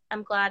 but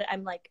I'm glad I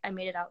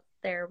made it out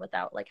there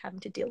without like having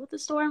to deal with the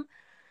storm.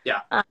 Yeah.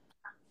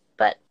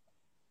 But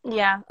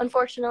yeah,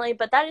 unfortunately,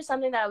 but that is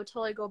something that I would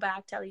totally go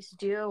back to at least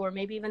do, or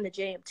maybe even the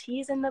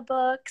JMTs in the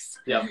books.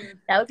 Yeah.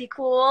 That would be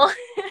cool.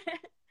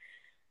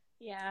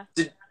 Yeah.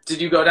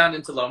 Did you go down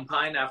into Lone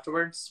Pine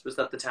afterwards? Was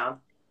that the town?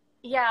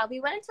 Yeah, we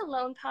went into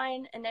Lone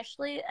Pine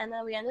initially, and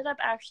then we ended up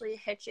actually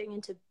hitching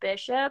into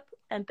Bishop,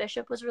 and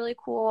Bishop was really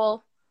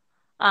cool.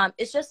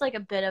 It's just like a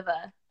bit of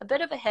a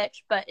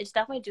hitch, but it's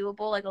definitely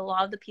doable. Like a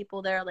lot of the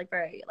people there are like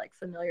very like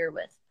familiar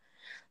with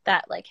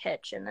that like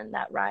hitch and then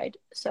that ride.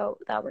 So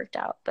that worked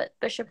out. But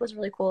Bishop was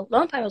really cool.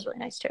 Lone Pine was really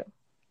nice too.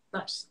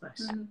 Nice.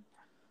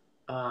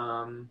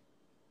 Mhm.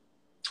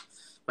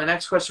 My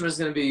next question was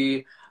going to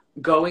be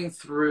going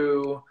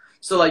through.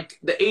 So like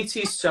the AT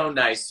is so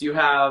nice. You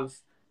have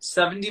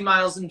 70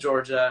 miles in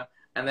Georgia,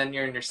 and then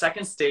you're in your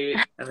second state,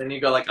 and then you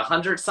go like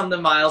 100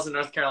 something miles in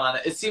North Carolina.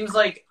 It seems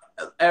like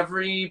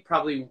every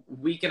probably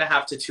week and a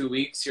half to 2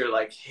 weeks, you're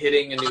like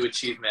hitting a new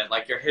achievement,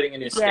 like you're hitting a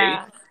new state.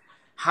 Yeah.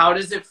 How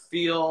does it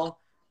feel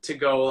to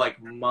go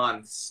like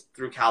months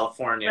through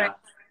California? Right.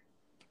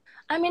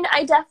 I mean,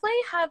 I definitely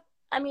have,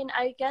 I mean,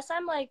 I guess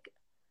I'm like,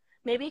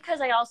 maybe because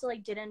I also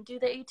like didn't do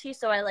the AT,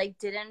 so I like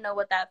didn't know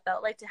what that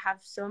felt like to have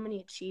so many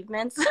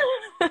achievements.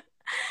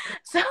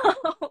 So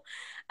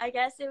I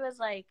guess it was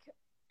like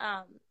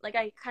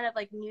I kind of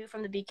like knew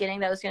from the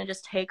beginning that it was going to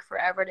just take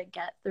forever to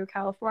get through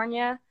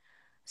California.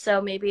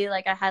 So maybe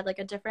like I had like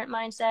a different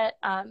mindset.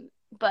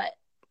 But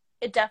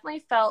it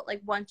definitely felt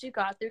like once you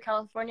got through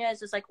California, it's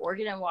just like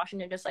Oregon and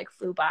Washington just like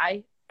flew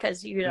by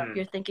because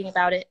you're thinking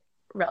about it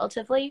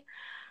relatively.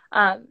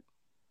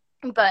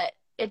 But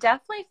it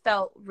definitely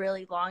felt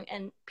really long,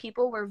 and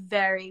people were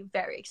very,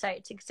 very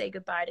excited to say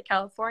goodbye to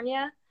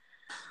California.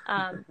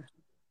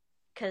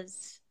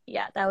 Because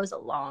yeah, that was a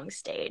long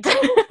state.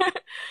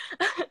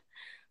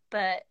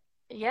 But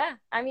yeah,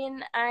 I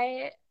mean,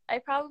 I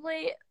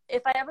probably,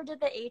 if I ever did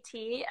the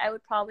AT, I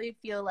would probably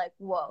feel like,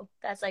 whoa,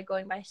 that's like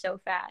going by so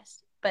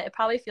fast. But it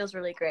probably feels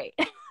really great.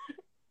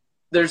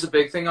 There's a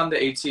big thing on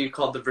the AT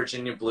called the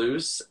Virginia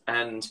Blues,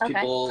 and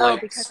people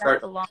because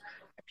start. that's the long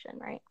description,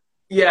 right?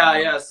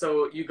 Yeah.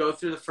 So you go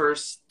through the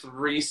first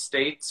 3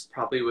 states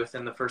probably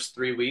within the first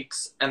 3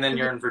 weeks, and then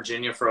you're in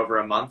Virginia for over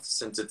a month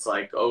since it's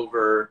like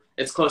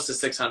it's close to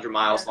 600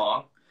 miles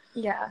long.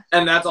 Yeah.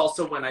 And that's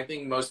also when I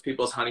think most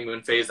people's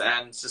honeymoon phase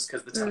ends, just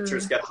because the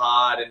temperatures get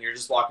hot and you're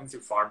just walking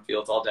through farm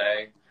fields all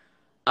day.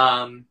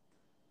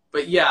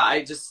 But yeah,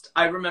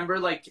 I remember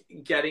like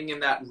getting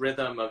in that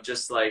rhythm of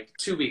just like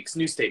 2 weeks,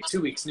 new state,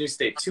 2 weeks, new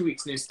state, 2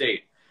 weeks, new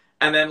state.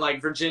 And then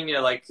like Virginia,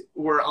 like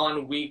we're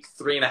on week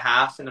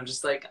 3.5, and I'm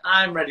just like,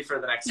 I'm ready for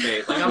the next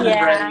state. Like I'm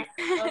ready.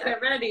 I'll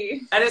get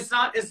ready. And it's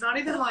not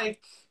even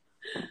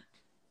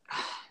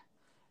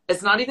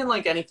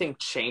like anything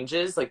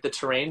changes. Like the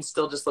terrain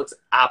still just looks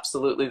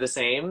absolutely the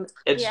same.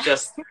 It's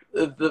just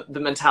the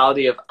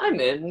mentality of I'm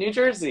in New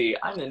Jersey,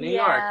 I'm in New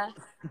York.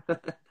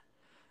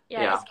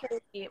 Yeah, it's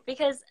crazy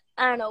because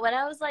I don't know, when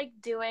I was like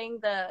doing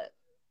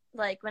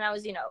when I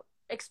was,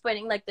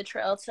 explaining like the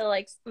trail to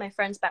like my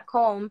friends back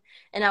home,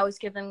 and I was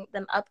giving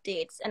them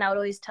updates, and I would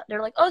always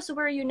they're like, oh, so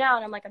where are you now?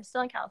 And I'm like, I'm still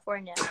in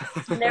California.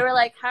 And they were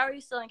like, how are you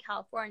still in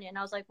California? And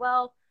I was like,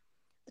 well,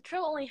 the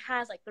trail only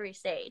has like 3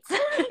 states.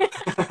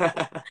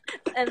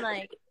 And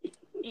like,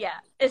 yeah,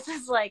 it's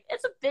just like,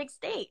 it's a big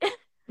state.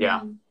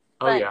 Yeah.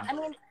 But I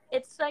mean,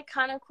 it's like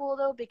kind of cool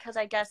though, because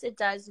I guess it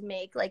does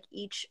make like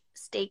each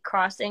state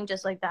crossing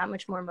just like that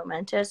much more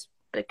momentous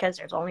because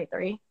there's only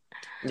 3.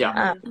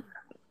 Yeah.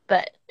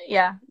 But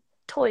yeah,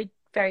 totally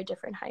very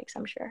different hikes,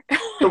 I'm sure.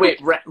 So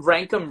wait,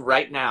 rank them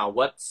right now.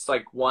 What's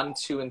like 1,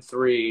 2, and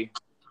 3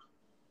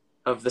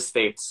 of the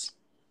states?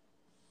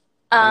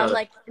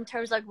 Like in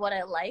terms of like what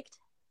I liked.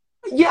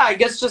 Yeah, I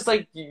guess just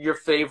like your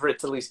favorite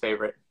to least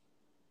favorite.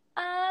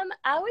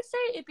 I would say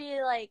it'd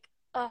be like,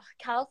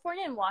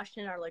 California and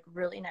Washington are like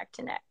really neck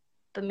to neck,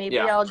 but maybe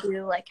I'll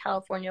do like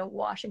California,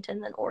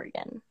 Washington, then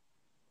Oregon.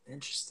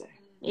 Interesting.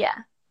 Yeah.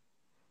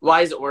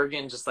 Why is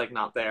Oregon just like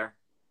not there?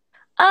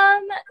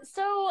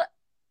 So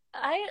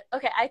I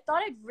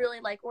thought I'd really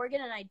like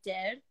Oregon, and I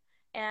did.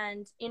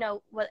 And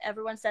what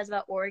everyone says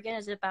about Oregon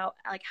is about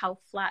like how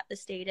flat the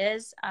state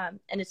is, and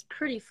it's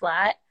pretty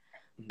flat.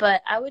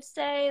 But I would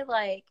say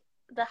like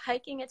the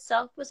hiking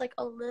itself was like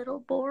a little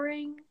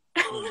boring.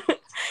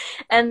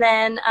 And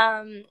then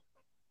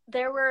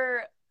there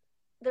were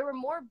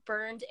more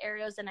burned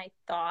areas than I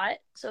thought,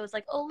 so it's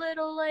like a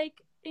little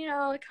like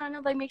it kind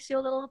of like makes you a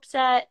little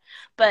upset,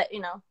 but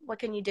what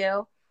can you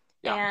do?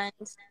 And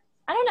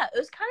I don't know, it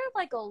was kind of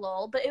like a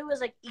lull, but it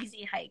was like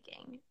easy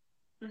hiking.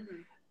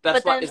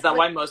 Is that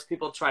why most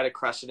people try to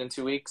crush it in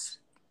 2 weeks?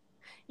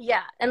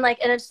 Yeah, and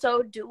it's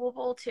so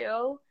doable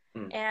too.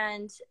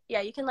 And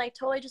yeah, you can like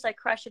totally just like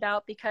crush it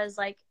out, because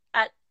like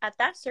at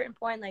that certain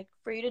point, like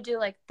for you to do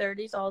like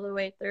 30s all the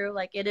way through,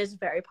 like it is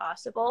very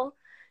possible.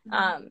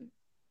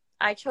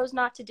 I chose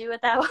not to do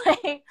it that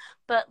way,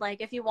 but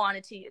like if you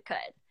wanted to, you could.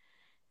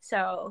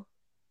 So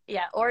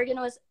yeah, Oregon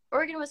was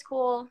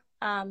cool.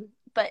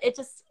 But it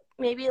just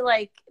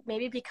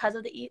maybe because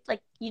of the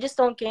like you just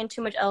don't gain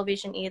too much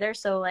elevation either,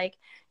 so like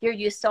you're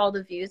used to all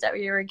the views that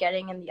you were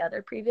getting in the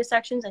other previous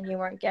sections, and you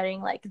weren't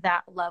getting like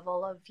that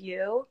level of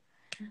view.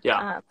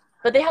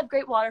 But they had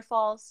great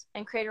waterfalls,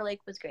 and Crater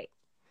Lake was great.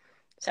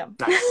 So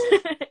nice.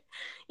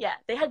 Yeah,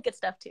 they had good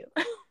stuff too.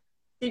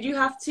 Did you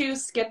have to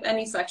skip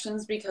any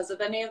sections because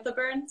of any of the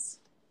burns?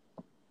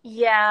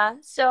 Yeah,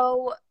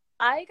 so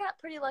I got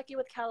pretty lucky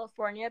with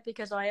California,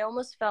 because I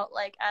almost felt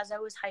like as I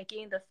was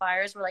hiking, the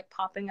fires were like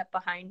popping up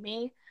behind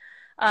me.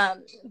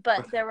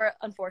 But there were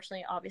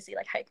unfortunately obviously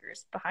like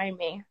hikers behind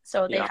me,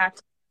 so they had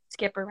to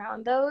skip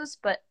around those,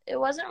 but it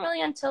wasn't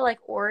really until like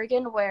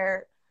Oregon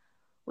where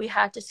we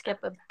had to skip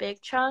a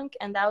big chunk,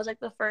 and that was like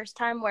the first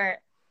time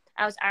where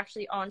I was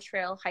actually on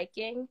trail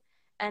hiking,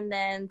 and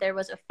then there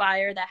was a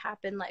fire that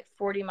happened like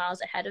 40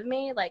 miles ahead of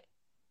me, like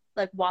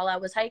while I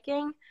was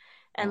hiking.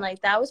 And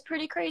like that was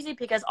pretty crazy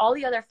because all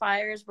the other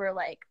fires were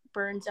like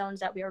burn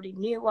zones that we already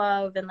knew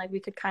of and like we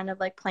could kind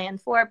of like plan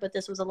for, but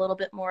this was a little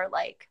bit more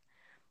like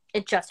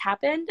it just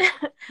happened.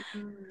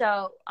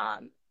 So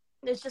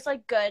it's just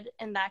like good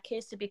in that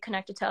case to be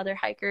connected to other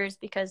hikers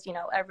because, you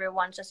know,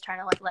 everyone's just trying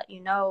to like let you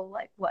know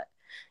like what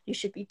you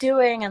should be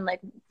doing and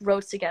like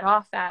roads to get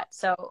off at.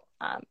 So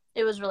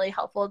it was really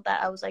helpful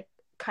that I was like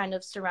kind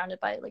of surrounded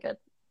by like a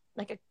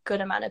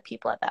good amount of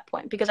people at that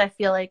point, because I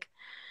feel like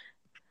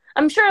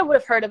I'm sure I would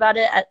have heard about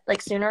it at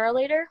like sooner or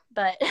later,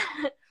 but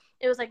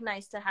it was like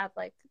nice to have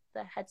like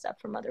the heads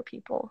up from other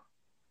people.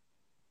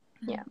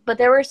 Yeah, but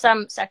there were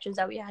some sections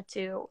that we had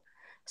to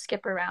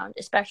skip around,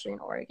 especially in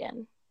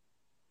Oregon.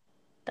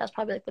 That's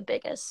probably like the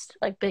biggest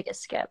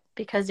skip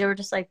because they were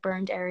just like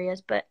burned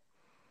areas, but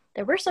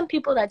there were some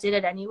people that did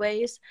it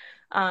anyways.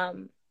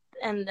 And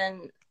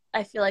then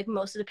I feel like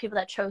most of the people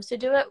that chose to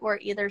do it were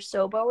either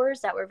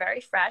SOBOers that were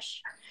very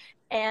fresh,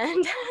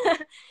 and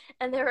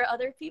and there were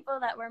other people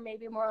that were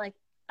maybe more like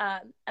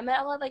I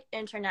met a lot of like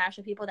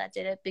international people that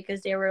did it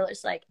because they were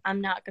just like, I'm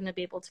not going to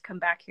be able to come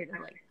back here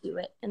to like do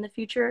it in the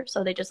future,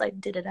 so they just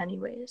like did it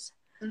anyways.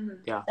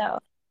 Yeah. So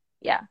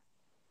yeah.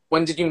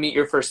 When did you meet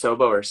your first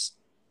SOBOers?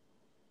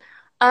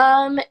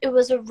 It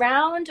was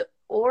around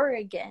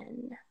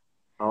Oregon.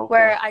 Okay.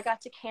 Where I got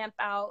to camp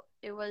out.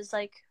 It was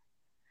like,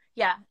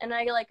 yeah, and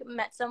I like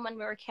met someone,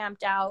 we were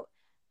camped out,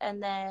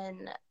 and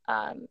then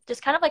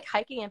just kind of like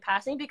hiking and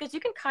passing, because you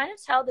can kind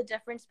of tell the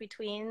difference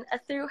between a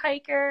through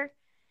hiker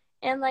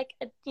and like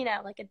a, you know,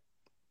 like a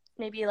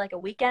maybe like a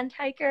weekend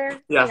hiker.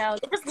 Yeah. You know,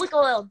 they just look a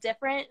little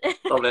different. A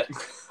little bit.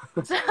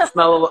 So,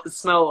 smell a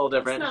little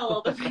different. Smell a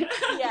little different.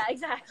 yeah,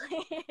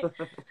 exactly.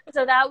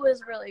 So that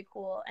was really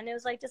cool, and it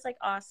was like just like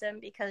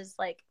awesome because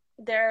like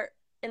they're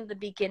in the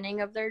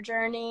beginning of their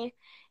journey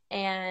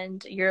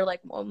and you're like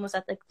almost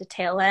at like the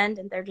tail end,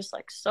 and they're just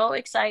like so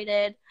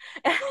excited.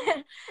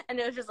 And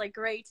it was just like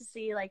great to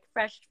see like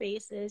fresh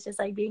faces just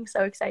like being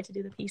so excited to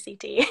do the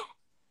PCT.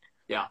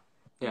 Yeah.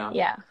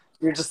 Yeah.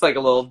 You're just like a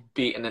little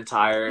beaten and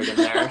tired in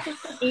there.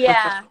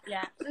 Yeah.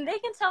 And they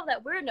can tell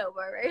that we're no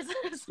worries.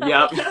 So,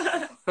 Yep.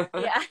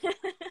 yeah.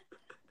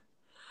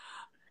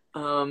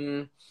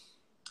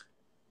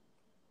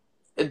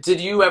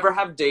 Did you ever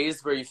have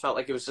days where you felt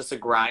like it was just a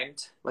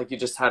grind? Like you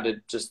just had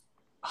to just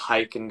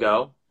hike and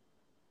go?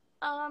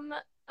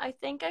 I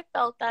think I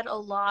felt that a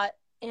lot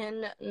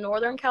in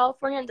Northern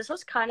California. And this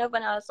was kind of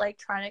when I was like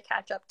trying to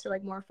catch up to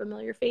like more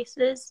familiar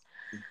faces.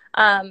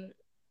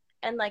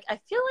 And like I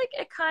feel like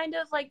it kind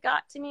of like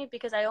got to me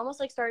because I almost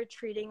like started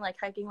treating like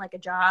hiking like a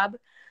job,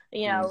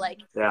 you know, like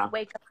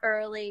wake up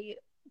early,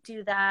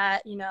 do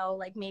that, you know,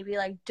 like maybe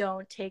like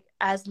don't take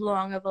as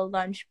long of a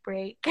lunch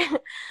break.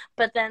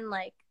 But then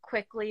like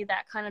quickly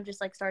that kind of just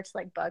like starts to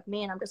like bug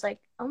me, and I'm just like,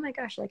 oh my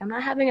gosh, like I'm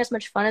not having as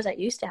much fun as I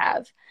used to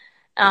have.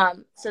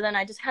 So then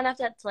I just kind of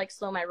have to like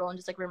slow my roll and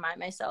just like remind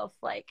myself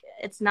like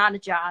it's not a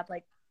job,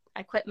 like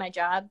I quit my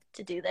job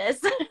to do this.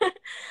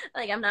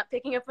 Like I'm not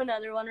picking up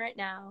another one right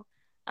now.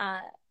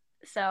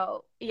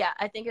 So yeah,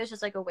 I think it was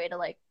just like a way to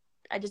like,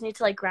 I just need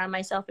to like ground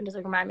myself and just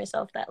like remind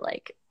myself that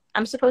like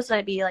I'm supposed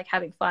to be like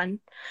having fun.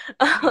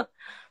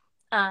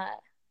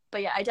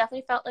 But yeah, I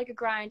definitely felt like a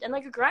grind, and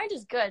like a grind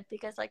is good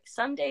because like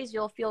some days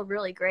you'll feel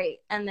really great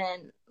and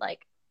then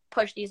like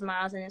push these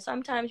miles, and then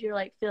sometimes you're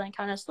like feeling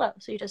kind of slow,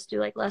 so you just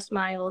do like less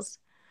miles.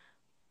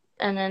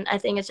 And then I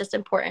think it's just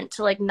important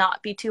to like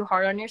not be too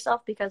hard on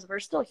yourself because we're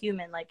still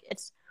human. Like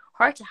it's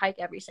hard to hike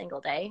every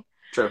single day.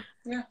 True.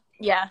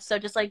 Yeah, so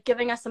just like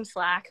giving us some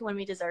slack when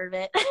we deserve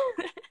it.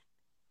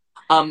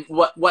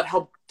 What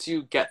helped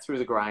you get through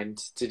the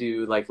grind? Did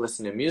you like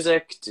listen to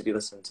music? Did you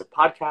listen to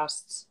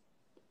podcasts?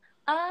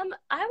 I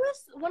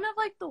was one of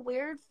like the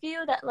weird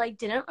few that like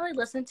didn't really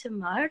listen to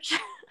much.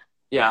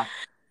 Yeah.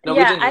 No,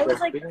 yeah, we didn't. I was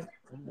like,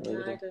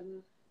 No, I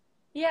didn't.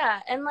 yeah,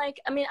 and like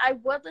I mean, I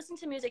would listen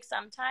to music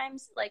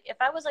sometimes. Like if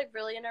I was like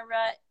really in a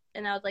rut,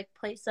 and I would like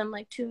play some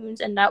like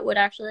tunes, and that would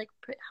actually like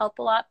help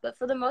a lot. But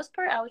for the most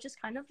part, I was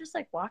just kind of just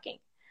like walking.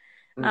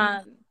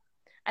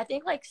 I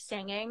think like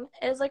singing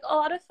is like a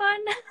lot of fun.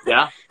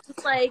 Yeah.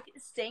 Just like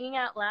singing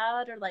out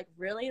loud or like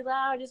really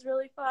loud is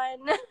really fun.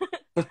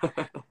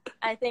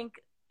 I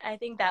think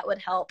that would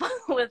help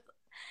with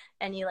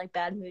any like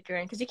bad mood you're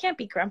in, because you can't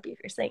be grumpy if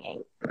you're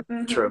singing.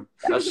 True.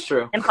 That's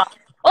true. Impossible.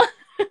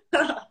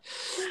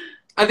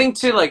 I think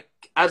too, like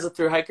as a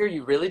thru hiker,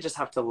 you really just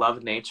have to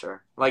love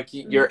nature. Like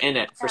you're in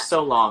it for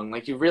so long.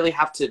 Like you really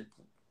have to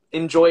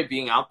enjoy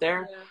being out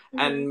there.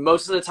 Yeah. And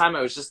most of the time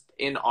I was just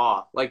in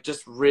awe, like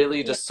just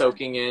really just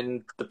soaking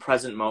in the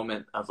present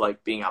moment of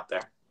like being out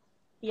there.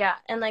 Yeah,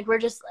 and like we're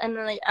just, and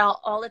then like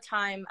all the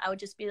time I would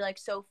just be like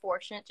so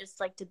fortunate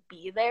just like to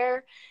be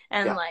there,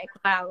 and like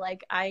wow,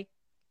 like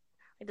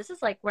this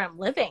is like where I'm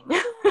living.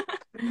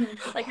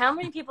 Like how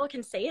many people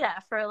can say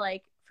that for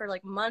for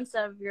like months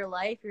of your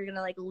life, you're gonna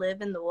like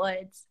live in the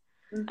woods.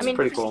 I mean,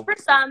 pretty cool. for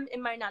some,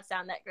 it might not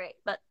sound that great,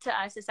 but to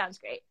us, it sounds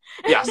great.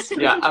 Yes,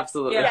 yeah,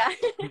 absolutely. Yeah.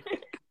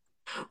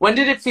 When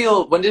did it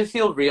feel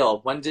real?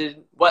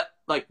 What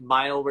like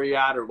mile were you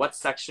at, or what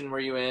section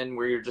were you in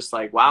where you're just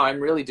like, wow, I'm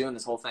really doing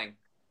this whole thing?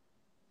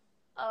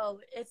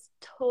 Oh, it's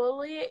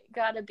totally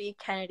gotta be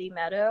Kennedy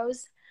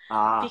Meadows.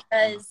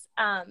 Because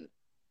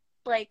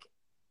like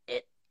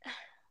it,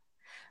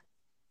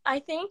 I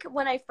think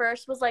when I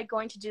first was like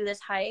going to do this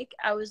hike,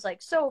 I was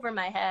like so over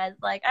my head.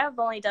 Like I've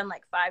only done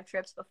like 5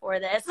 trips before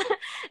this,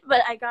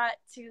 but I got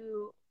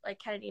to like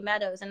Kennedy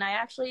Meadows, and I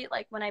actually,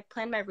 like, when I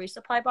planned my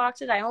resupply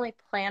boxes, I only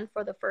planned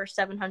for the first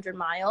 700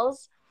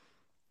 miles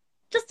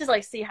just to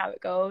like see how it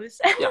goes.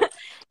 Yeah.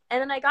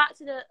 And then I got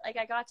to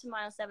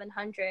mile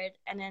 700,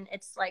 and then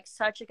it's like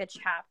such like a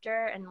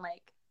chapter, and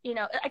like, you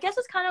know, I guess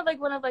it's kind of like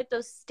one of like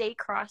those state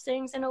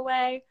crossings in a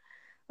way,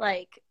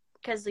 like,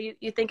 because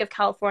you think of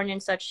California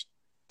in such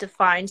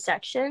defined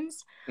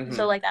sections. Mm-hmm.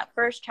 So like that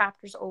first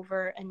chapter's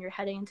over and you're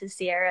heading into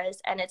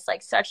Sierras, and it's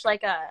like such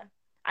like a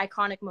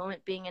iconic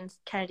moment being in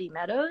Kennedy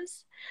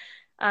Meadows.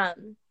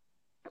 And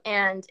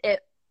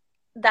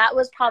that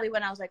was probably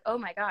when I was like, oh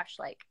my gosh,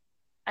 like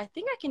I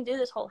think I can do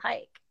this whole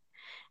hike.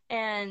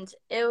 And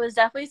it was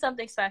definitely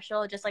something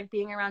special, just like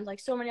being around like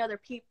so many other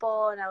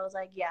people, and I was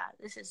like, yeah,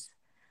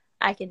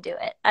 I can do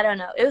it. I don't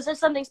know, it was just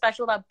something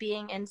special about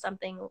being in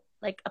something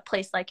like a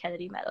place like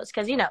Kennedy Meadows,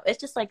 because, you know, it's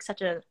just like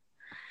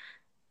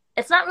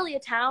it's not really a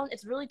town,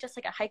 it's really just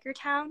like a hiker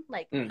town,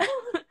 like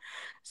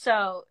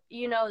so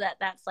you know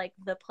that's like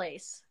the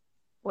place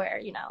where,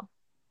 you know,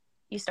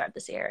 you start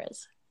the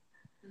Sierras.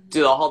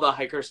 Do all the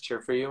hikers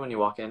cheer for you when you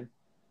walk in?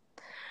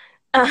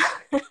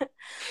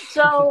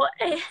 So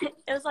it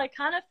was like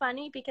kind of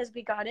funny because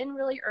we got in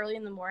really early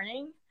in the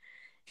morning,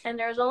 and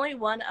there was only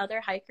one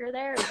other hiker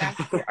there. It was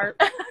actually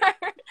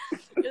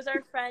it was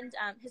our friend,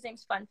 his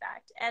name's Fun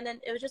Fact. And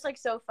then it was just like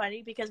so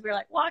funny because we were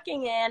like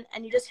walking in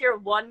and you just hear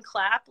one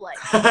clap, like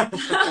and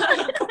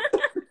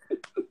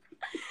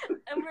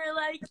we're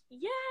like,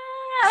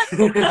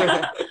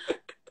 yeah.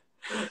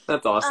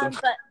 That's awesome.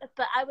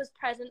 But I was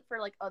present for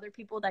like other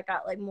people that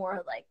got like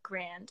more like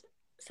grand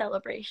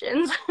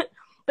celebrations.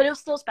 But it was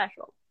still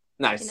special.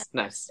 Nice, you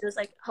know? Nice. It was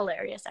like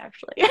hilarious,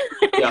 actually.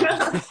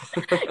 Yeah.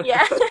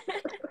 Yeah.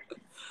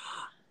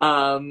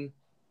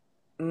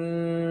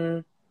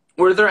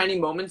 Were there any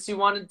moments you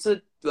wanted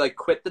to like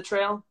quit the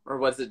trail, or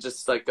was it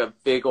just like a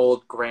big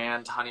old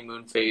grand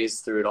honeymoon phase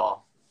through it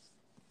all?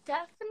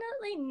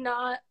 Definitely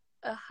not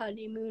a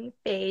honeymoon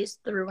phase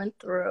through and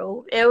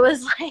through. It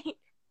was like,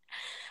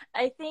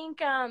 I think,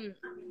 yeah,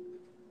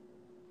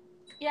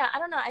 I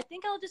don't know. I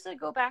think I'll just like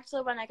go back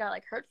to when I got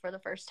like hurt for the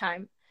first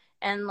time.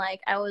 And like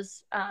I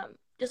was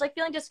just like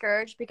feeling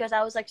discouraged because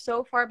I was like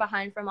so far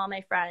behind from all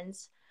my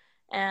friends,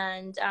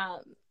 and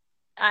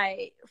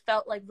I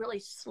felt like really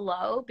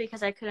slow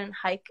because I couldn't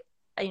hike,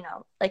 you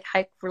know, like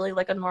hike really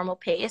like a normal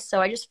pace. So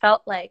I just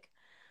felt like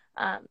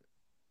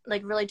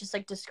really just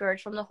like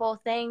discouraged from the whole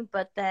thing.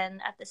 But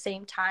then at the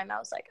same time, I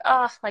was like,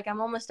 oh, like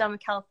I'm almost done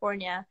with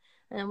California.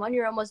 And then when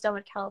you're almost done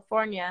with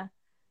California,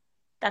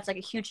 that's like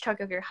a huge chunk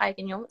of your hike,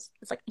 and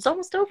it's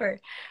almost over.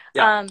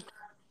 Yeah.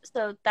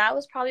 So that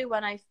was probably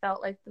when I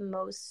felt like the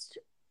most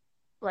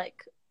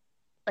like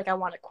I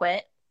want to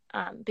quit,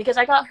 because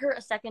I got hurt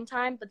a second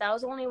time, but that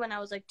was only when I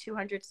was like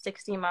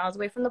 260 miles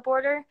away from the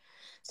border.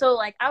 So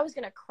like I was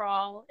going to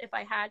crawl if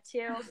I had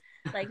to,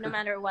 like no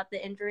matter what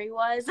the injury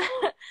was.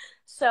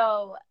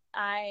 So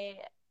I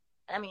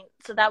mean,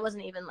 so that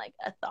wasn't even like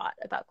a thought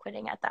about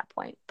quitting at that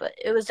point, but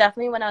it was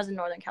definitely when I was in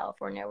Northern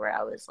California where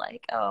I was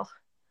like, oh,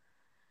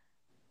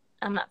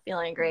 I'm not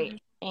feeling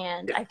great.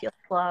 And I feel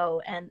slow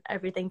and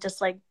everything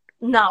just like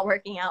not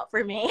working out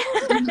for me.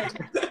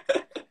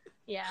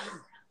 Yeah.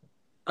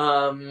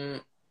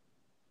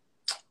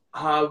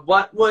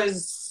 What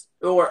was,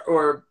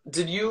 or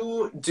did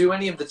you do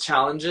any of the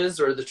challenges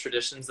or the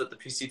traditions that the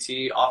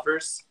PCT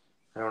offers?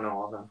 I don't know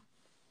all of them.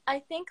 I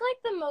think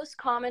like the most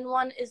common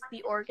one is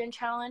the Oregon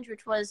Challenge,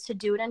 which was to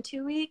do it in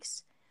 2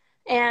 weeks.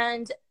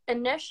 And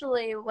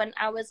initially when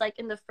I was like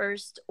in the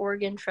first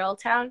Oregon trail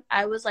town,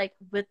 I was like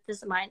with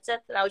this mindset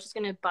that I was just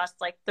going to bust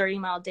like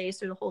 30-mile days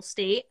through the whole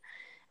state.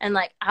 And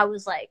like, I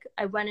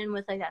went in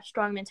with like that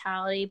strong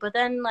mentality, but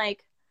then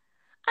like,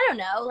 I don't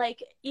know,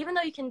 like, even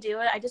though you can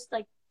do it,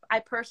 I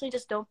personally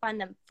just don't find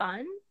them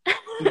fun.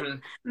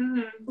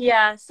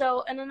 Yeah.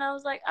 So, and then I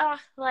was like,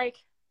 like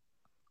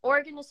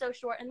Oregon is so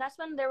short. And that's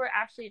when there were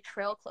actually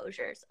trail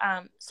closures.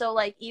 So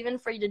like, even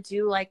for you to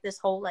do like this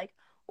whole like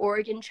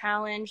Oregon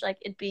Challenge, like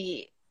it'd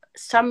be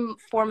some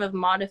form of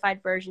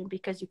modified version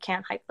because you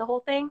can't hike the whole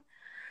thing.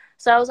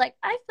 So I was like,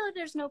 I feel like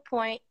there's no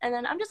point, and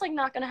then I'm just like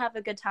not gonna have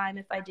a good time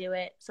if I do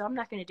it, so I'm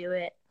not gonna do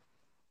it.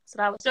 So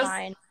that was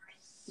fine.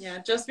 Yeah,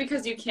 just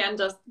because you can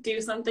just do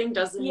something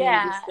doesn't mean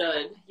you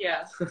should.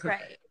 Yeah.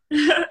 Right.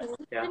 It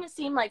Yeah. didn't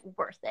seem like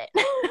worth it.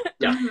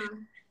 Yeah.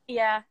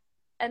 Yeah.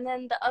 And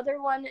then the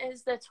other one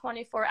is the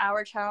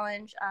 24-hour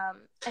challenge.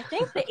 I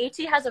think the AT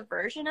has a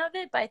version of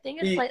it, but I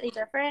think it's slightly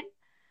different.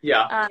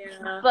 Yeah.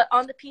 But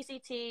on the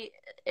PCT,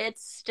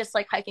 it's just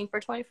like hiking for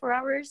 24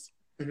 hours.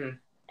 Mhm.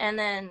 And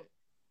then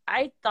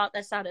I thought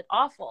that sounded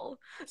awful.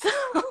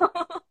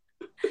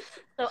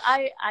 So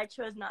I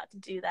chose not to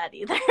do that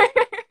either.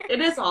 It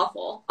is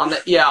awful. On the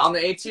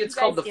AT, it's you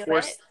called guys do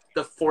it?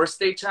 the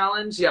 4-state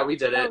challenge. Yeah, we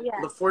did it. Oh, yeah.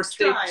 The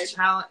 4-state Tried.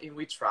 challenge.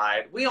 We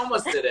tried. We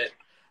almost did it.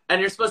 And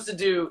you're supposed to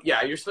do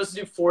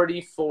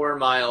 44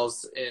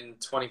 miles in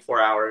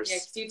 24 hours. Yeah,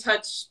 because you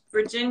touch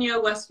Virginia,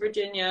 West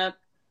Virginia,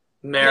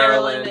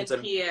 Maryland and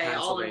PA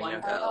all in one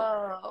Pennsylvania.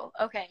 go. Oh,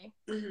 okay.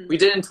 Mhm. We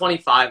did it in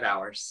 25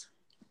 hours.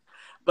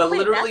 But Wait,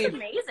 literally that's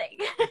amazing.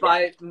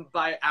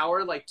 by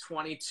hour like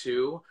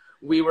 22,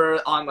 we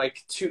were on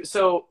like two.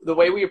 So the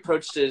way we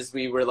approached it is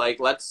we were like,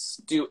 let's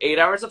do 8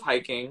 hours of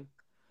hiking.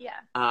 Yeah.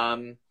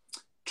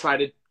 Try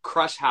to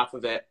crush half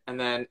of it, and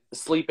then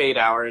sleep 8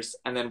 hours,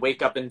 and then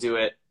wake up and do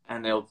it,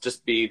 and it'll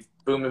just be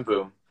boom and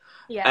boom.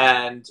 Yeah.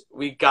 And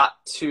we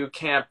got to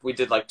camp. We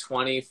did like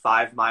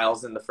 25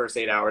 miles in the first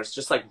 8 hours,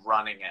 just like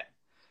running it.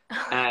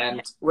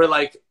 And we're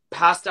like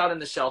passed out in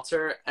the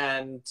shelter,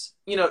 and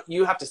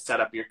you have to set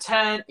up your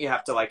tent, you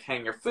have to like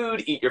hang your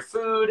food, eat your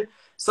food.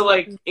 So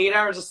like 8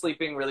 hours of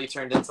sleeping really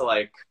turned into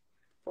like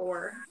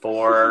 4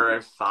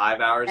 or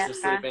 5 hours of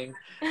sleeping.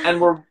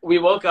 And we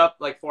woke up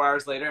like 4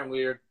 hours later, and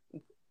we're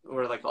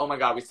like, oh my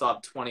god, we still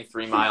have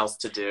 23 miles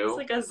to do. It's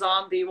like a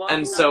zombie walking.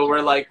 And so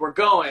we're like, we're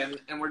going,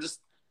 and we're just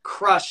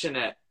crushing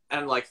it.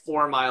 And like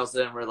 4 miles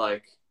in, we're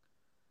like,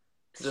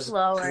 just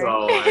slower.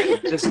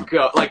 going, just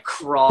go, like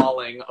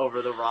crawling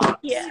over the rocks.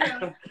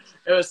 Yeah.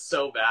 It was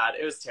so bad.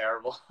 It was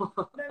terrible.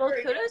 Well,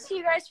 kudos to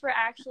you guys for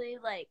actually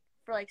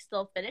for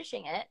still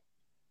finishing it.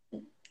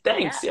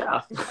 Thanks,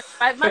 yeah.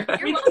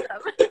 You're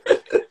welcome.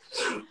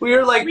 We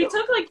were like, we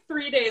took like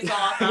 3 days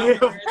off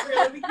afterwards. We're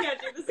like, we can't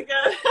do this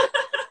again.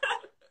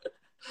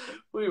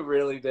 we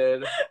really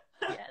did.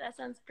 Yeah, that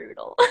sounds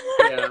brutal.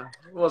 Yeah,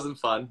 it wasn't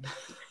fun.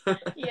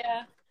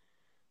 Yeah.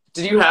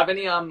 Did you have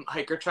any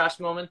hiker trash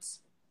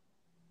moments?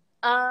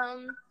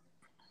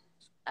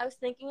 I was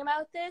thinking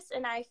about this,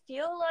 and I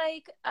feel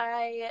like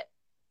I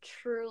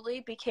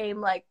truly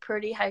became like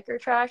pretty hiker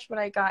trash when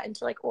I got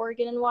into like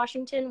Oregon and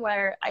Washington,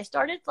 where I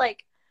started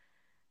like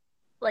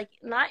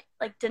not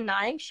like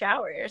denying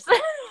showers.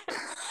 Like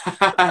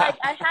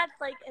I had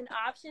like an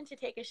option to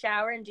take a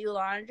shower and do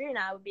laundry, and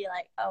I would be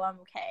like, oh, I'm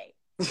okay.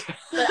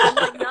 But I'm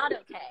like not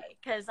okay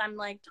because I'm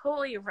like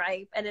totally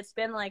ripe, and it's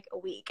been like a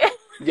week.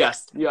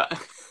 Yes, yeah.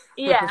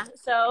 Yeah,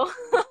 so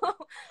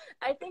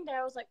I think that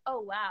I was like,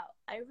 oh wow,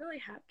 I really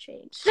have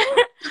changed.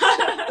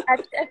 I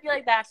feel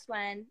like that's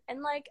when,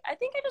 and like I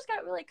think I just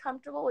got really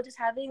comfortable with just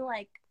having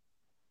like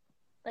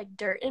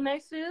dirt in my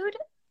food,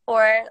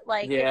 or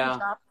like if you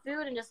drop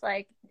food and just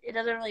like it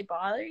doesn't really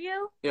bother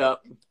you. Yeah.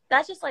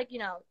 That's just like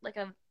like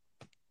a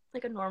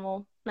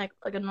normal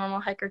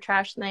hiker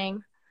trash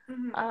thing.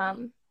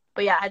 Mm-hmm.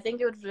 But yeah, I think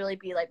it would really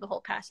be like the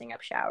whole passing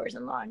up showers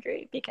and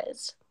laundry,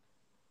 because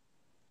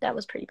that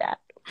was pretty bad.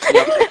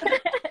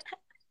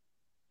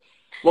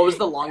 What was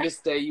the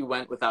longest day you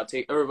went without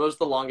or what was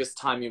the longest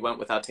time you went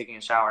without taking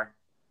a shower?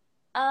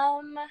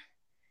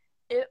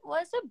 It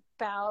was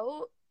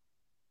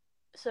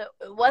so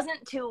it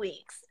wasn't 2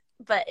 weeks,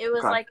 but it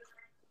was like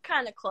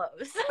kind of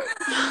close.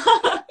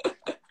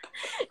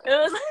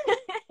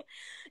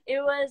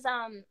 It was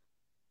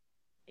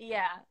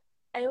yeah.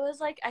 It was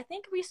like, I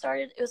think we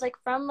started, it was like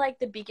from like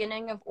the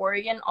beginning of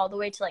Oregon all the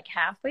way to like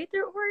halfway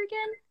through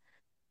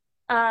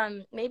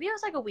Oregon. Maybe it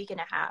was like a week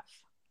and a half.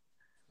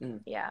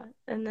 Yeah.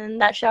 And then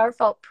that shower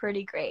felt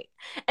pretty great.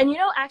 And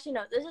actually,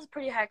 no, this is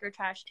pretty hiker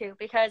trash too,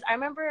 because I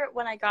remember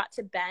when I got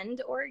to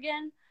Bend,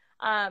 Oregon,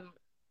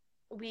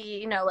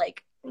 we,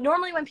 like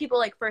normally when people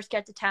like first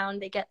get to town,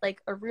 they get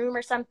like a room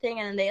or something,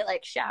 and then they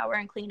like shower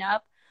and clean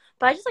up.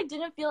 But I just like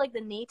didn't feel like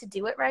the need to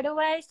do it right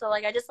away. So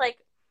like I just like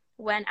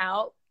went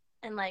out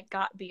and like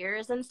got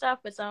beers and stuff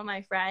with some of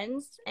my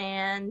friends,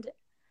 and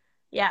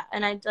yeah,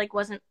 and I like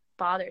wasn't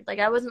bothered. Like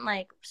I wasn't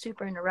like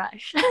super in a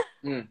rush.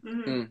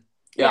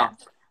 Yeah.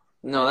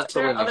 No, that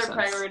totally there are makes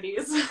other sense.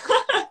 priorities.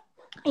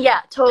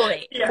 Yeah,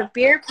 totally. Yeah. The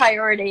beer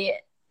priority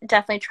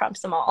definitely trumps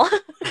them all.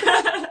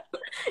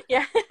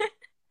 Yeah.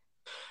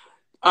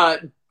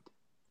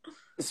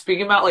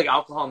 Speaking about like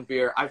alcohol and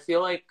beer, I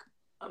feel like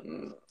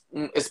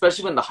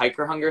especially when the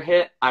hiker hunger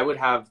hit, I would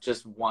have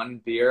just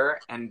one beer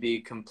and be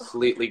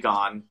completely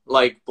gone,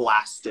 like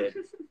blasted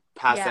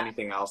past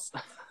anything else.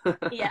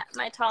 Yeah,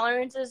 my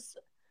tolerance is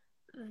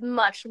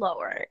much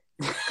lower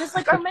because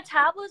like our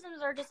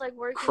metabolisms are just like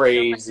working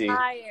crazy so much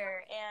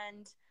higher,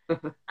 and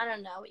I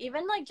don't know,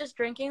 even like just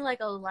drinking like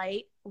a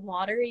light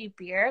watery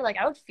beer, like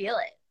I would feel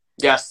it.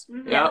 Yes.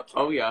 Mm-hmm. Yeah.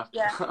 Oh yeah.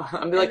 Yeah.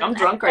 I'm like, I'm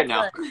drunk right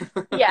now.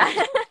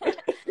 Yeah.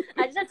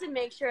 I just had to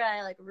make sure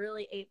I like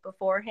really ate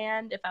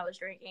beforehand if I was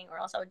drinking, or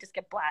else I would just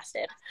get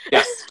blasted.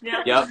 Yes.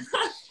 Yeah. Yep.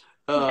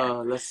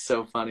 Oh, that's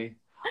so funny.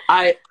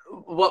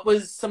 What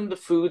was some of the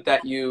food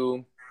that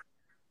you?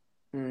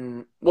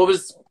 What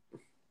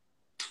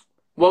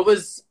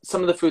was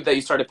some of the food that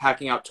you started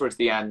packing out towards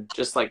the end,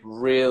 just like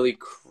really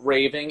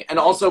craving? And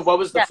also, what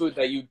was the food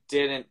that you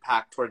didn't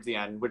pack towards the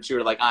end, which you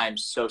were like, I am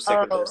so sick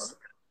of this?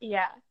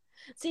 Yeah.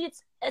 See,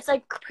 it's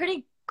like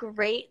pretty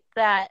great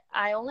that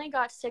I only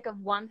got sick of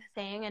one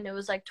thing, and it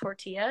was like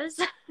tortillas.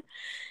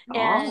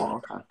 And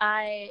Oh, okay.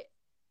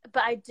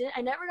 I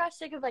never got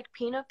sick of like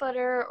peanut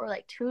butter or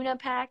like tuna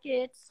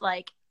packets.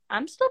 Like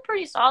I'm still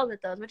pretty solid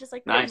with those, which is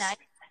like pretty Nice. nice.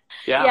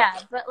 Yeah. Yeah,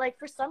 but like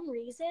for some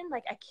reason,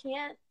 like I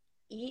can't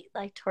eat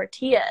like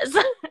tortillas.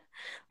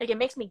 Like it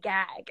makes me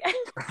gag.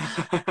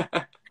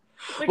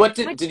 What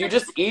did you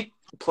just eat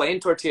plain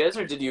tortillas,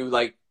 or did you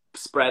like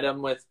spread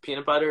them with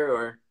peanut butter,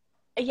 or?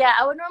 Yeah,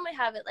 I would normally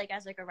have it like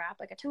as like a wrap,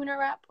 like a tuna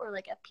wrap or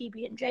like a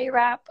PB&J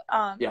wrap.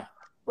 Yeah.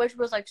 Which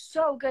was like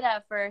so good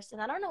at first,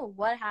 and I don't know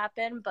what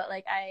happened, but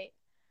like I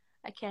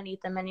can't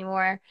eat them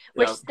anymore.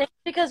 Which Yep. stinks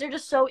because they're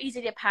just so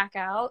easy to pack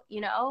out,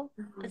 you know?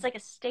 Mhm. It's like a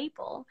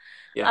staple.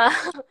 Yeah.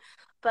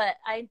 But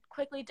I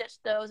quickly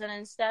ditched those, and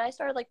instead I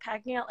started like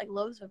packing out like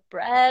loaves of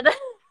bread,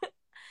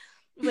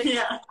 which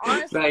Yeah.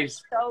 honestly Nice.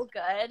 is so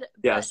good.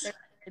 Yes. But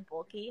they're really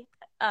bulky.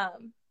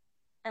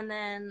 And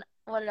then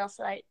what else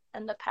did I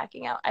end up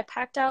packing out? I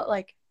packed out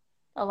like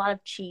a lot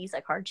of cheese,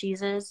 like hard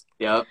cheeses.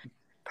 Yep.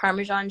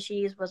 Parmesan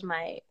cheese was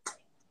my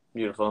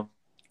Beautiful.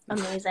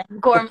 amazing.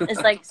 Gourmet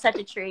is like such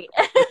a treat.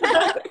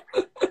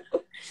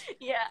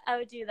 Yeah, I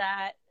would do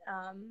that.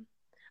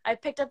 I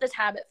picked up this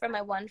habit from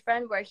my one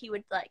friend where he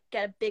would like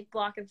get a big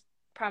block of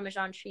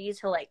Parmesan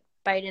cheese. He'll like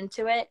bite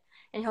into it,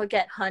 and he'll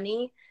get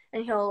honey,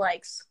 and he'll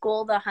like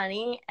scold the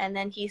honey, and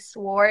then he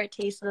swore it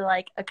tasted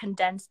like a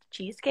condensed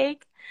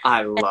cheesecake.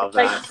 I love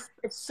Like, that.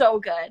 it's so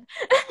good.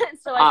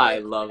 So I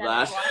started love doing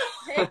that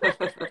that.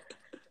 a lot.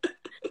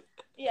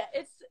 Yeah,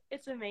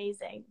 it's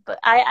amazing. But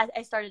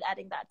I started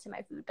adding that to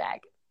my food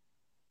bag.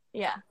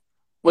 Yeah.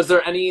 Was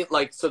there any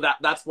like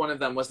that's one of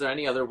them? Was there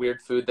any other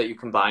weird food that you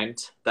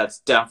combined? That's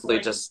definitely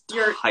Like just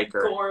your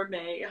hiker.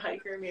 gourmet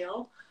hiker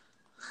meal.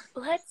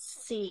 Let's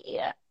see.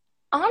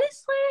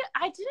 Honestly,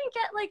 I didn't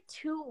get like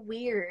too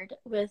weird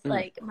with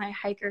like my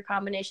hiker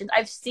combinations.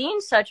 I've seen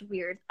super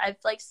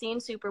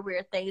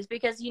weird things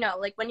because, you know,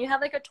 like when you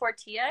have like a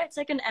tortilla, it's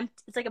like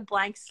it's like a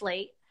blank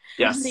slate.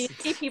 Yes. So you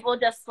see people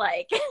just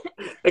like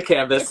The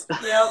canvas.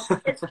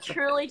 it's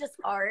truly just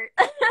art.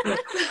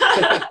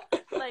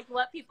 Like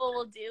what people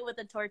will do with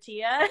a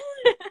tortilla.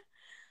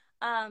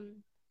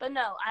 But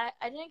no,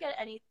 I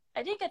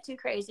didn't get too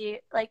crazy.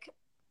 Like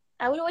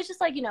I would always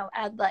just like, you know,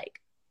 add like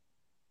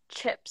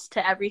chips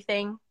to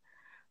everything,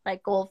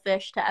 like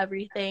goldfish to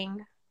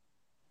everything.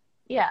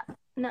 Yeah.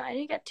 No, I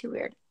didn't get too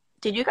weird.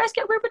 Did you guys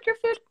get weird with your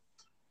food?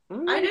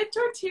 I did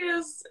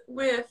tortillas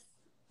with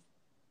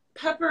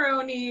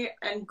pepperoni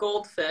and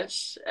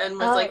goldfish, and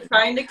was like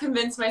trying to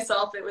convince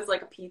myself it was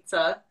like a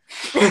pizza.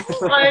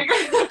 Like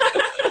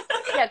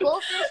Yeah,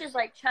 goldfish is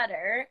like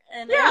cheddar,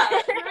 and yeah,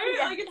 right?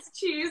 Like it's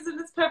cheese and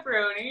it's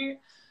pepperoni.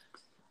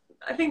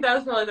 I think that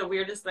was probably the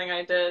weirdest thing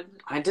I did.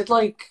 I did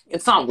like,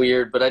 it's not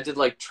weird, but I did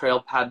like trail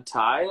pad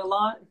thai a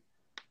lot.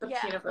 The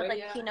yeah, peanut with butter, like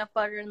yeah. peanut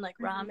butter and like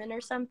ramen or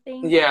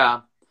something.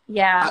 Yeah.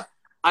 Yeah.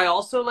 I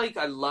also like,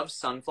 I love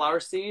sunflower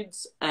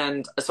seeds,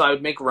 and so I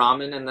would make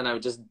ramen and then I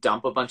would just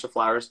dump a bunch of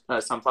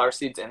sunflower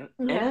seeds in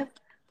it.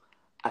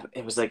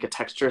 It was like a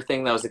texture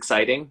thing that was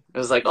exciting. It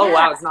was like, oh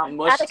wow, it's not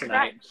mush Add a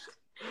tonight.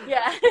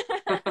 Yeah.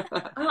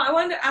 I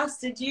wanted to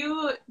ask, did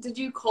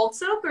you cold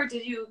soak or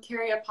did you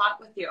carry a pot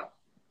with you?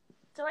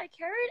 So I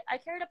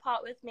carried a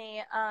pot with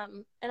me,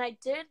 and I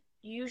did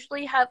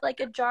usually have like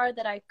a jar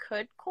that I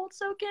could cold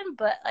soak in,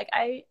 but like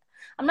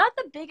I'm not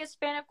the biggest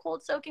fan of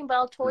cold soaking, but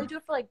I'll totally do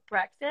it for like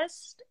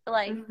breakfast.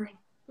 Like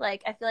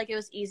I feel like it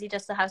was easy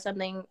just to have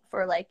something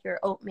for like your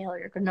oatmeal or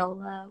your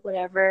granola,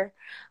 whatever.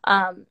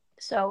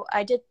 So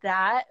I did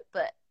that,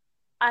 but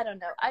I don't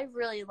know. I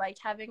really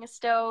liked having a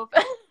stove.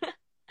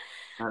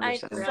 I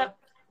understand.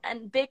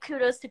 And big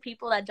kudos to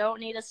people that don't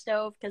need a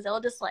stove because they'll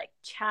just like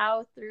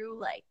chow through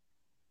like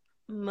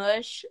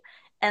mush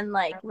and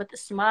like with a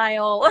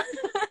smile.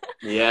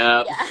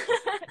 Yeah.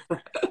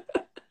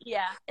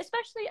 Yeah,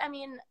 especially, I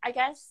mean, I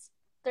guess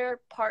there are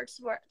parts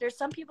where there's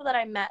some people that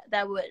I met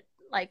that would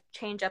like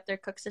change up their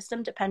cook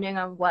system depending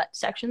on what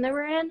section they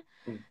were in.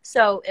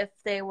 So if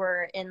they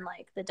were in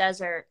like the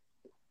desert,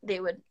 they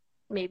would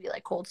maybe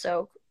like cold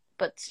soak,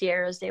 but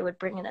Sierras, they would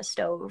bring in a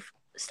stove,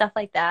 stuff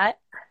like that.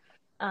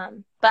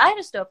 But I had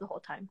a stove the whole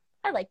time.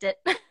 I liked it.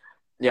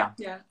 Yeah.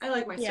 Yeah, I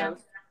like my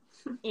stove.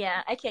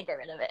 Yeah, I can't get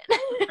rid of it.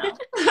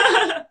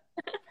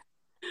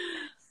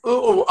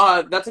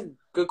 That's a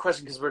good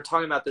question because we're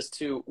talking about this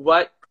too.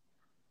 What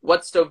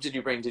stove did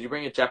you bring? Did you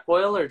bring a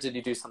Jetboil or did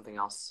you do something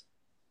else?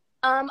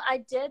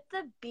 I did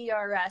the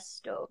BRS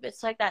stove.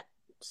 It's like that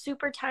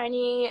super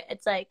tiny.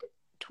 It's like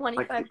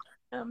 25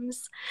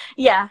 grams.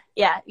 Yeah.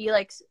 You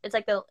like it's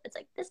like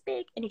this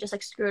big, and you just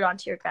like screw it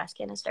onto your gas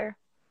canister.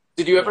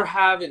 Did you ever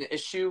have an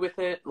issue with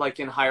it, like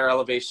in higher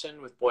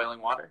elevation with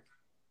boiling water?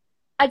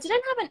 I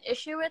didn't have an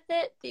issue with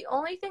it. The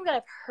only thing that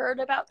I've heard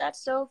about that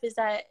stove is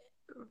that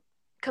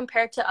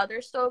compared to other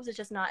stoves, it's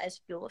just not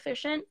as fuel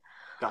efficient.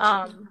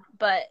 Gotcha.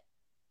 But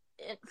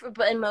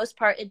in most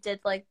part, it did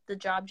like the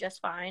job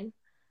just fine.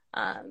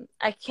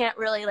 I can't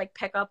really like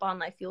pick up on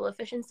like fuel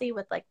efficiency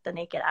with like the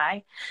naked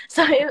eye,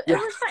 so it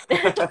was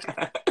fine.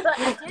 But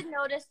I did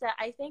notice that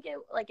I think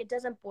it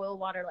doesn't boil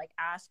water like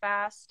as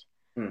fast.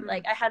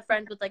 Like I had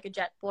friends with like a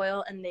jet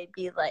boil, and they'd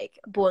be like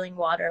boiling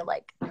water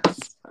like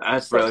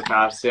That's so really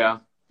fast, yeah.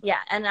 Yeah,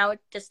 and I would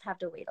just have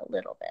to wait a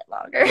little bit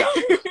longer. Yeah.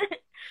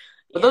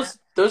 But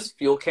those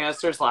fuel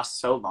canisters last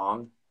so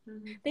long.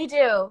 They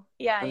do.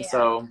 Yeah, and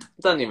so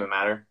it doesn't even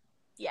matter.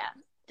 Yeah,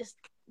 just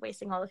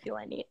wasting all the fuel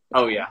I need.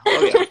 Oh yeah.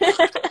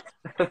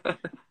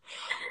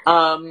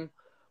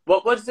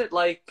 What was it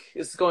like,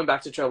 this is going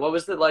back to trail, what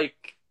was it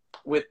like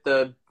with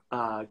the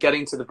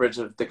getting to the Bridge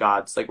of the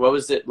Gods? Like, what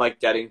was it like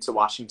getting to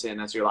Washington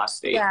as your last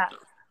state? Yeah,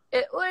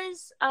 it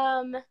was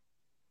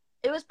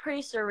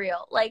pretty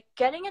surreal. Like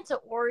getting into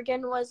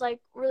Oregon was like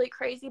really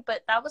crazy,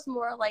 but that was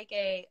more like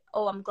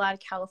I'm glad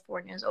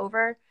California's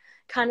over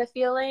kind of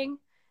feeling.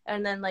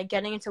 And then like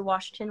getting into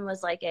Washington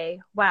was like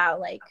wow,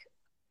 like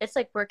it's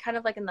like we're kind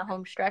of like in the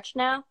home stretch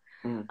now.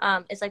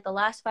 It's like the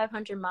last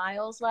 500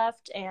 miles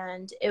left,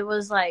 and it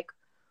was like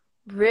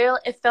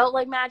it felt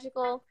like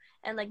magical.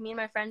 And like me and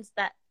my friends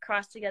that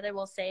crossed together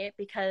will say it,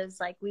 because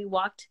like we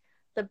walked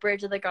the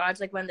Bridge of the Gods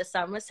like when the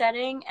sun was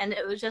setting, and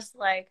it was just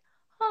like,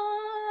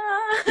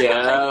 ah.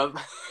 Yeah.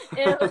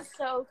 It was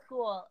so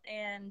cool.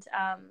 And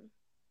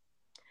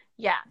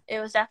yeah, it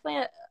was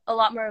definitely a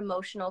lot more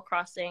emotional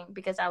crossing,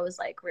 because I was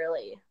like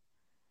really,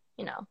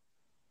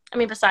 I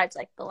mean, besides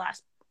like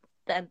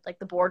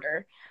the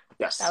border,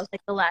 Yes, that was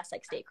like the last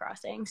like state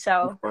crossing.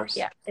 So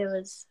yeah,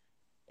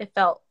 it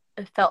felt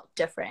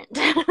different.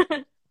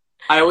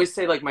 I always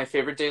say like my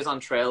favorite days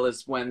on trail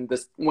is when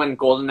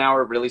golden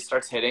hour really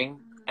starts hitting,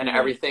 and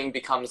everything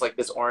becomes like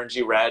this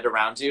orangey red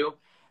around you,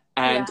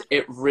 and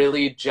it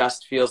really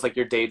just feels like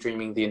you're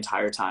daydreaming the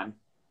entire time.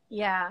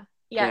 Yeah.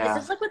 It's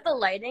just like with the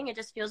lighting, it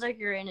just feels like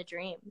you're in a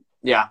dream.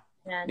 Yeah,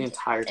 and the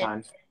entire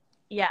time.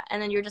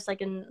 And then you're just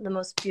like in the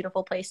most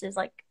beautiful places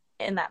like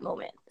in that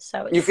moment.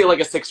 So you feel like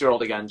a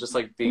 6-year-old again, just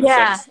like being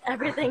 6.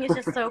 Everything is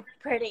just so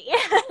pretty.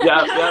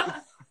 Yeah.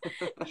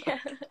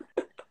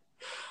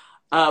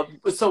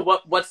 So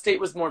what state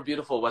was more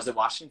beautiful? Was it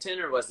Washington,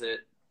 or was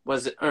it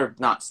or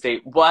not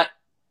state? What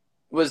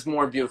was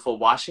more beautiful,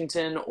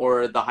 Washington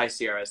or the High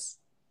Sierras?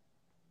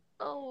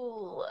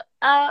 Oh,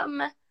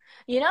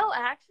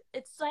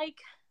 it's like,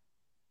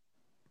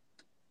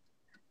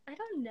 I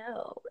don't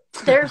know.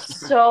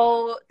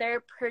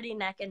 They're pretty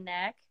neck and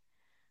neck,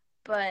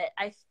 but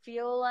I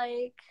feel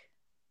like,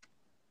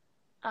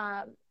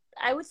 I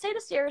would say the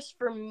Sierras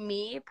for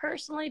me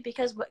personally,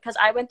 because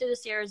I went through the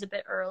Sierras a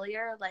bit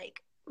earlier,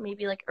 like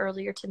maybe like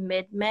earlier to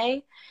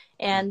mid-May,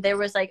 and there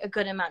was like a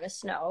good amount of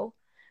snow.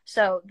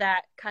 So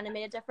that kind of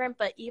made it different.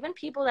 But even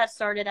people that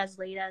started as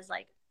late as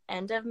like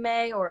end of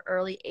May or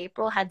early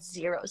April had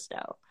 0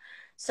 snow.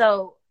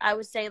 So I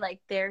would say like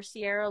their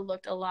Sierra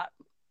looked a lot,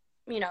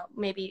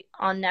 maybe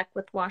on neck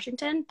with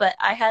Washington, but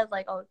I had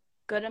like a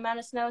good amount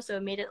of snow. So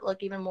it made it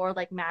look even more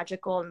like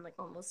magical and like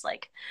almost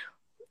like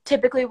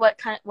typically what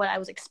I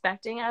was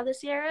expecting out of the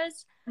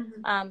Sierras.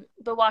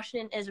 But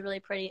Washington is really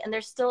pretty. And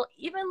there's still,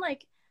 even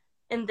like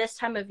in this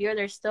time of year,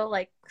 there's still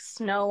like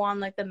snow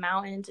on like the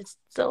mountains. It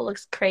still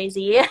looks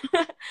crazy.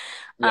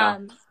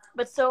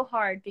 But so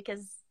hard,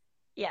 because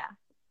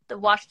the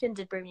Washington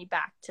did bring me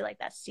back to like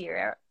that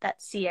Sierra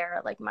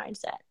like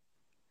mindset.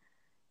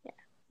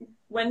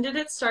 When did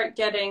it start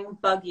getting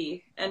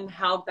buggy, and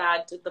how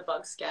bad did the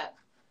bugs get?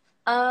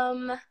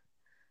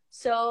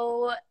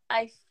 So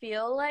I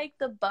feel like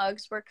the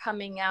bugs were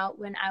coming out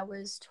when I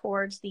was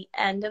towards the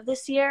end of the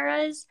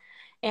Sierras,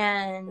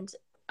 and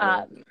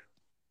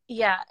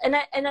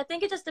and I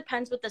think it just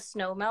depends with the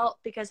snow melt,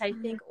 because I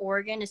think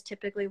Oregon is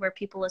typically where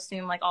people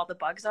assume like all the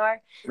bugs are.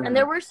 And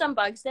there were some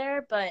bugs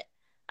there, but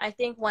I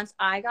think once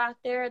I got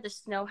there, the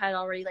snow had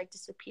already like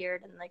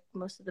disappeared, and like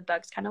most of the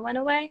bugs kind of went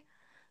away.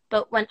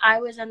 But when I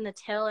was in the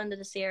tail end of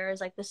the Sierras,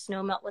 like the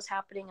snow melt was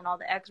happening and all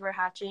the eggs were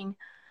hatching.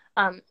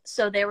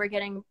 So they were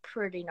getting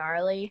pretty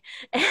gnarly.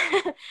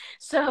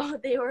 So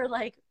they were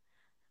like,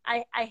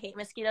 I hate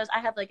mosquitoes. I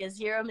have like a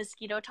 0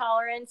 mosquito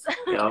tolerance.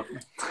 Yep.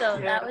 So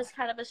that was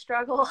kind of a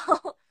struggle.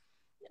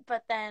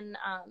 But then,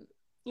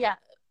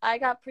 I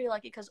got pretty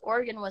lucky because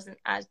Oregon wasn't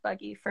as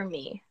buggy for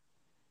me.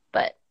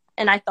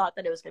 And I thought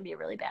that it was going to be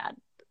really bad.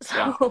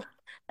 So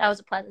that was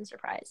a pleasant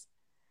surprise.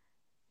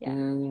 Yeah.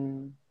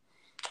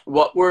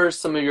 What were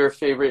some of your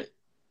favorite,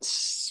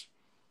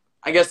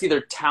 I guess, either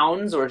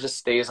towns or just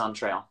stays on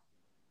trail?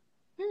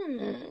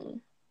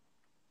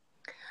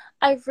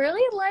 I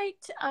really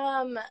liked,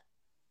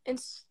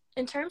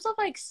 in terms of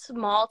like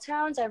small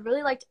towns, I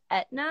really liked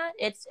Etna.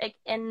 It's like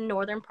in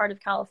northern part of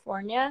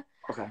California.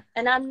 Okay.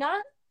 And I'm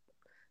not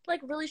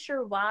like really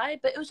sure why,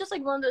 but it was just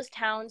like one of those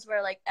towns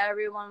where like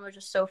everyone was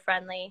just so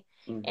friendly,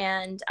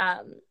 and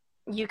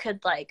you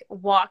could like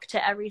walk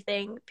to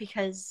everything,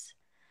 because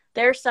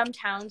there are some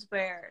towns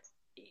where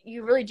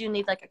you really do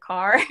need like a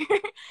car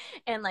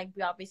and like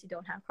we obviously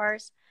don't have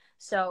cars.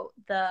 So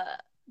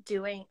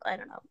I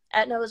don't know,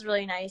 Etna was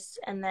really nice.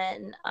 And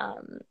then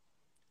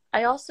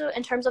I also,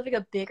 in terms of like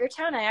a bigger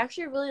town, I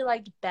actually really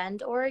liked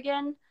Bend,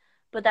 Oregon.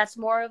 but that's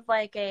more of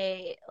like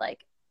a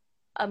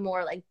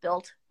more like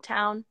built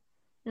town.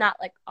 Not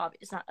like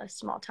obvious, it's not a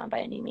small town by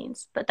any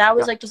means, but that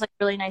was like just like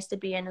really nice to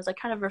be in. It was like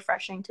kind of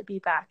refreshing to be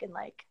back in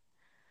like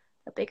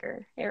a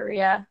bigger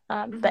area.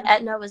 But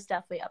Etna was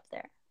definitely up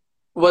there.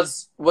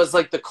 Was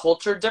like the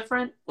culture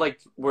different?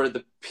 Like were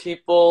the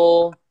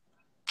people,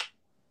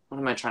 what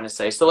am I trying to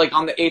say? So like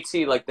on the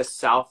AT, like the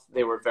south,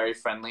 they were very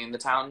friendly in the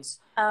towns,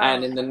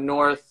 and in the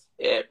north,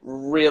 it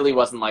really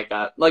wasn't like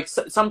that. Like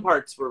some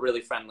parts were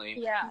really friendly.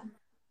 Yeah.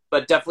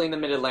 But definitely in the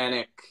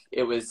Mid-Atlantic,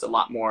 it was a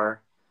lot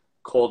more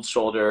cold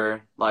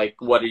shoulder. Like,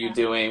 what are you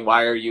doing?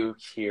 Why are you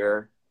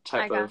here?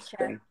 Type of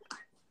thing.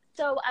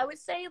 So I would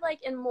say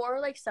like in more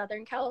like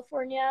Southern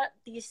California,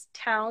 these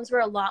towns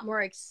were a lot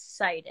more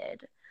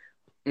excited.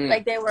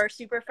 Like they were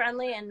super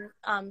friendly, and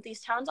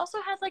these towns also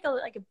had like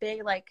a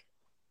big like,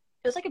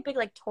 it was like a big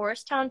like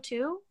tourist town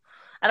too.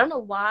 I don't know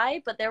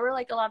why, but there were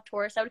like a lot of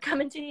tourists that would come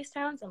into these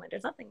towns. I'm like,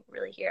 there's nothing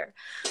really here,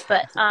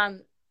 but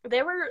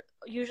they were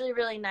usually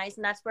really nice,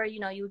 and that's where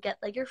you would get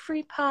like your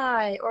free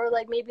pie, or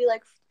like maybe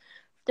like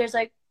there's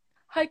like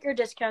hiker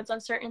discounts on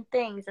certain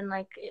things, and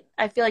like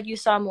I feel like you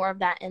saw more of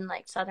that in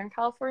like Southern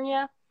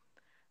California.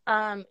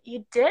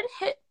 You did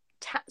hit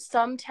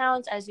some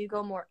towns as you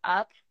go more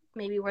up,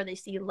 maybe where they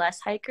see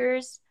less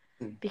hikers,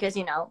 because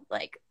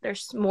like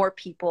there's more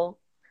people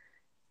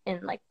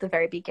in like the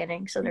very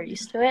beginning, so they're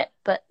used to it.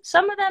 But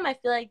some of them I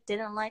feel like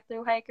didn't like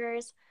through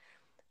hikers,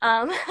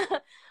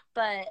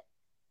 but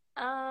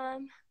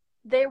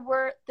there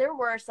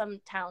were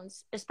some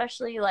towns,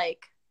 especially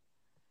like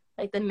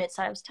the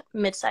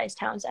mid-sized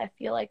towns, I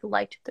feel like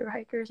liked through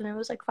hikers, and it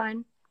was like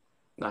fine.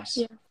 Nice.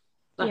 Yeah.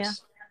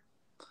 Nice.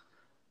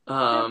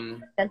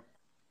 Yeah.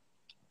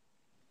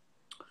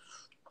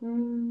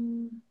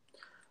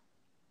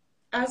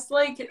 As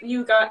like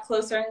you got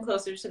closer and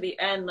closer to the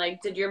end,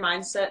 like did your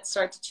mindset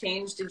start to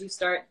change? Did you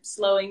start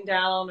slowing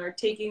down or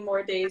taking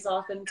more days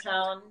off in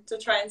town to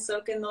try and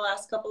soak in the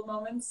last couple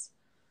moments?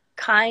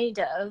 Kind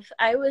of.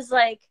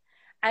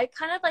 I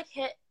kind of like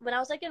hit, when I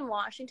was like in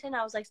Washington,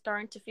 I was like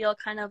starting to feel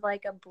kind of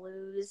like a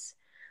blues.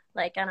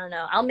 Like, I don't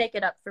know, I'll make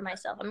it up for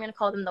myself. I'm going to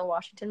call them the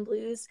Washington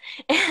blues.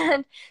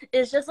 And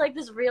it's just like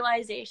this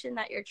realization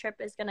that your trip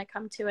is going to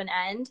come to an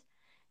end.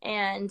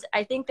 And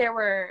I think there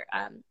were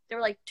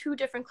like two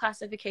different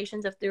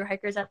classifications of thru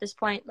hikers at this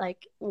point,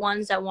 like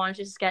ones that wanted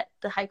to just get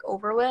the hike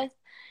over with,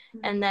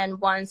 and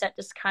then ones that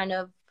just kind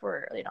of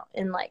were,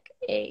 in like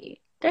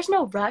there's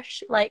no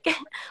rush. Like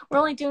we're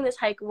only doing this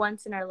hike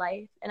once in our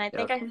life. And I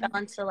think I fell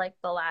into like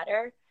the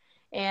latter.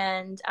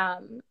 And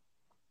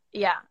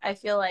yeah, I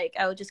feel like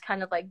I was just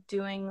kind of like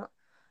doing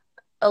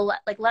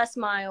like less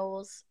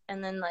miles,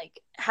 and then like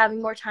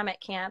having more time at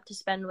camp to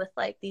spend with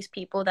like these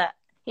people that,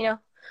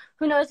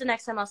 who knows the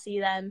next time I'll see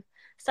them,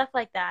 stuff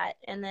like that.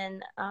 And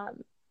then,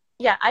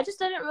 yeah, I just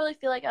didn't really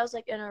feel like I was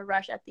like in a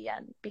rush at the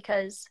end,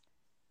 because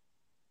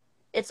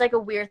it's like a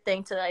weird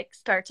thing to like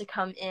start to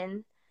come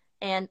in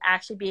and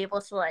actually be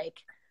able to like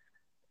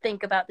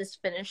think about this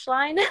finish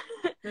line.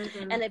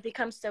 And it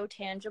becomes so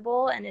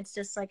tangible, and it's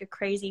just like a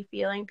crazy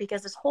feeling,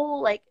 because this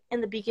whole like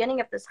in the beginning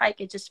of this hike,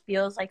 it just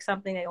feels like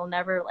something that you'll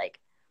never like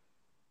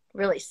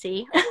really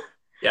see.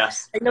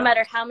 Yes. Like no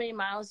matter how many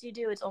miles you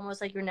do, it's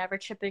almost like you're never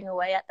chipping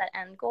away at that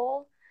end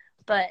goal.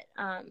 But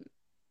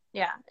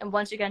yeah, and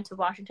once you get into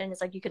Washington,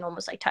 it's like you can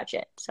almost like touch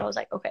it. So I was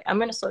like, okay, I'm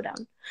gonna slow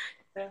down.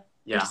 Yeah.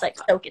 And just like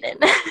soak it in.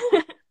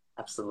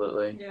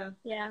 Absolutely.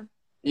 Yeah.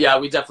 Yeah,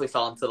 we definitely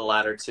fell into the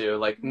latter too.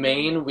 Like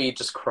Maine, we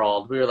just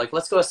crawled. We were like,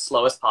 let's go as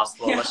slow as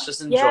possible. Yeah. Let's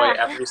just enjoy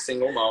every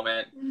single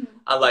moment.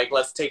 Like,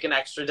 let's take an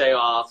extra day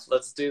off.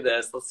 Let's do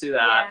this. Let's do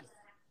that.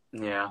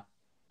 Yeah.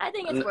 I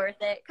think it's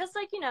worth it, because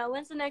like,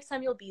 when's the next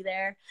time you'll be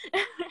there?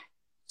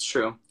 It's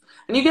true.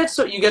 And you get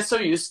so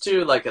used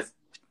to like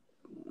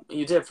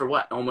you did for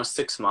what, almost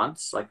 6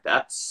 months? Like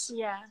that's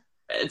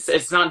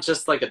it's not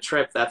just like a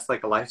trip, that's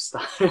like a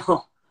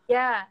lifestyle.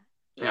 Yeah.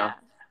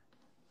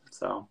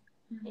 So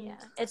yeah,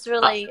 it's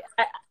really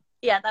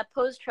that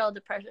post-trail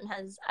depression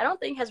I don't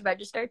think has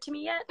registered to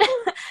me yet.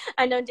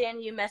 I know,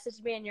 Danny, you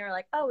messaged me and you were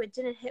like, oh, it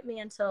didn't hit me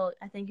until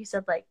I think you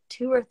said like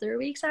 2 or 3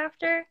 weeks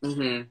after.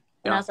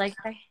 And I was like,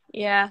 I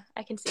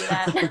can see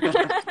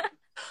that.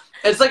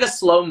 It's like a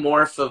slow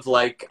morph of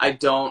like, I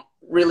don't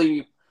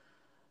really,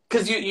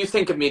 because you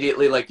think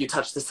immediately, like you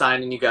touch the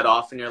sign and you get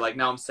off and you're like,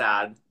 now I'm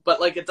sad.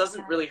 But like, it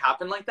doesn't really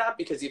happen like that,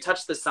 because you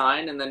touch the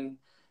sign and then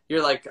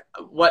you're like,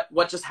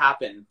 what just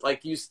happened?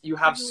 Like you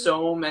have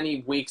so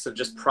many weeks of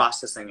just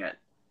processing it.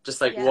 Just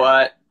like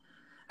what?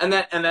 And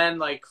then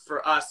like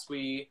for us,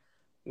 we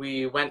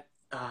went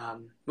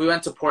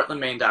to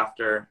Portland, Maine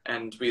after,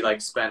 and we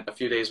like spent a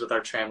few days with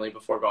our family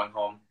before going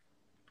home.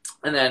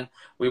 And then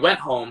we went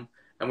home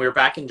and we were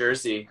back in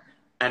Jersey,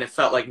 and it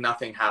felt like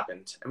nothing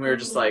happened. And we were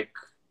just like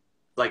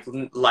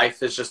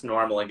life is just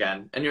normal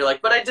again. And you're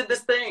like, but I did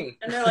this thing.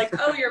 And they're like,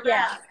 oh, you're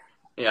back.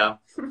 Yeah.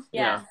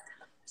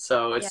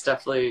 So it's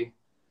definitely,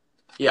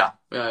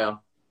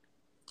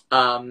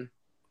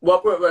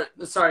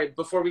 sorry,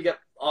 before we get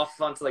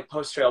off onto like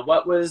post trail,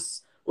 what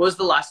was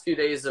the last few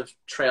days of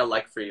trail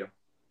like for you?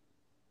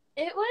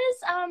 It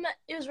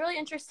was really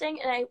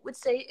interesting, and I would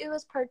say it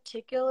was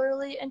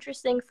particularly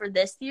interesting for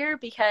this year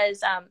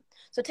because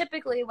so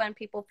typically when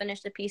people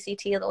finish the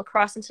PCT, they'll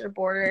cross into the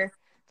border,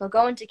 they'll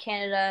go into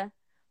Canada,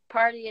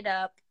 party it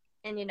up,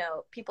 and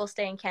people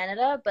stay in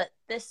Canada. But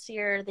this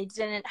year they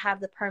didn't have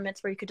the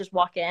permits where you could just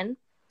walk in.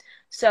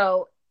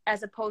 So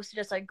as opposed to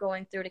just like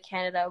going through to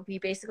Canada, we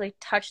basically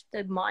touched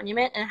the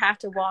monument and have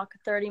to walk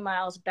 30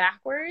 miles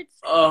backwards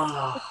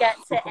to get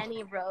to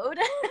any road.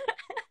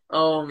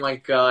 Oh my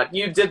God.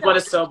 You did what a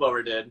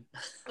snowboarder did.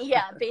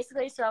 Yeah,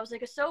 basically. So I was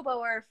like a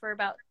snowboarder for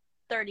about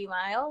 30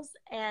 miles.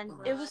 And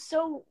it was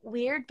so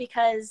weird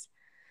because,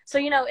 so,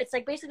 it's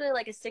like basically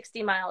like a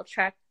 60-mile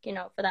trek,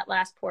 for that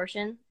last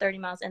portion, 30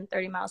 miles in,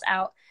 30 miles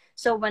out.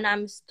 So when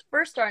I'm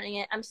first starting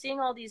it, I'm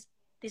seeing all these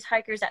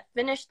hikers that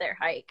finish their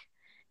hike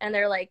and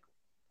they're like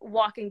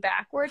walking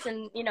backwards.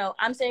 And,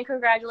 I'm saying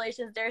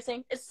congratulations. They're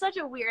saying it's such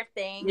a weird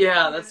thing.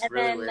 Yeah, that's and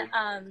really then,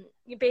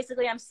 weird.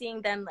 Basically I'm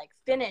seeing them like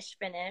finish,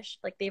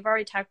 like they've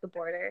already tagged the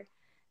border.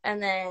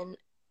 And then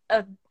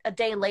a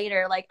day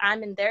later, like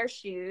I'm in their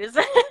shoes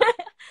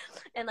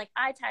and like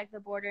I tag the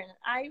border and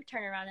I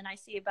turn around and I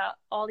see about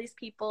all these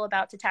people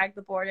about to tag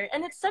the border.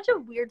 And it's such a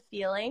weird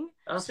feeling.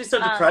 That must be so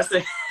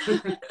depressing.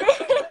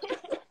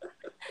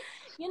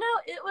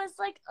 It was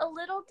like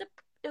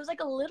it was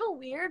like a little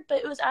weird, but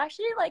it was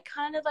actually like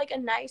kind of like a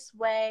nice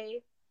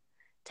way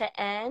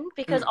to end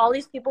because all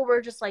these people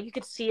were just like, you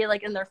could see it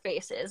like in their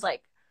faces,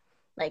 like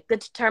the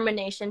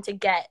determination to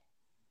get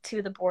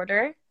to the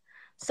border.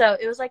 So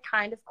it was like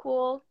kind of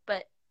cool,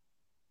 but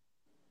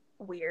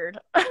weird.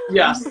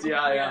 Yes,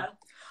 yeah.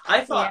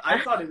 I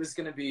thought it was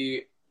gonna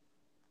be.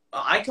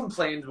 I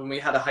complained when we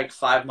had to hike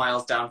 5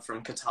 miles down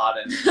from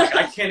Katahdin. Like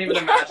I can't even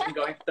imagine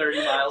going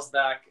 30 miles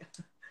back.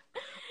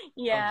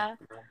 Yeah,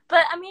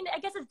 but I mean, I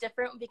guess it's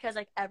different because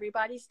like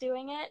everybody's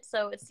doing it,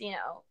 so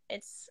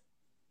it's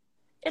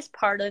it's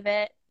part of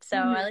it. So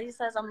at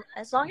least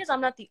as long as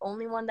I'm not the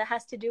only one that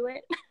has to do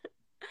it.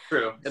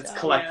 True, it's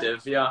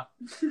collective. Yeah.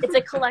 It's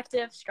a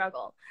collective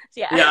struggle.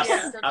 So,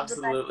 yes,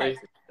 absolutely.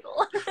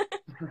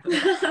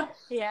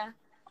 Yeah.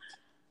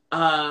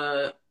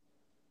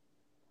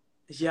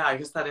 Yeah, I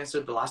guess that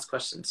answered the last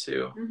question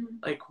too.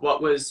 Like,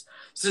 what was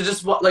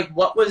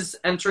what was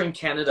entering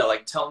Canada?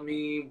 Like, tell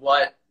me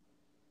what.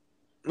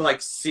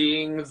 Like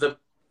seeing the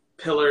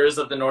pillars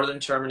of the northern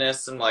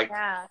terminus and like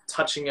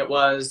touching it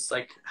was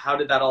like, how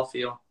did that all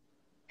feel?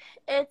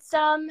 It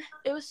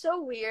was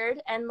so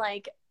weird, and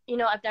like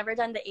I've never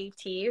done the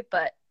AT,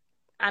 but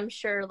I'm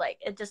sure like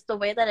it just the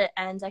way that it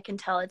ends, I can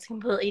tell it's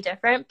completely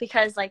different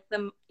because like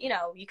you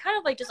kind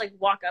of like just like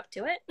walk up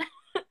to it.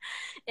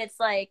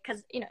 It's like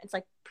because it's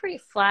like pretty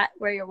flat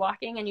where you're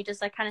walking and you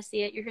just like kind of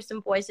see it, you hear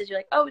some voices, you're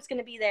like, oh, it's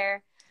gonna be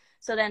there.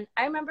 So then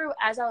I remember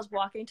as I was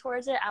walking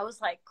towards it, I was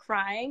like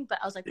crying, but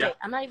I was like, wait,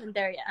 I'm not even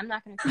there yet. I'm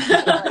not going to cry.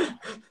 So,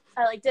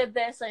 I like did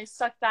this. I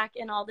sucked back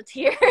in all the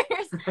tears.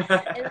 And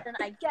then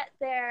I get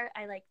there,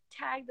 I like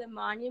tagged the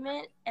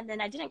monument, and then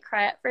I didn't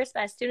cry at first,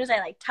 but as soon as I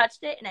like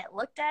touched it and I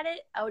looked at it,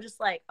 I was just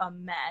like a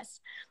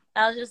mess.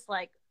 I was just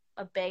like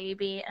a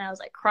baby and I was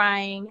like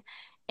crying.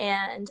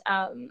 And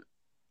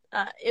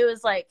it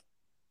was like,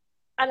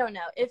 I don't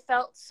know. It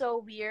felt so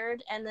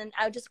weird. And then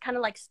I just kind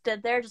of like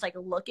stood there just like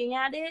looking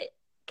at it.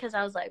 Because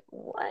I was like,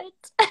 what?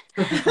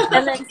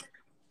 and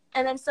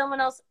then someone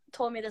else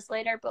told me this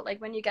later, but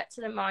like when you get to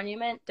the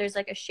monument, there's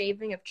like a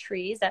shaving of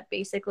trees that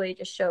basically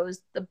just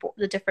shows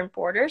the different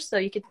borders, so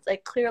you could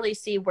like clearly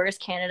see where's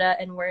Canada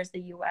and where's the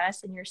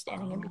US, and you're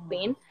standing in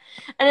between,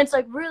 and it's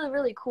like really,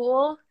 really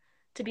cool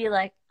to be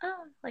like,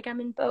 oh, like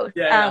I'm in both.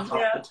 Yeah.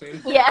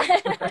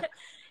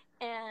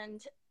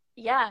 And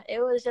yeah, it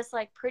was just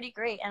like pretty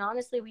great. And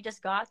honestly, we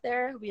just got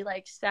there, we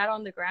like sat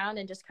on the ground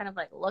and just kind of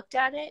like looked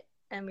at it.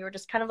 And we were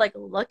just kind of like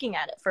looking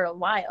at it for a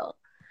while.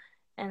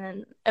 And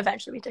then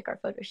eventually we took our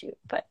photo shoot.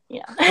 But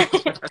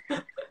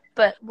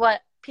but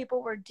what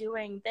people were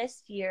doing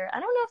this year, I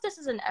don't know if this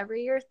is an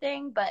every year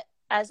thing, but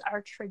as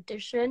our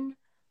tradition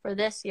for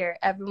this year,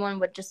 everyone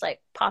would just like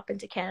pop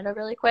into Canada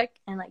really quick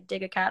and like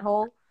dig a cat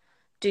hole,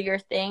 do your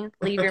thing,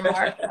 leave your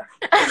mark.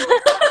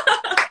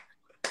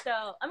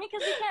 So, I mean,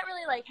 because we can't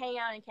really like hang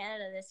out in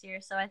Canada this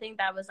year. So I think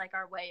that was like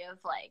our way of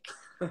like,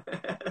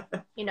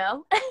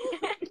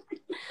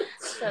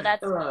 So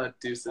that's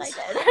deuces. what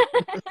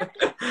I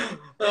did.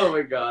 Oh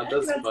my God,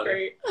 that's funny.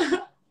 Great.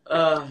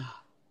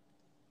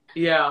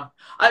 Yeah,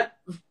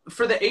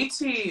 for the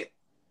AT,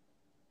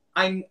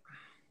 I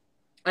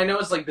know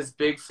it's like this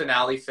big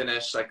finale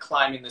finish, like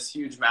climbing this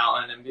huge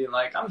mountain and being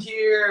like, I'm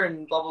here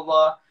and blah blah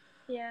blah.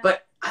 Yeah.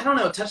 But I don't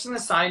know, touching the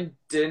sign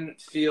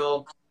didn't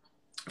feel.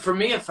 For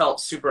me, it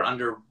felt super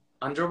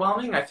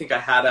underwhelming. I think I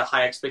had a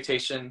high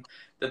expectation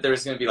that there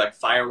was going to be like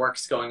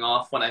fireworks going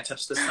off when I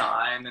touched the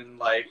sign and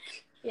like.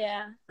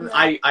 Yeah.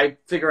 I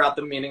figure out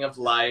the meaning of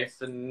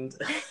life and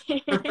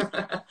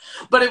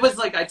but it was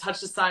like I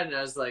touched the sign and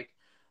I was like,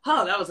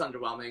 oh, that was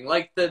underwhelming.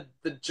 Like the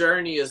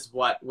journey is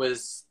what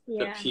was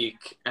the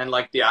peak, and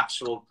like the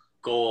actual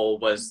goal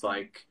was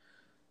like,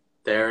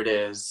 there it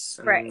is,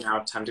 and now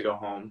time to go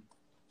home.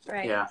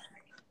 Right. Yeah.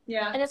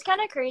 Yeah. And it's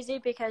kind of crazy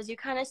because you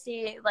kind of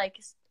see like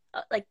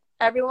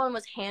everyone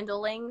was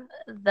handling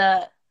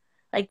the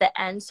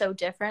end so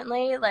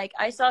differently. Like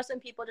I saw some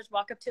people just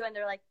walk up to it and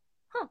they're like,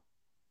 huh,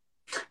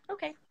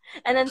 okay.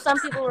 And then some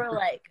people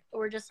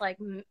were just like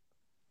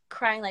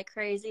crying like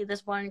crazy.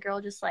 This one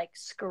girl just like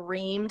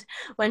screamed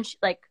when she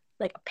like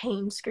a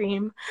pain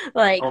scream.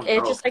 Like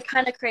it's just like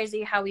kind of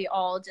crazy how we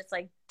all just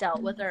like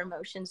dealt with our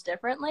emotions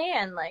differently,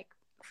 and like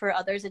for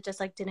others it just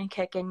like didn't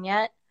kick in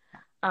yet.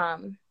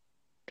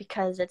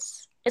 Because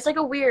it's like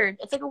a weird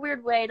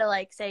way to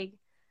like say,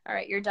 all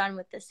right, you're done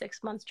with this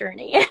 6 months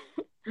journey.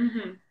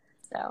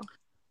 So.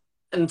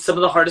 And some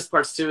of the hardest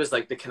parts too is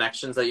like the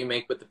connections that you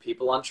make with the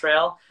people on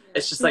trail.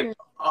 It's just like,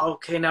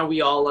 okay, now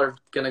we all are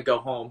gonna go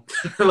home.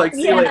 Like,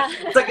 see you later.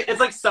 It's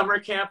like summer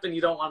camp, and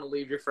you don't want to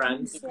leave your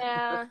friends.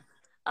 Yeah.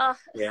 Oh,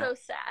 so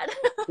sad.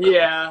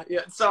 Yeah.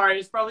 Sorry,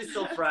 it's probably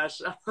still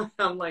fresh.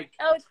 I'm like,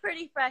 oh, it's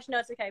pretty fresh. No,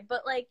 it's okay.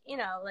 But like, you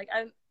know, like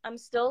I'm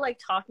still like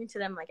talking to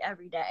them like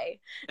every day.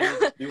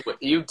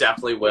 you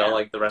definitely will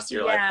like the rest of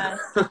your life.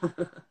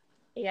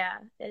 Yeah,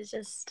 it's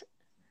just.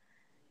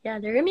 Yeah,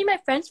 they're gonna be my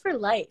friends for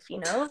life, you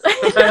know?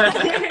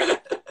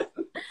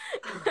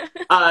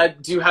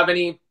 Do you have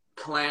any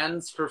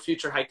plans for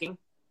future hiking?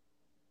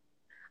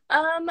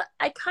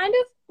 I kind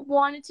of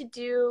wanted to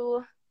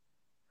do,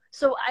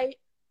 so I,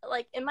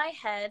 like, in my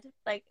head,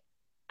 like,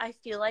 I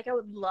feel like I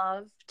would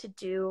love to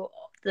do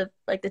the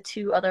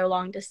 2 other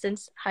long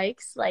distance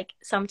hikes, like,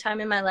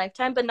 sometime in my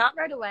lifetime, but not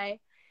right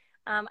away.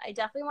 I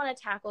definitely want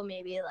to tackle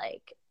maybe,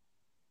 like,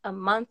 a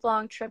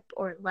month-long trip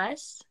or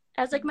less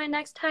as, like, my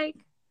next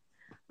hike.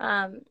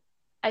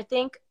 I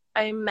think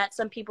I met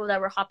some people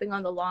that were hopping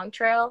on the long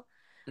trail,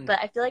 but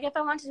I feel like if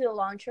I wanted to do a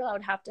long trail, I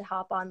would have to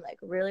hop on like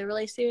really,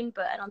 really soon,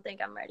 but I don't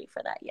think I'm ready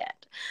for that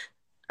yet.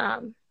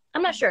 I'm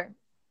not sure.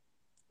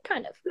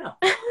 Kind of. No.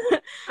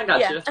 I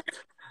got you.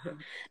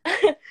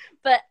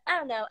 But I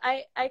don't know.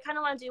 I kind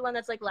of want to do one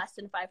that's like less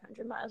than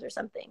 500 miles or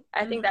something.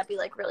 I think that'd be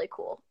like really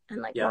cool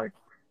and like more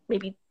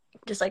maybe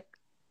just like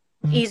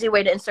easy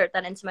way to insert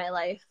that into my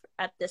life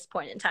at this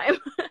point in time.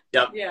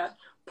 Yep. Yeah.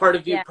 Part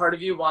of you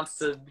wants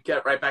to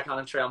get right back on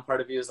the trail, and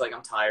part of you is like,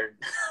 I'm tired.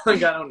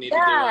 Like, I don't need to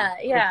do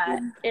it. Yeah.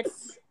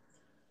 It's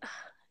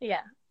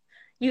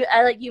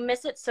you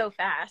miss it so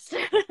fast.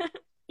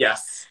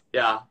 Yes.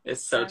 Yeah.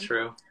 It's so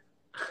true.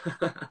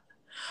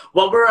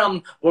 What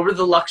were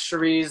the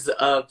luxuries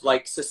of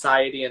like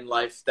society and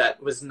life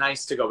that was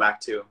nice to go back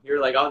to?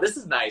 You're like, oh, this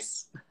is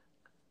nice.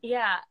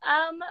 Yeah.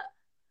 I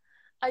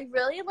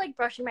really like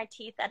brushing my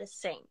teeth at a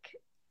sink.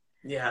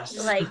 Yes.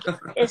 Like,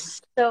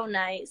 it's so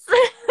nice.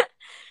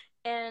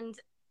 And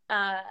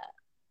yeah,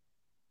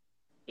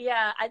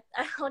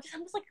 I'm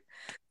just like,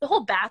 the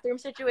whole bathroom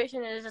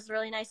situation is just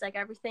really nice. Like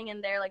everything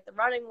in there, like the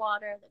running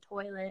water, the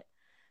toilet,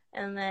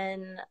 and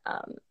then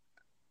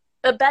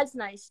the bed's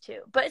nice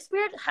too. But it's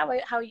weird how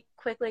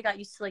quickly I got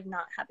used to like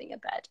not having a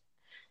bed.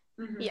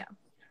 Yeah.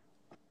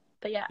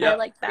 But yeah, I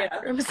like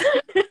bathrooms.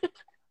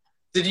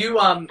 Did you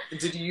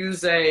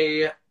use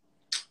a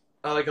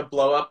like a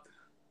blow up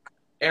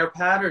air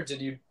pad, or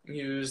did you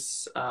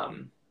use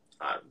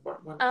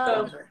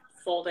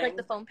folding, like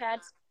the foam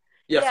pads?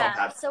 Foam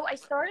pads. So I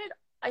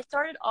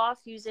started off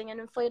using an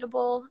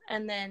inflatable,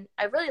 and then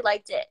I really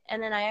liked it,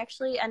 and then I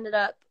actually ended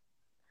up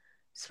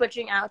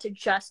switching out to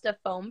just a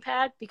foam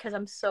pad because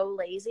I'm so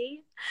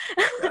lazy.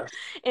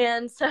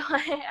 And so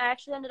I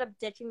actually ended up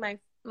ditching my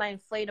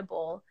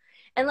inflatable,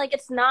 and like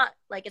it's not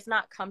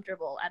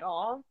comfortable at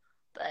all,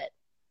 but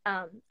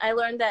I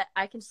learned that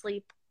I can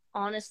sleep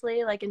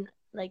honestly like in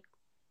like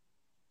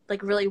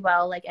really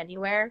well like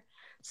anywhere.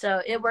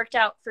 So it worked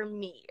out for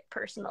me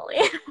personally.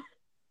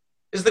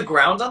 Is the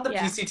ground on the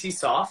PCT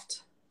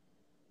soft?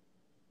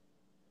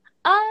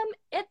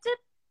 It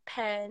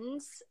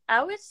depends.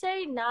 I would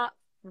say not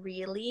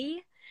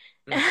really.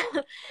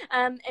 It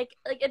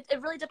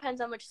really depends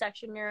on which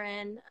section you're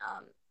in.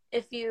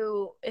 If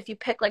you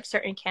pick like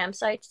certain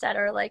campsites that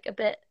are like a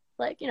bit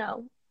like, you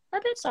know,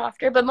 a bit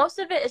softer, but most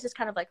of it is just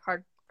kind of like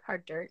hard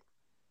dirt.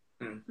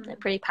 Like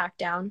pretty packed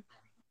down.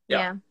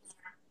 Yeah.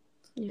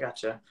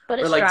 Gotcha. But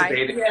we're it's like dry.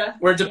 debating. Yeah.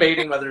 We're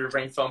debating whether to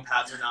bring foam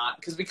pads or not,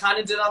 because we kind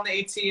of did on the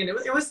AT, and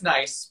it was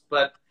nice,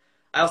 but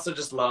I also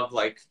just love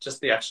like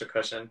just the extra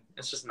cushion.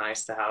 It's just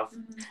nice to have.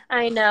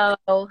 I know.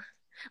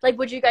 Like,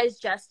 would you guys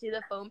just do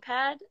the foam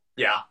pad?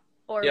 Yeah.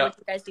 Or would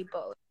you guys do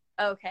both?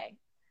 Okay.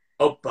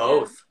 Oh,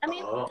 both. I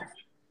mean,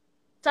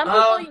 some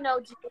people, you know,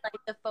 do like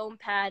the foam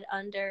pad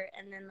under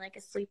and then like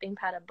a sleeping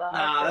pad above.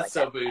 Nah, that's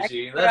like so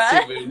bougie.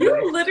 That's too bougie.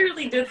 You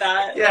literally did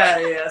that. Yeah,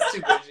 that's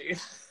too bougie.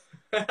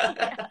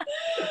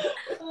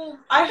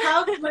 I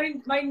have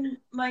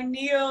my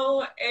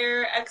Neo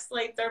Air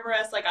X-Lite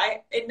Thermarest. Like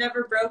it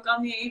never broke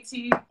on the AT,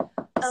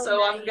 so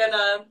nice.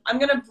 I'm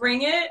gonna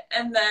bring it,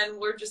 and then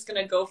we're just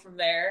gonna go from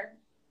there.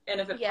 And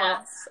if it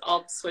pops,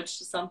 I'll switch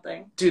to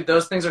something. Dude,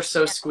 those things are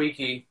so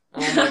squeaky.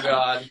 Oh my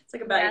god. It's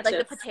like a bag of like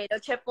chips. the potato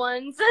chip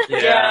ones.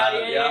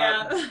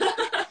 Yeah.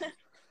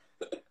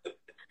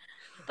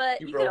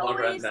 But you can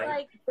always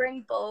like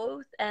bring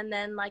both and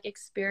then like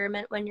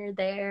experiment when you're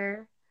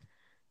there.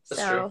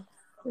 That's true.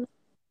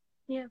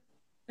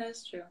 That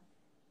is true.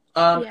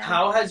 Yeah.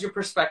 How has your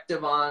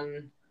perspective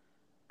on,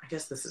 I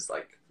guess this is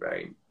like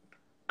very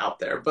out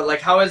there, but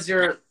like how has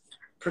your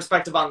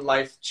perspective on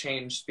life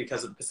changed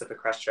because of the Pacific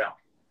Crest Trail?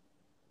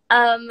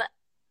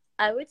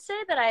 I would say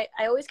that I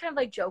always kind of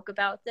like joke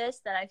about this,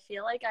 that I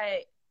feel like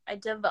I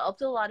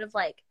developed a lot of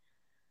like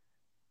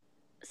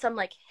some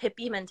like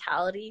hippie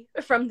mentality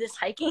from this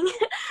hiking.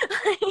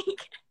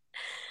 Like,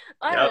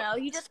 I don't know,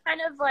 you just kind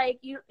of like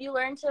you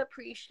learn to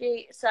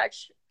appreciate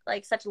such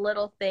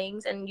little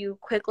things, and you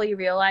quickly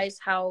realize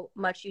how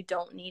much you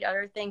don't need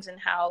other things, and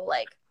how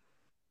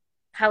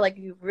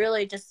you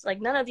really just like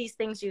none of these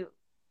things you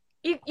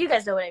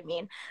guys know what I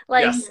mean.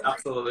 Like, yes,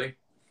 absolutely.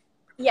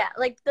 Yeah,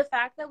 like the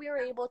fact that we were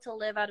able to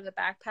live out of a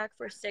backpack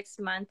for 6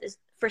 months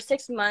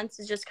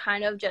is just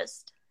kind of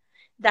just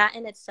that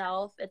in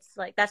itself. It's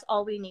like that's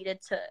all we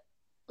needed to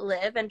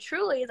live, and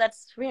truly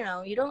that's, you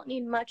know, you don't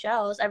need much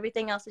else.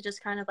 Everything else is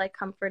just kind of like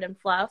comfort and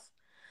fluff.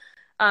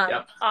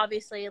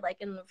 Obviously, like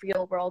in the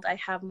real world I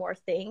have more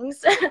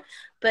things,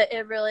 but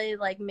it really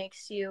like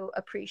makes you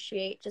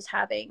appreciate just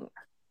having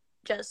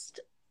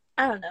just,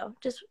 I don't know,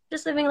 just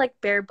living like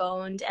bare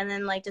boned, and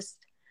then like just,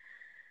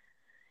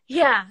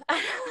 yeah.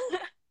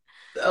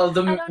 Oh,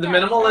 the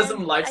minimalism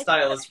And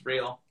lifestyle is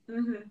real.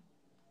 Mm-hmm.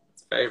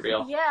 It's very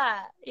real.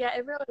 Yeah,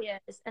 it really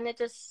is. And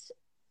it's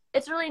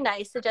really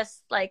nice to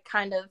just like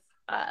kind of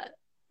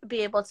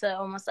be able to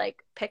almost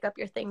like pick up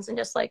your things and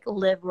just like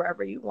live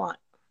wherever you want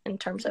in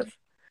terms of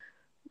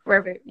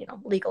wherever, you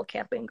know, legal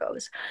camping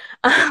goes.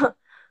 But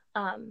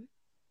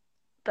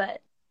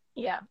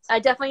yeah, I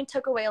definitely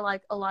took away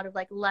like a lot of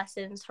like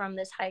lessons from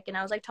this hike, and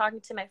I was like talking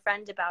to my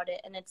friend about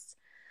it, and it's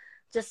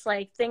just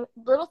like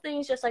little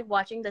things, just like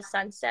watching the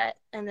sunset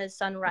and the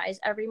sunrise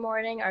every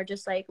morning are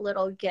just like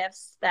little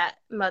gifts that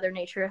Mother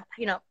Nature,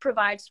 you know,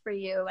 provides for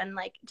you. And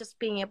like just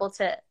being able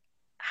to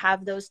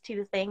have those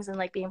two things and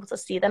like being able to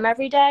see them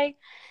every day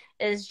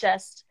is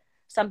just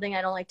something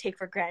I don't like take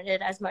for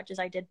granted as much as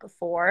I did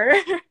before.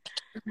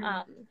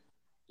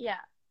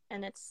 Yeah,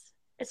 and it's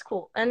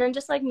cool. And then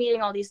just like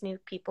meeting all these new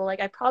people, like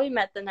I probably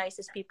met the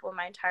nicest people in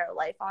my entire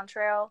life on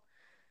trail.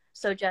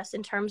 So just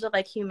in terms of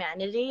like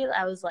humanity,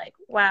 I was like,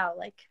 wow,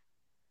 like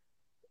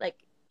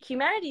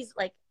humanity's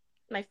like,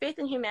 my faith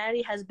in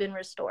humanity has been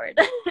restored.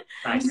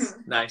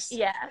 Nice.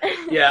 Yeah.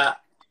 Yeah.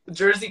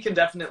 Jersey can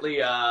definitely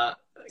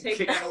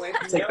Take that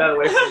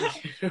away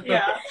from you.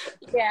 Yeah.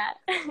 Yeah.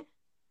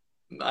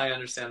 I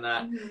understand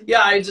that. Mm-hmm.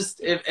 Yeah, I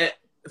just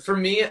for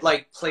me it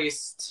like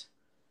placed,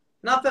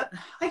 not that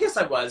I guess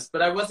I was,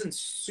 but I wasn't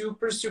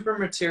super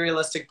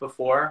materialistic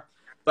before,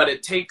 but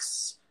it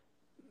takes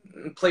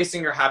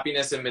placing your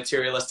happiness in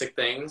materialistic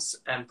things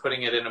and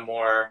putting it in a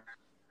more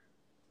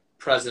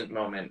present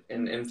moment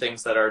in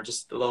things that are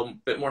just a little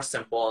bit more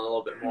simple and a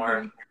little bit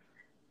more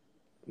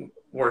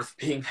worth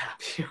being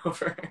happy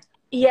over.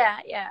 Yeah.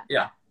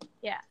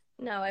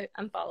 No,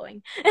 I'm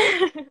following.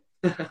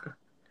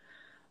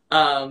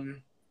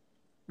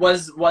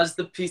 Was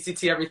the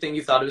PCT everything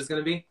you thought it was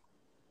going to be?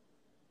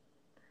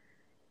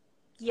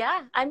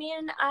 Yeah, I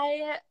mean,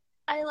 I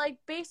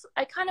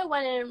kind of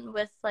went in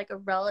with like a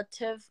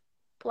relative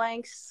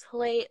blank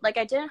slate. Like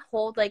I didn't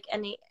hold like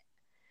any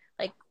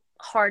like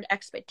hard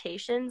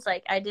expectations.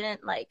 Like I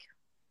didn't like,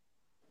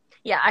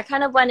 yeah, I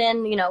kind of went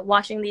in, you know,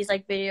 watching these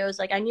like videos.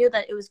 Like I knew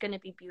that it was going to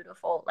be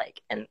beautiful,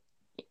 like, and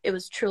it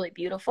was truly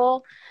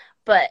beautiful,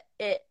 but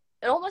it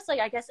almost like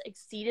I guess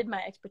exceeded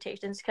my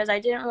expectations, because I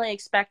didn't really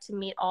expect to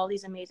meet all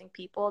these amazing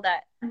people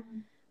that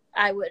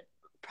I would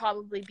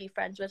probably be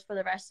friends with for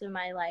the rest of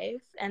my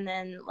life. And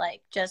then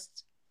like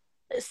just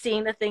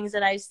seeing the things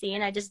that I've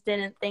seen, I just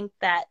didn't think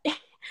that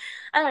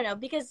I don't know,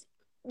 because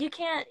you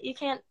can't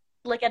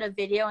look at a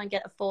video and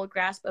get a full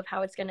grasp of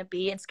how it's going to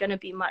be. It's going to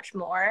be much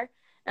more.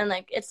 And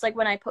like it's like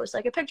when I post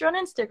like a picture on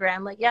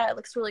Instagram, like yeah, it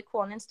looks really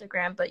cool on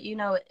Instagram, but you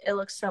know it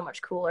looks so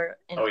much cooler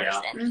in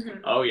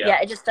person.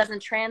 Yeah, it just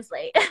doesn't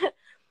translate.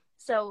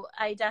 So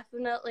I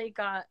definitely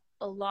got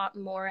a lot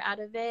more out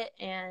of it,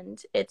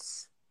 and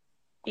it's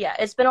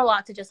been a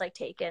lot to just like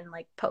take in,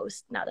 like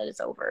post now that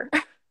it's over.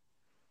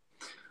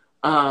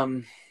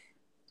 I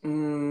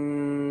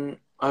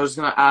was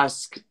gonna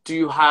ask, do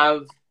you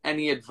have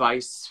any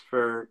advice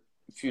for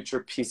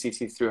future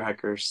PCT thru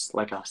hikers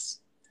like us?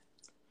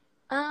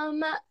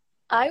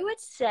 I would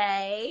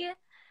say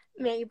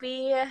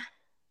maybe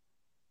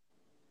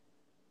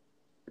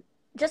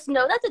just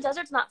know that the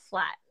desert's not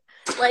flat.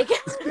 Like,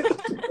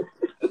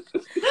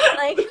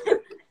 like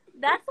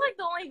that's like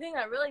the only thing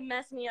that really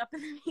messed me up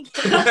in the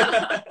beginning.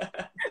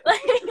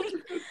 Like,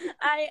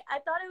 I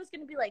thought it was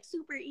gonna be like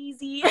super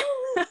easy.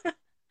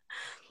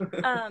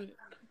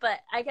 But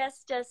I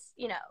guess just,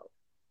 you know,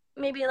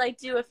 maybe like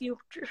do a few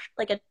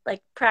like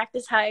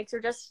practice hikes, or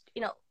just,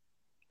 you know,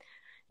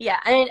 yeah.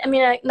 I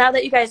mean, now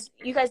that you guys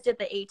did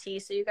the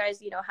AT, so you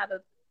guys, you know, have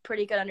a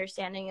pretty good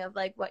understanding of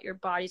like what your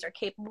bodies are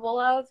capable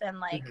of, and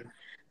like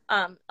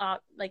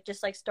like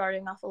just like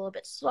starting off a little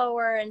bit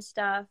slower and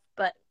stuff,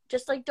 but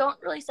just like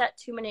don't really set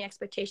too many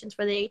expectations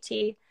for the AT.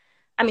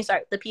 I mean,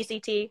 sorry, the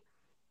PCT.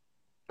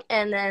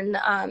 And then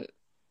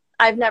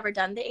I've never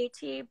done the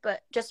AT,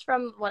 but just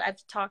from what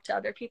I've talked to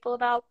other people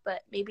about,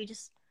 but maybe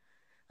just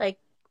like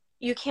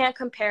you can't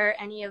compare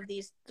any of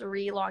these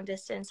 3 long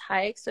distance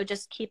hikes. So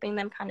just keeping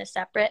them kind of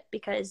separate,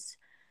 because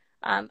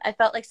I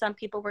felt like some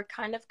people were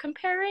kind of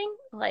comparing,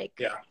 like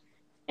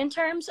in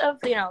terms of,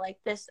 you know, like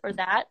this or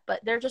that,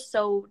 but they're just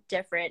so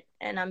different.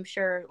 And I'm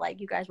sure like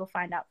you guys will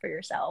find out for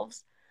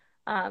yourselves.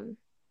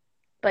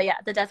 But yeah,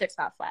 the desert's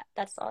not flat.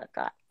 That's all I've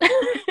got.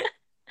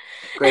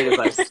 Great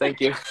advice.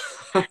 Thank you.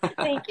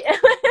 Thank you.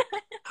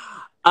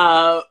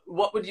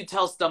 What would you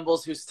tell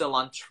stumbles who's still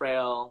on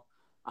trail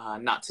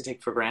not to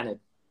take for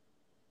granted?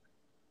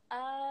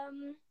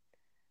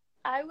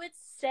 I would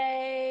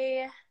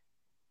say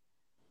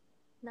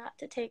not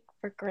to take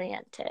for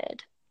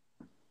granted.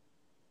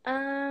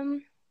 I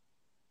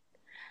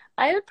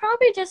would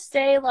probably just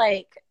say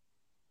like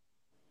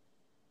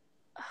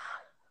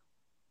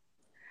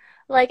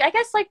I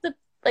guess like the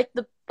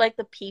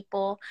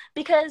people,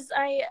 because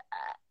I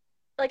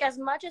like, as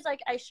much as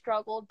like I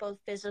struggled both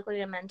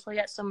physically and mentally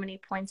at so many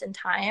points in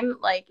time,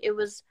 like it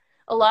was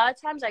a lot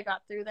of times I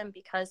got through them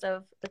because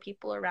of the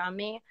people around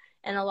me.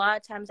 And a lot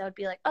of times I would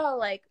be like, oh,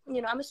 like,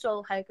 you know, I'm a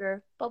solo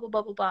hiker, blah, blah,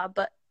 blah, blah, blah.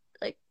 But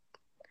like,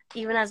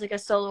 even as like a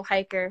solo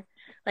hiker,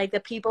 like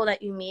the people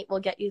that you meet will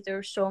get you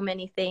through so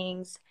many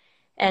things,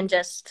 and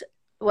just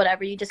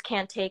whatever, you just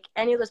can't take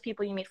any of those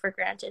people you meet for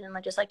granted, and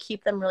like just like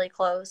keep them really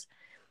close.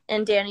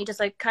 And Danny, just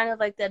like kind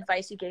of like the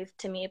advice you gave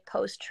to me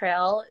post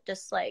trail,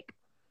 just like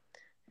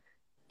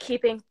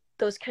keeping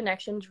those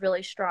connections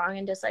really strong,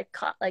 and just like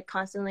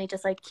constantly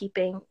just like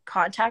keeping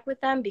contact with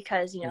them,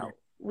 because, you know,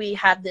 we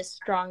have this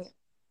strong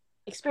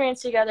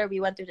experience together, we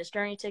went through this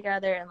journey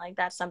together, and like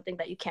that's something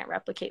that you can't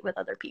replicate with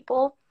other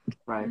people.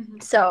 Right.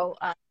 So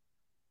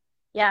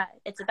yeah,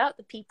 it's about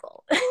the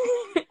people.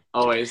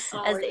 Always.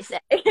 As they say.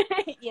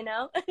 You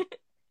know.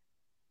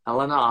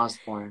 Elena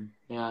Osborne,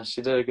 yeah,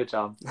 she did a good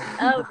job.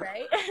 Oh,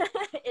 right.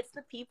 It's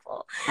the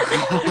people.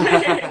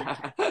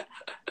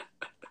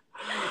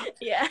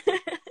 Yeah.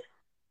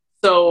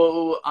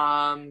 So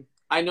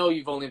I know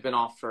you've only been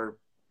off for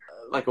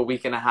like a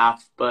week and a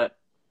half, but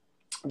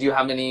do you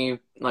have any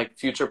like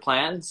future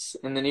plans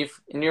in the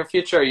near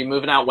future? Are you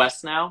moving out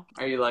west now?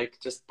 Are you like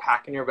just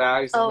packing your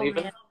bags and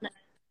leaving? Man.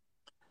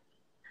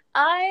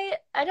 I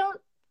don't.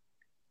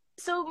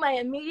 So my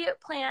immediate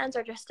plans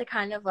are just to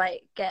kind of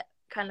like get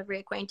kind of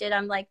reacquainted.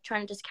 I'm like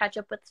trying to just catch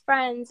up with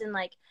friends and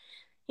like,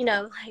 you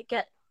know, like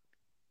get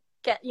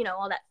you know,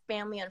 all that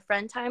family and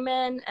friend time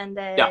in, and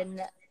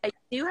then I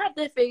do have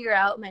to figure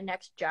out my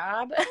next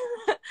job.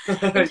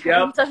 In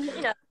terms of,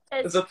 you know,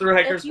 it's a through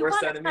hiker's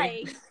worst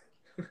enemy.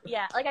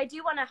 Yeah, like I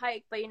do want to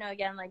hike, but you know,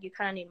 again, like you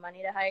kind of need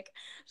money to hike.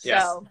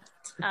 So,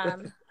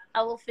 yes.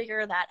 I will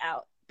figure that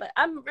out. But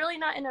I'm really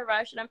not in a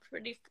rush, and I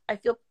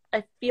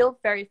feel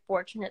very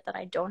fortunate that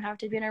I don't have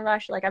to be in a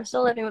rush. Like I'm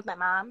still living with my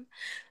mom,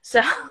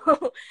 so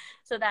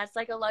that's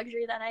like a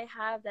luxury that I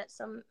have that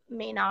some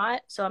may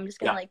not. So I'm just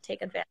gonna like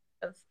take advantage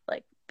of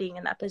like being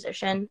in that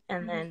position,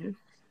 and then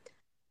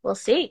we'll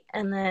see.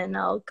 And then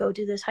I'll go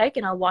do this hike,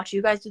 and I'll watch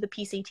you guys do the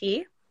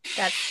PCT.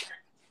 That's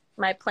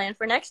my plan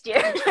for next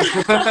year.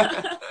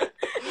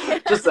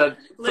 Just a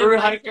through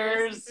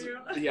hikers.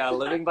 Yeah,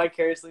 living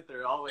vicariously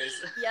through, always.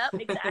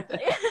 Yep, exactly.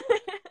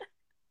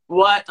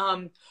 What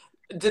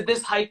did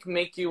this hike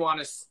make you want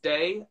to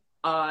stay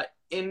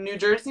in New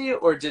Jersey,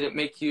 or did it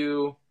make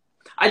you?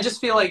 I just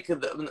feel like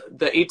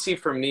the AT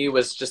for me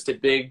was just a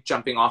big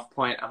jumping off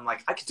point. I'm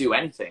like, I could do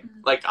anything.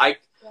 Like I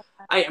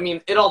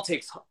mean, it all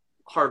takes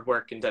hard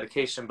work and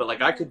dedication, but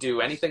like I could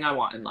do anything I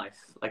want in life.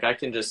 Like I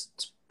can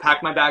just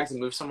pack my bags and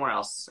move somewhere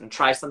else and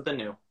try something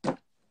new.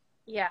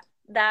 Yeah,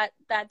 that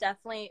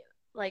definitely,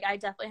 like I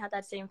definitely had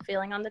that same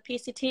feeling on the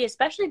PCT,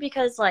 especially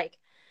because like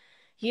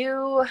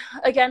you,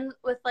 again,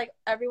 with like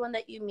everyone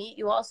that you meet,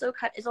 you also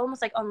it's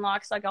almost like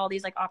unlocks like all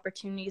these like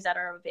opportunities that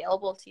are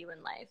available to you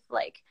in life.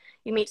 Like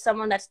you meet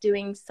someone that's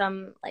doing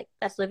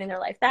that's living their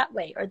life that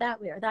way or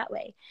that way or that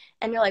way,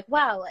 and you're like,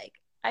 wow, like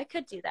I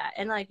could do that,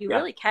 and like you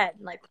really can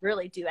like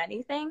really do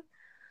anything.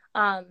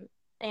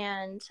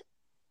 And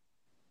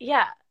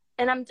yeah,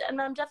 and I'm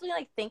definitely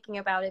like thinking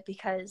about it,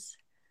 because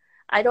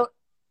I don't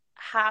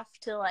have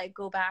to like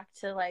go back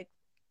to like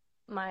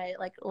my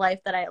like life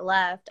that I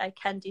left. I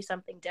can do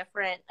something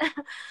different.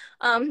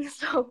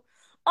 So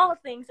all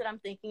things that I'm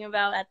thinking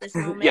about at this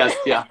moment. Yes,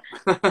 yeah.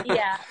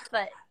 Yeah,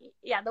 but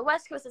yeah, the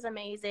West Coast is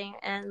amazing,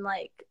 and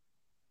like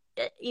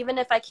even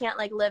if I can't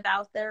like live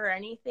out there or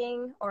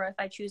anything, or if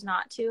I choose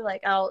not to,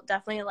 like I'll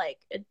definitely like,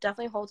 it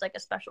definitely holds like a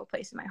special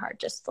place in my heart,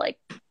 just like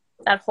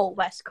that whole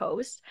West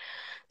Coast.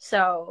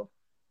 So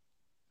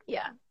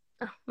yeah.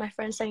 Oh, my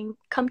friend's saying,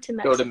 come to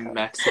Mexico. Go to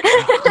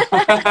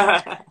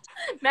Mexico.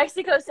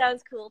 Mexico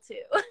sounds cool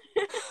too.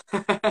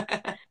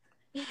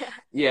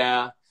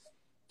 Yeah.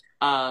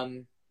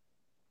 And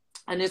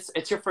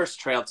it's your first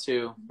trail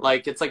too.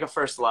 Like it's like a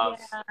first love.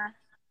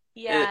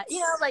 Yeah.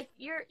 You know, like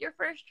your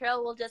first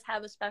trail will just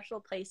have a special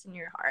place in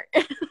your heart.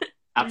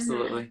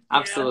 Absolutely.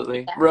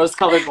 Absolutely. Yeah.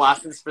 Rose-colored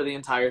glasses for the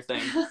entire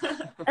thing.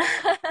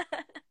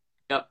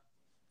 Yep.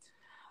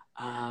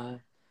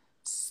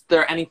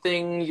 there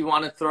anything you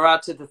want to throw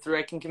out to the thru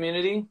hiking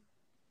community?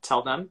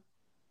 Tell them.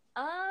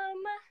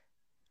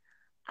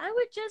 I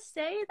would just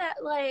say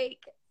that, like,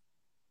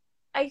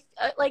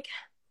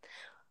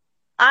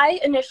 I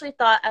initially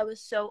thought I was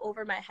so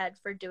over my head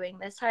for doing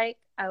this hike.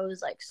 I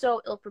was, like,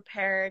 so ill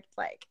prepared.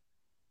 Like,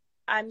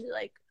 I'm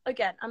like,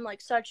 again, I'm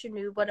like such a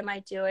noob. What am I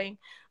doing?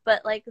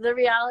 But, like, the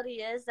reality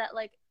is that,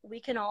 like,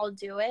 we can all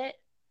do it,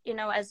 you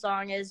know, as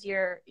long as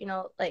you're, you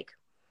know,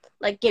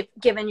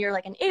 given you're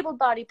like an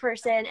able-bodied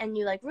person and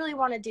you like really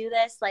want to do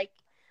this, like,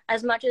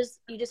 as much as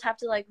you just have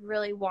to like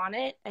really want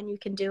it and you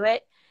can do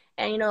it.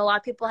 And, you know, a lot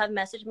of people have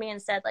messaged me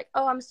and said, like,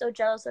 oh, I'm so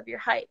jealous of your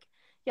hike,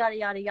 yada,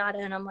 yada, yada.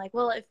 And I'm like,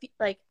 well, if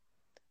like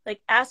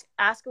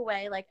ask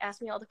away, like,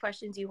 ask me all the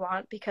questions you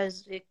want,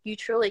 because you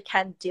truly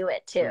can do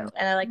it too.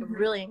 And I like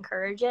really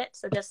encourage it.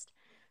 So just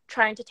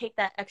trying to take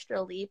that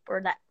extra leap,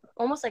 or that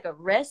almost like a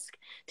risk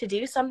to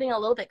do something a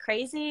little bit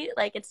crazy,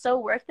 like, it's so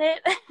worth it.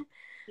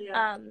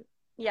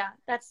 Yeah,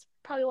 that's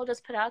probably what I'll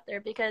just put out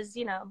there, because,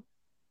 you know,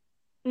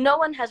 no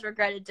one has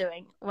regretted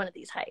doing one of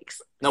these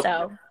hikes. Nope.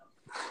 So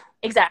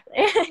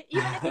exactly.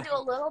 Even if you do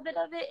a little bit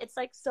of it, it's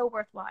like so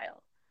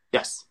worthwhile.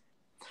 Yes.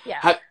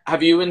 Yeah.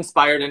 Have you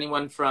inspired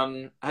anyone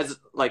from,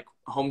 like,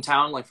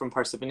 hometown, like from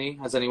Parsippany?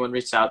 Has anyone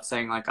reached out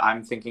saying, like,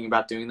 I'm thinking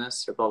about doing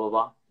this, or blah, blah,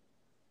 blah?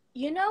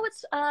 You know,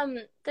 it's,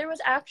 there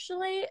was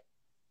actually,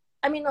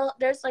 I mean,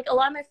 there's like a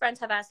lot of my friends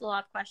have asked a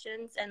lot of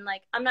questions, and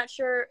like, I'm not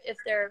sure if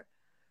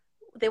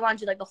they want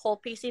to do like the whole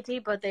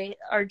PCT, but they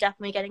are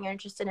definitely getting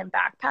interested in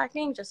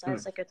backpacking just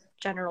as like a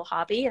general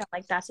hobby. And I'm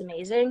like, that's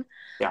amazing.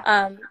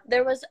 Yeah.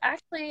 There was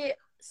actually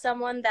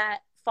someone that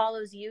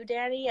follows you,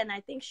 Danny, and I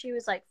think she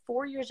was like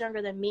 4 years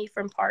younger than me,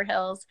 from Par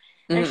Hills.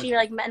 And she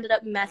like ended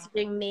up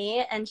messaging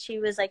me, and she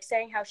was like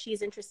saying how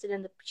she's interested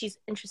in the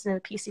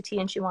PCT,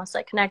 and she wants to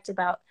like connect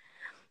about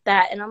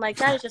that. And I'm like,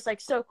 that is just like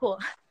so cool.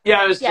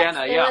 Yeah, it was Yes,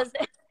 Jana. it Yeah. was...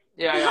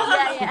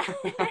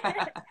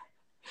 Yeah.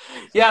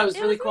 Yeah, it was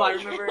really cool.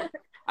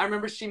 I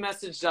remember she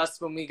messaged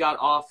us when we got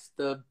off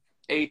the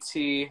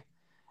AT.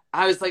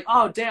 I was like,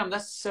 oh, damn,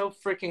 that's so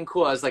freaking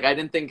cool. I was like, I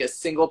didn't think a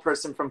single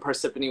person from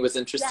Parsippany was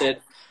interested.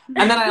 Yes.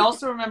 And then I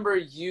also remember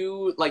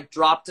you like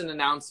dropped an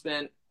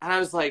announcement, and I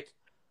was like,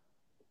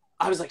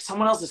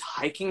 someone else is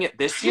hiking it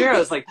this year? I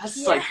was like,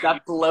 that's like,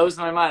 that blows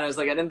my mind. I was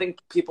like, I didn't think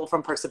people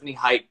from Parsippany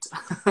hiked.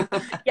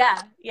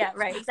 Yeah,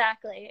 right,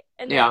 exactly.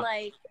 And then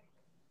like,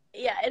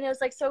 yeah, and it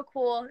was like so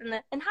cool.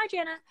 And hi,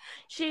 Jana.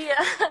 She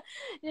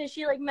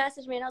she like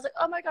messaged me, and I was like,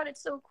 oh my god,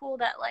 it's so cool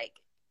that, like,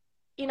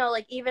 you know,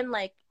 like, even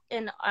like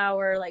in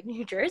our like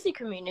New Jersey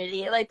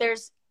community, like,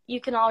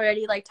 you can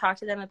already like talk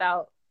to them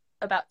about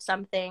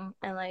something,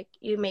 and like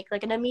you make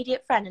like an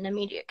immediate friend, an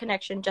immediate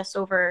connection, just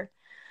over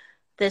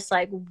this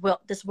like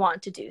this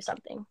want to do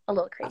something a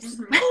little crazy.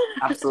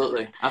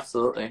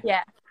 Absolutely.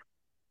 Yeah.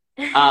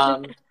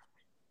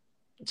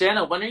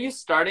 Jana, when are you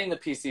starting the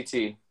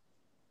PCT?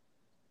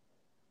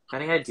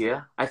 Any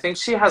idea? I think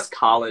she has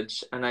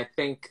college, and I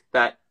think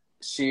that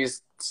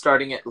she's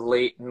starting it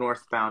late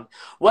northbound.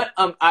 What,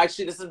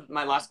 actually, this is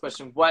my last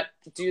question. What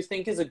do you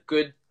think is a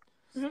good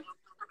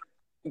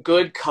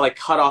like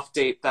cutoff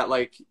date that,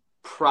 like,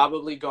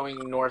 probably going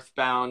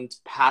northbound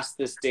past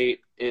this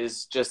date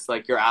is just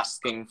like you're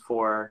asking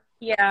for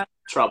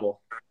trouble?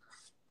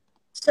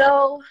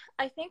 So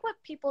I think what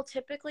people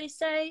typically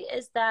say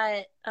is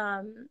that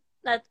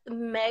that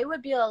May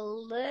would be a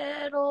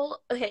little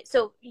okay.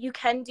 So you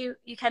can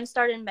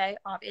start in May,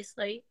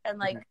 obviously, and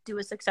like do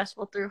a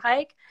successful through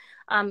hike.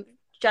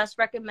 Just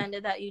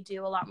recommended that you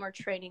do a lot more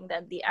training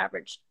than the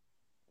average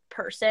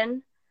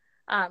person,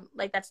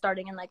 like that's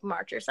starting in like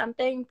March or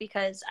something,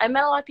 because I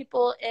met a lot of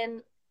people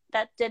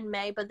that did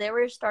May, but they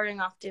were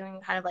starting off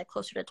doing kind of like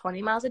closer to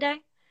 20 miles a day.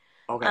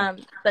 Okay.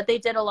 But they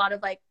did a lot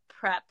of like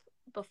prep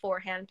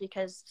beforehand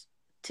because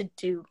to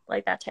do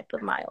like that type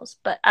of miles.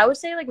 But I would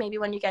say like maybe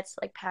when you get to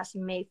like past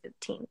May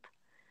 15th,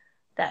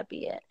 that'd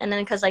be it. And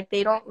then because like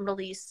they don't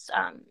release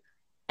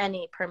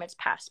any permits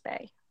past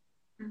May.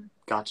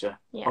 Gotcha.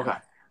 Yeah. Okay.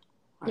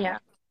 Yeah.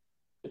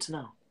 Good to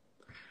know.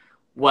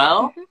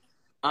 Well,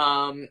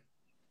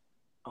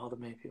 all the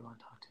May people I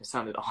talked to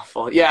sounded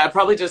awful. Yeah,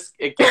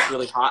 it gets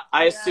really hot.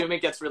 I assume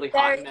it gets really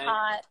hot in May.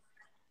 Hot.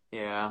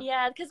 Yeah.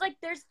 Yeah, because like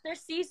there's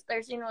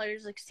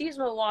like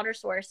seasonal water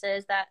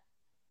sources that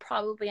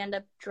probably end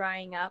up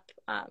drying up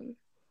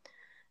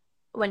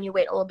when you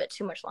wait a little bit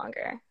too much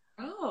longer.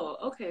 Oh,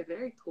 okay,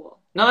 very cool.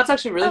 No, that's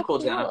actually really cool,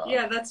 Jana.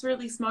 Yeah, that's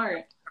really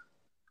smart.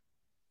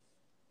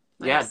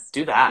 Nice. Yeah,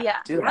 do that. Yeah.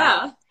 Do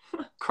that.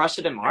 Crush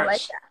it in March. I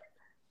like that.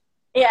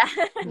 Yeah.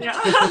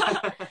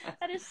 Yeah.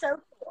 That is so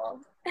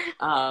cool.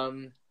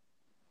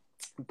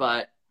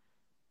 But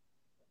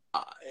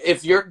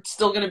if you're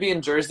still going to be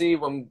in Jersey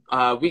when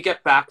we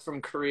get back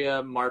from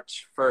Korea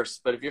March 1st,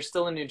 but if you're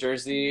still in New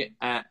Jersey,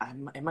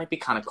 it might be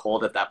kind of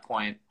cold at that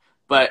point.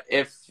 But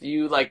if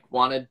you like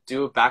want to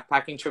do a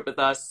backpacking trip with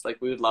us,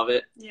 like we would love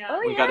it. Yeah.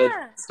 We got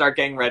to start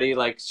getting ready,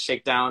 like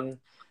shake down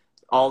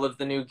all of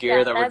the new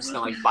gear that we're just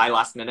going to like buy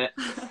last minute.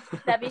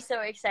 That'd be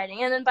so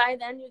exciting. And then by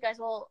then you guys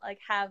will like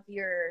have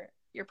your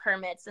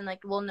permits and like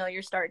we'll know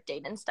your start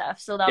date and stuff.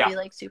 So that'll be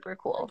like super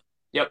cool.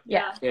 Yep.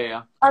 Yeah.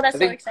 Yeah. Oh, that's I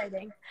think- so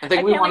exciting. I I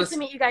think we can't want wait to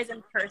meet you guys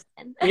in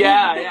person.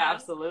 Yeah,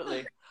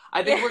 absolutely.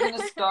 I think we're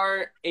gonna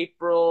start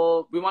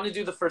April. We want to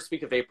do the first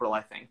week of April.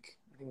 I think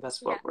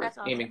that's what Yeah, we're that's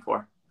awesome. aiming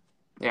for.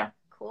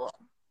 Cool.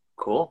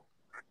 Cool.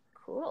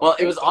 Great Well,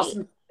 it was date.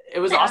 awesome. It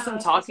was Yeah, awesome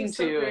talking this is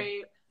to so you.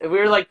 great.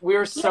 We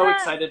were so Yeah.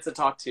 excited to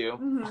talk to you.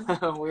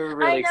 Mhm. We were I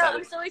really know. I'm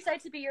excited. so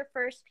excited to be your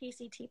first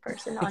PCT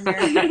person on your,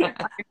 on your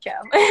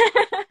show.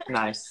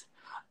 Nice.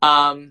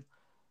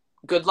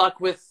 Good luck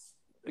with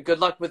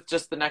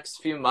just the next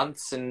few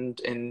months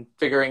and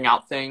figuring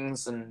out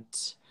things and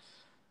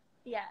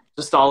Yeah.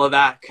 just all of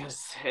that,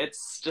 because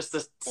it's just a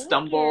Thank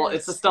stomble. you.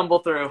 It's a stumble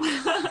through.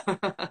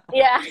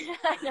 Yeah,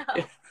 I know.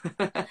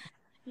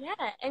 Yeah,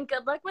 and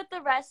good luck with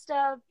the rest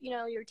of,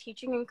 your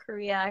teaching in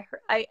Korea.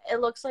 It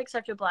looks like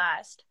such a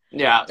blast.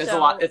 Yeah, it's a So-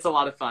 lot. It's a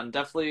lot of fun.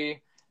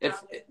 Definitely.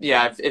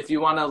 If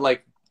you want to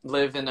like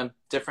live in a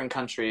different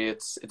country,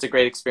 it's a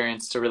great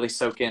experience to really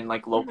soak in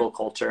like local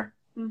culture.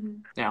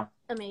 Mhm.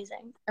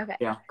 Amazing. Okay.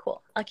 Yeah.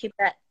 Cool. I'll keep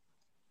that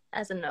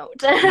as a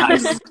note.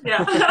 Nice.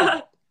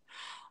 Yeah.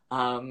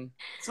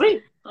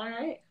 Sweet. All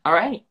right. All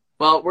right.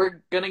 Well,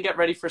 we're gonna get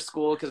ready for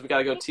school because we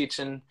gotta go teach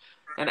in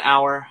an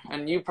hour,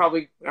 and you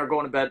probably are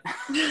going to bed.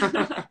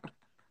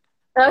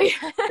 Oh yeah.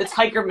 It's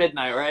hiker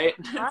midnight, right?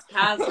 It's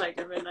past like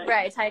a midnight.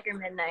 Right. It's Hiker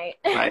Midnight.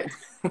 Right.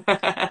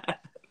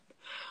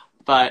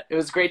 But it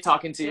was great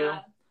talking to you, Yeah.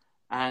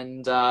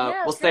 and Yeah, it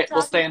we'll was great stay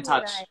talking in to you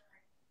touch. guys.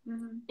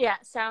 Mhm. Yeah.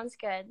 Sounds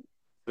good.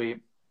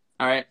 Sweet.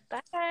 All right. Bye,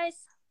 guys.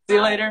 See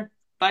you Bye. later.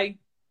 Bye.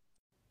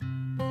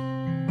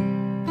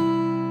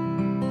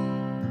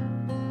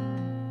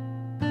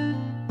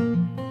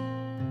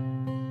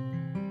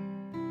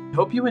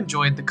 Hope you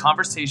enjoyed the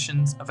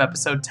conversations of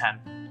episode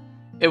 10.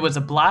 It was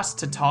a blast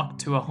to talk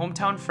to a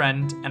hometown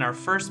friend and our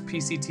first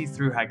PCT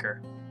thru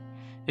hiker.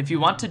 If you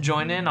want to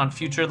join in on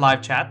future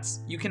live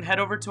chats, you can head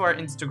over to our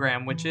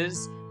Instagram, which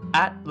is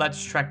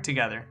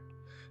 @Let'sTrekTogether.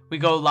 We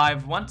go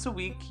live once a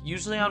week,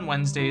 usually on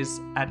Wednesdays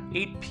at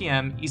 8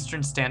 p.m.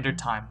 Eastern Standard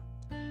Time.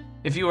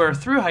 If you are a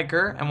thru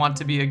hiker and want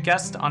to be a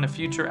guest on a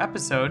future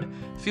episode,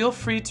 feel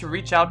free to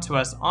reach out to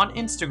us on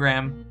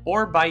Instagram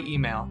or by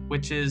email,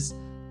 which is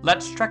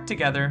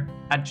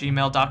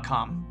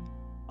let'strektogether@gmail.com.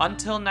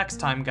 Until next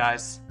time,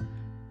 guys,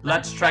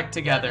 let's trek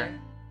together.